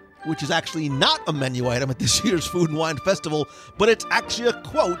Tostada, which is actually not a menu item at this year's Food and Wine Festival, but it's actually a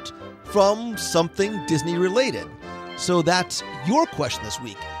quote from something Disney related. So that's your question this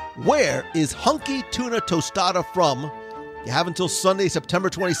week. Where is Hunky Tuna Tostada from You have until Sunday, September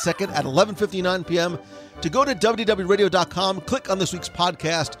 22nd at 11:59 p.m. to go to WDWRadio.com, click on this week's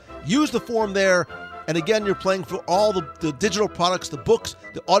podcast, use the form there, and again, you're playing for all the digital products, the books,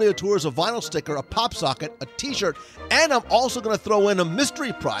 the audio tours, a vinyl sticker, a pop socket, a t-shirt, and I'm also going to throw in a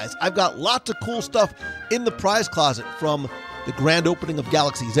mystery prize. I've got lots of cool stuff in the prize closet, from the grand opening of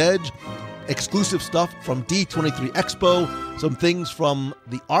Galaxy's Edge, exclusive stuff from D23 Expo, some things from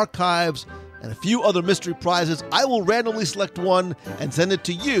the archives, and a few other mystery prizes. I will randomly select one and send it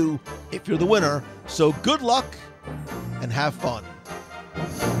to you if you're the winner. So good luck and have fun.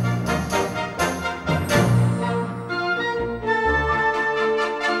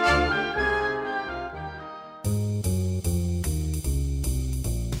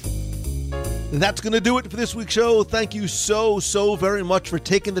 That's going to do it for this week's show. Thank you so very much for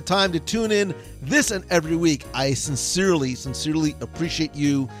taking the time to tune in this and every week. I sincerely appreciate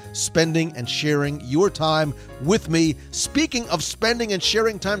you spending and sharing your time with me. Speaking of spending and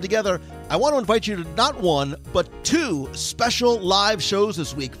sharing time together, I want to invite you to not one, but two special live shows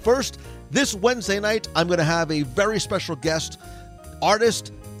this week. First, this Wednesday night, I'm going to have a very special guest,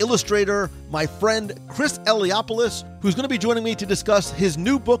 artist, illustrator, my friend Chris Eliopoulos, who's going to be joining me to discuss his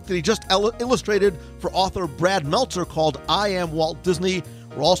new book that he just illustrated for author Brad Meltzer called I Am Walt Disney.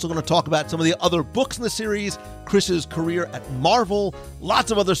 We're also going to talk about some of the other books in the series, Chris's career at Marvel,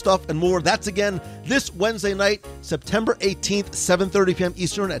 lots of other stuff and more. That's again this Wednesday night, September 18th, 7:30 p.m.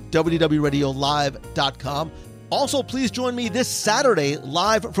 Eastern at WDWRadioLive.com. Also, please join me this Saturday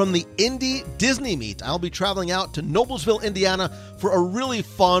live from the Indie Disney Meet. I'll be traveling out to Noblesville, Indiana for a really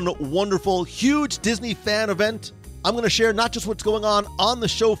fun, wonderful, huge Disney fan event. I'm going to share not just what's going on the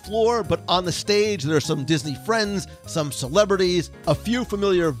show floor, but on the stage. There are some Disney friends, some celebrities, a few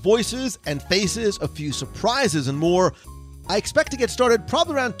familiar voices and faces, a few surprises, and more. I expect to get started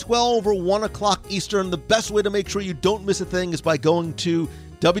probably around 12 or 1 o'clock Eastern. The best way to make sure you don't miss a thing is by going to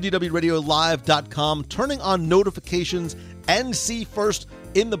WDWRadioLive.com, turning on notifications, and see first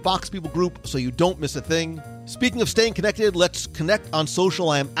in the Box People group so you don't miss a thing. Speaking of staying connected, let's connect on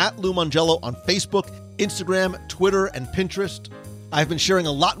social. I am at Lou Mongello on Facebook, Instagram, Twitter, and Pinterest. I've been sharing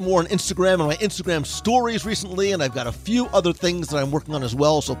a lot more on Instagram and my Instagram stories recently, and I've got a few other things that I'm working on as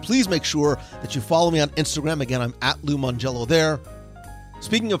well, so please make sure that you follow me on Instagram. Again, I'm at Lou Mongello there.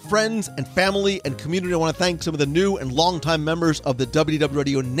 Speaking of friends and family and community, I want to thank some of the new and longtime members of the WDW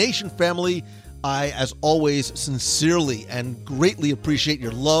Radio Nation family. I, as always, sincerely and greatly appreciate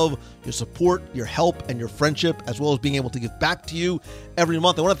your love, your support, your help, and your friendship, as well as being able to give back to you every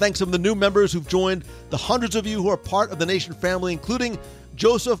month. I want to thank some of the new members who've joined, the hundreds of you who are part of the Nation family, including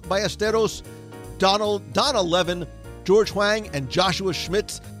Joseph Ballesteros, Donna Levin, George Huang, and Joshua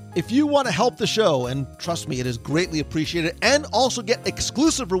Schmitz. If you want to help the show, and trust me, it is greatly appreciated, and also get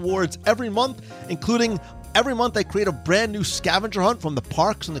exclusive rewards every month, including every month I create a brand new scavenger hunt from the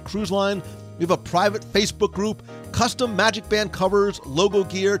parks and the cruise line. We have a private Facebook group, custom Magic Band covers, logo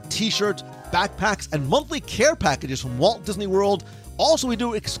gear, t-shirts, backpacks, and monthly care packages from Walt Disney World. Also, we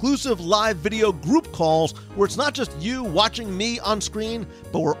do exclusive live video group calls where it's not just you watching me on screen,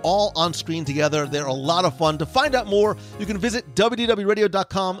 but we're all on screen together. They're a lot of fun. To find out more, you can visit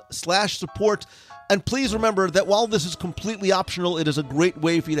WDWRadio.com/support. And please remember that while this is completely optional, it is a great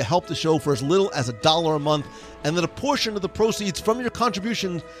way for you to help the show for as little as $1 a month, and that a portion of the proceeds from your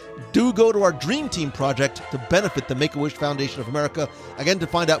contributions do go to our Dream Team project to benefit the Make-A-Wish Foundation of America. Again, to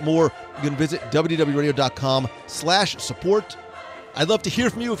find out more, you can visit WDWRadio.com/support. I'd love to hear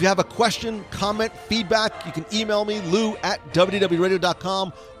from you. If you have a question, comment, feedback, you can email me,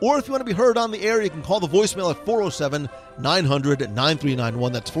 lou@WDWRadio.com. Or if you want to be heard on the air, you can call the voicemail at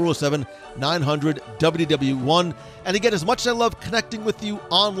 407-900-9391. That's 407-900-WDW1. And again, as much as I love connecting with you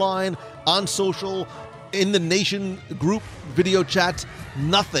online, on social, in the Nation group video chats,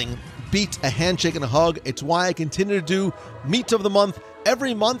 nothing beats a handshake and a hug. It's why I continue to do Meets of the Month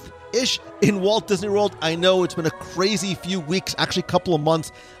every month-ish in Walt Disney World. I know it's been a crazy few weeks, actually a couple of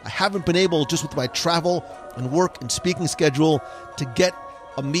months. I haven't been able, just with my travel and work and speaking schedule, to get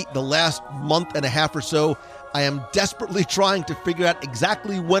a meet the last month and a half or so. I am desperately trying to figure out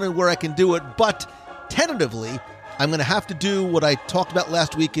exactly when and where I can do it, but tentatively, I'm going to have to do what I talked about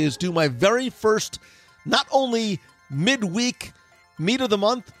last week, is do my very first, not only midweek Meet of the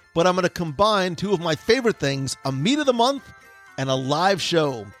Month, but I'm going to combine two of my favorite things, a Meet of the Month and a live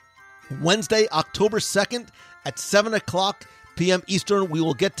show. Wednesday, October 2nd at 7 o'clock p.m. Eastern, we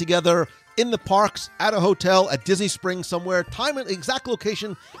will get together in the parks, at a hotel, at Disney Springs somewhere. Time and exact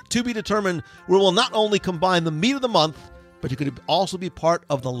location to be determined, where we'll not only combine the Meet of the Month, but you could also be part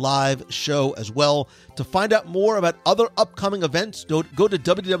of the live show as well. To find out more about other upcoming events, go to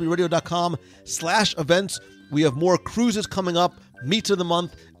WDWRadio.com/events. We have more cruises coming up, Meets of the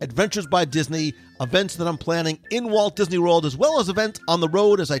Month, Adventures by Disney, events that I'm planning in Walt Disney World, as well as events on the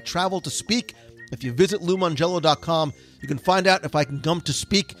road as I travel to speak. If you visit LouMongello.com, you can find out if I can come to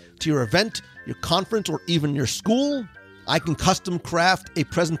speak to your event, your conference, or even your school. I can custom craft a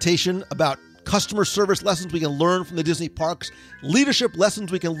presentation about customer service lessons we can learn from the Disney parks, leadership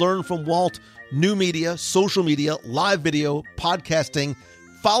lessons we can learn from Walt, new media, social media, live video, podcasting,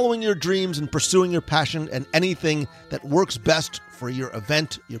 following your dreams and pursuing your passion, and anything that works best for your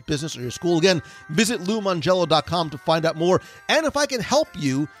event, your business, or your school. Again, visit LouMongello.com to find out more. And if I can help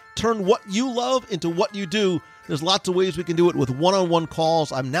you turn what you love into what you do, there's lots of ways we can do it with one-on-one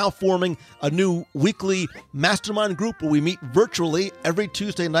calls. I'm now forming a new weekly mastermind group where we meet virtually every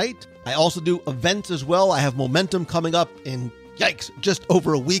Tuesday night. I also do events as well. I have Momentum coming up in, just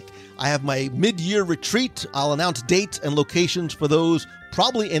over a week. I have my mid-year retreat. I'll announce dates and locations for those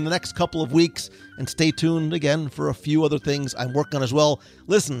probably in the next couple of weeks. And stay tuned again for a few other things I'm working on as well.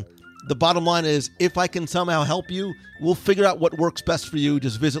 Listen, the bottom line is, if I can somehow help you, we'll figure out what works best for you.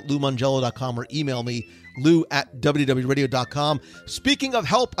 Just visit LouMongello.com or email me, lou@wdwradio.com. Speaking of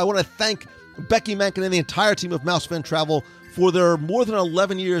help, I want to thank Becky Mankin and the entire team of Mouse Fan Travel for their more than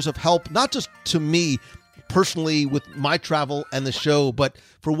 11 years of help, not just to me personally with my travel and the show, but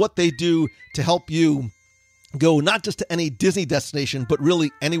for what they do to help you go not just to any Disney destination, but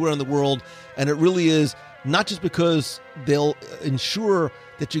really anywhere in the world. And it really is not just because they'll ensure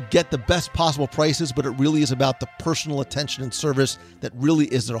that you get the best possible prices, but it really is about the personal attention and service that really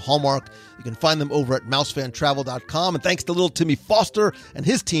is their hallmark. You can find them over at mousefantravel.com. And thanks to little Timmy Foster and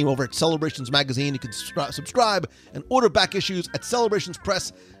his team over at Celebrations Magazine. You can subscribe and order back issues at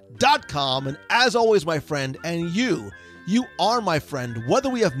celebrationspress.com. And as always, my friend, and you are my friend, whether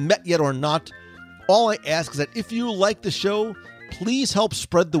we have met yet or not. All I ask is that if you like the show, please help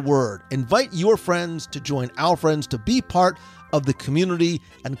spread the word. Invite your friends to join our friends to be part of the community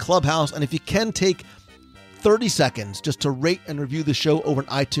and clubhouse. And if you can take 30 seconds just to rate and review the show over on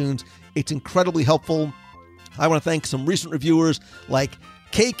iTunes, it's incredibly helpful. I want to thank some recent reviewers like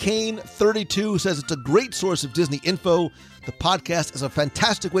KKane32 says it's a great source of Disney info. The podcast is a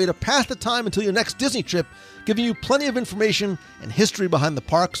fantastic way to pass the time until your next Disney trip, giving you plenty of information and history behind the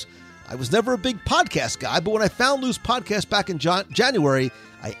parks. I was never a big podcast guy, but when I found Lou's podcast back in January,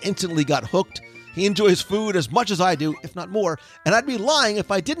 I instantly got hooked. He enjoys food as much as I do, if not more, and I'd be lying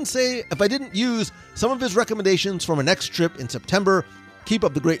if I didn't use some of his recommendations from a next trip in September. Keep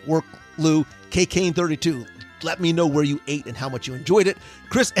up the great work, Lou. KKane32. Let me know where you ate and how much you enjoyed it.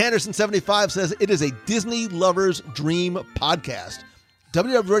 Chris Anderson75 says it is a Disney lover's dream podcast.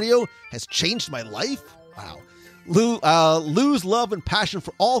 WDW Radio has changed my life. Wow. Lou's love and passion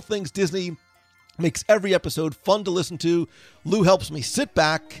for all things Disney makes every episode fun to listen to. Lou helps me sit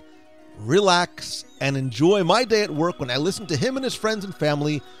back, relax, and enjoy my day at work when I listen to him and his friends and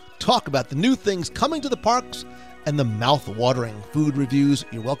family talk about the new things coming to the parks and the mouth-watering food reviews.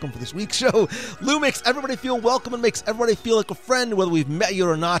 You're welcome for this week's show. Lou makes everybody feel welcome and makes everybody feel like a friend, whether we've met you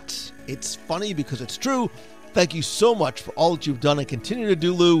or not. It's funny because it's true. Thank you so much for all that you've done and continue to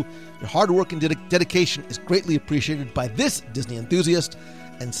do, Lou. Your hard work and dedication is greatly appreciated by this Disney enthusiast.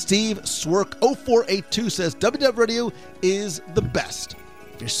 And Steve Swerk 0482 says WDW Radio is the best.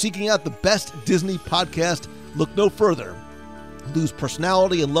 If you're seeking out the best Disney podcast, look no further. Lou's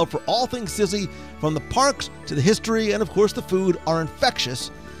personality and love for all things Disney, from the parks to the history and of course the food, are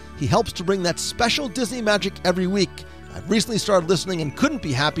infectious. He helps to bring that special Disney magic every week. I've recently started listening and couldn't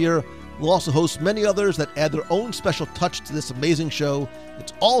be happier. We'll also host many others that add their own special touch to this amazing show.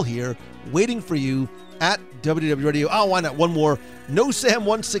 It's all here, waiting for you at WDW Radio. Oh, why not? One more. No Sam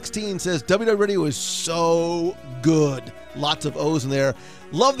 116 says WDW Radio is so good. Lots of O's in there.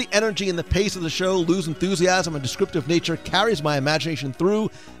 Love the energy and the pace of the show. Lou's enthusiasm and descriptive nature carries my imagination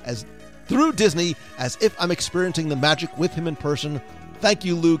through Disney as if I'm experiencing the magic with him in person. Thank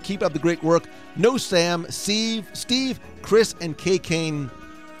you, Lou. Keep up the great work. No Sam, Steve, Chris, and K. Kane.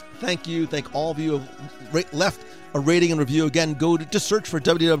 Thank you. Thank all of you who have left a rating and review. Again, just search for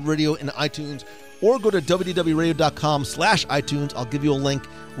WDW Radio in iTunes or go to wdwradio.com/iTunes. I'll give you a link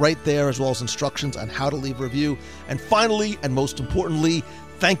right there, as well as instructions on how to leave a review. And finally, and most importantly,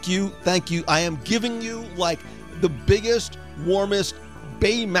 thank you. I am giving you like the biggest, warmest,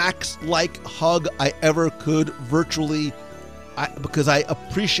 Baymax-like hug I ever could virtually, because I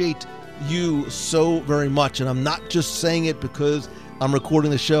appreciate you so very much. And I'm not just saying it because I'm recording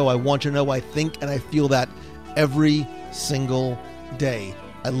the show. I want you to know I think and I feel that every single day.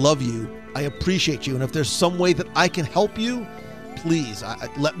 I love you. I appreciate you. And if there's some way that I can help you, please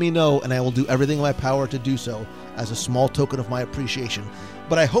let me know, and I will do everything in my power to do so as a small token of my appreciation.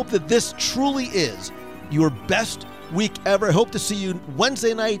 But I hope that this truly is your best week ever. I hope to see you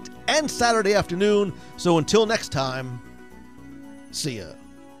Wednesday night and Saturday afternoon. So until next time, see ya.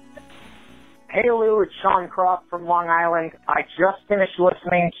 Hey Lou, it's Sean Croft from Long Island. I just finished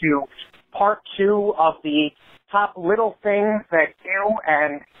listening to part 2 of the top little things that you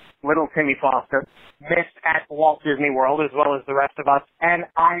and little Timmy Foster missed at Walt Disney World, as well as the rest of us. And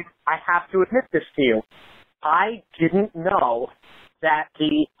I have to admit this to you. I didn't know that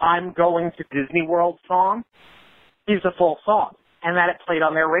the I'm Going to Disney World song is a full song, and that it played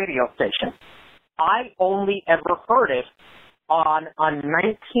on their radio station. I only ever heard it on a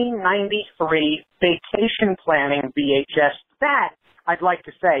 1993 vacation planning VHS that, I'd like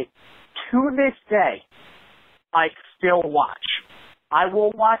to say, to this day, I still watch. I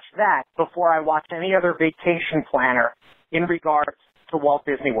will watch that before I watch any other vacation planner in regards to Walt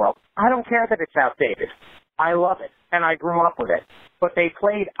Disney World. I don't care that it's outdated. I love it, and I grew up with it. But they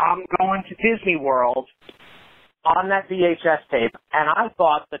played I'm Going to Disney World on that VHS tape, and I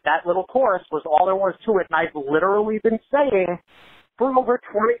thought that that little chorus was all there was to it, and I've literally been saying for over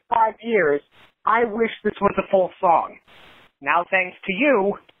 25 years, I wish this was a full song. Now, thanks to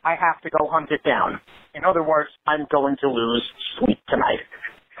you, I have to go hunt it down. In other words, I'm going to lose sleep tonight.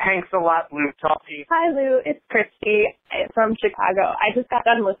 Thanks a lot, Lou. Talk to you. Hi, Lou. It's Christy from Chicago. I just got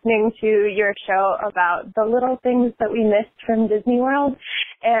done listening to your show about the little things that we missed from Disney World,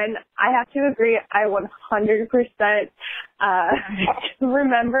 and I have to agree, I 100%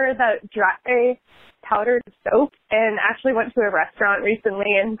 remember that dry powdered soap, and actually went to a restaurant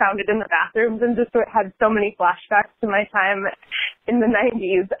recently and found it in the bathrooms, and just had so many flashbacks to my time in the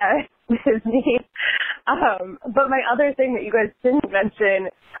 90s at Disney. But my other thing that you guys didn't mention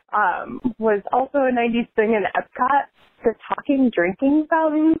was also a 90s thing in Epcot, the talking drinking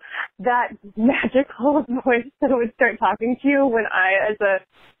fountain, that magical voice that would start talking to you when I, as a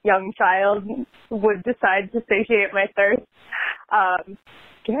young child, would decide to satiate my thirst.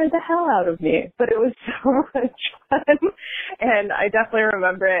 Scared the hell out of me, but it was so much fun, and I definitely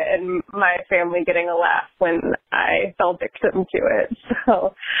remember it and my family getting a laugh when I fell victim to it.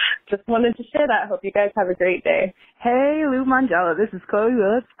 So just wanted to share that. Hope you guys have a great day. Hey, Lou Mangello, this is Chloe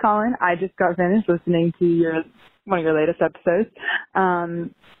Willis calling. I just got finished listening to one of your latest episodes.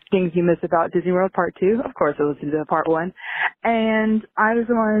 Things you missed about Disney World Part 2. Of course, I listened to Part 1. And I just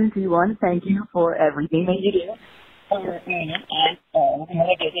wanted to, thank you for everything that you do. And all the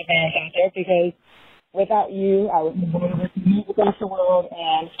other Disney fans out there, because without you, I would move over to move across the world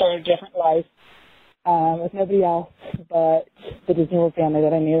and start a different life with nobody else but the Disney World family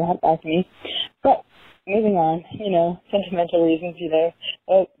that I knew had back me. But moving on, sentimental reasons,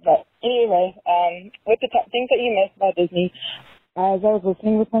 But anyway, with the top things that you missed about Disney, as I was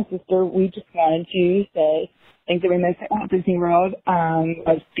listening with my sister, we just wanted to say things that we missed at Walt Disney World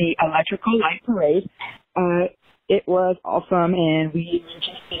was the electrical light parade. It was awesome, and we were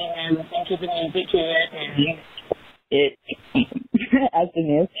just sitting there listening to the music to it, and it as the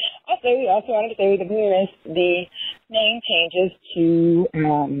news. Also, we also wanted to say that we missed the name changes to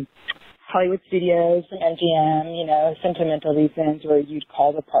Hollywood Studios from MGM, sentimental reasons where you'd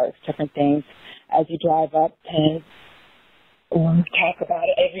call the parks different things as you drive up and talk about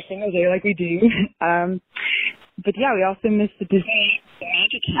it every single day like we do. But yeah, we also missed the Disney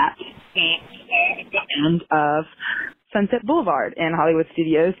Magic Hat at the end of Sunset Boulevard and Hollywood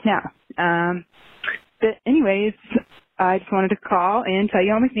Studios now. But anyways, I just wanted to call and tell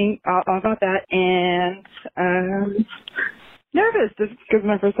you all about that. And nervous just because it's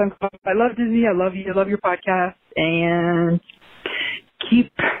my first time calling. I love Disney. I love you. I love your podcast. And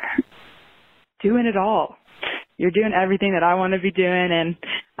keep doing it all. You're doing everything that I want to be doing, and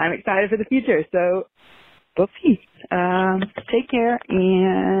I'm excited for the future. So we'll see. Take care,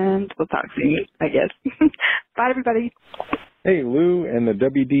 and we'll talk soon, I guess. Bye, everybody. Hey, Lou and the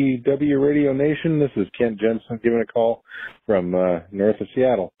WDW Radio Nation. This is Kent Jensen giving a call from north of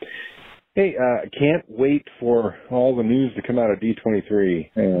Seattle. Hey, can't wait for all the news to come out of D23.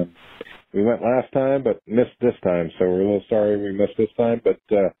 We went last time, but missed this time, so we're a little sorry we missed this time, but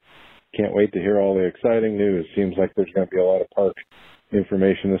can't wait to hear all the exciting news. Seems like there's going to be a lot of park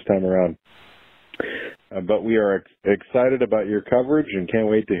information this time around. But we are excited about your coverage and can't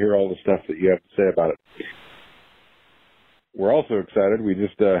wait to hear all the stuff that you have to say about it. We're also excited. We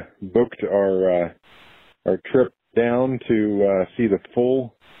just booked our trip down to see the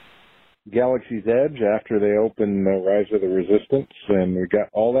full Galaxy's Edge after they open Rise of the Resistance, and we got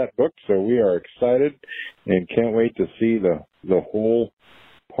all that booked, so we are excited and can't wait to see the whole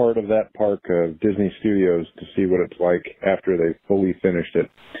part of that park of Disney Studios to see what it's like after they've fully finished it.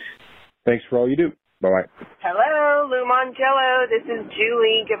 Thanks for all you do. Bye-bye. Hello, Lou Mongello. This is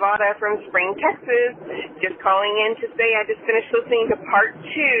Julie Gavada from Spring, Texas. Just calling in to say I just finished listening to part 2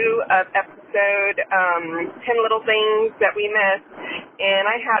 of episode 10 Little Things That We Missed, and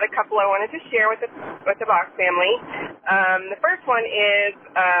I had a couple I wanted to share with the Box family. The first one is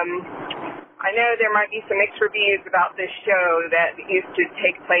I know there might be some mixed reviews about this show that used to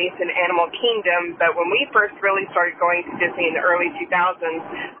take place in Animal Kingdom, but when we first really started going to Disney in the early 2000s,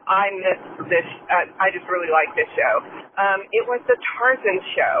 I missed this. I just really liked this show. It was the Tarzan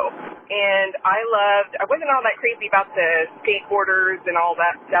show, and I wasn't all that crazy about the skateboarders and all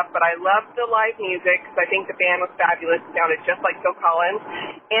that stuff, but I loved the live music because I think the band was fabulous. It sounded just like Phil Collins,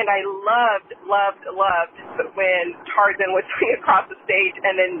 and I loved when Tarzan would swing across the stage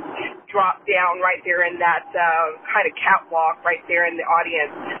and then drop down right there in that kind of catwalk right there in the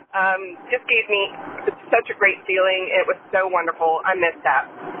audience. Just gave me such a great feeling. It was so wonderful. I missed that.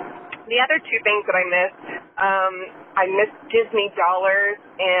 The other 2 things that I missed Disney dollars,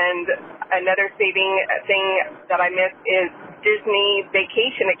 and another saving thing that I missed is Disney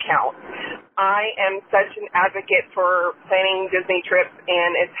vacation account. I am such an advocate for planning Disney trips,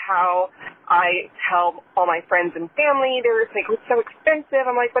 and it's how I tell all my friends and family. They're like, it's so expensive.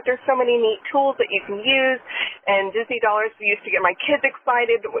 I'm like, but there's so many neat tools that you can use. And Disney dollars, we used to get my kids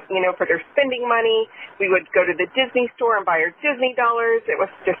excited, for their spending money. We would go to the Disney store and buy our Disney dollars. It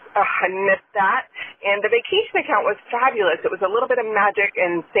was just, I missed that. And the vacation account was fabulous. It was a little bit of magic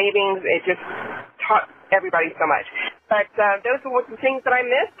and savings. It just taught everybody so much. But those were some things that I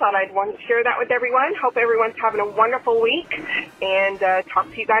missed. Thought I'd want to share that with everyone. Hope everyone's having a wonderful week. And talk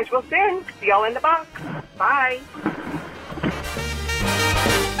to you guys real soon. See y'all in the box. Bye.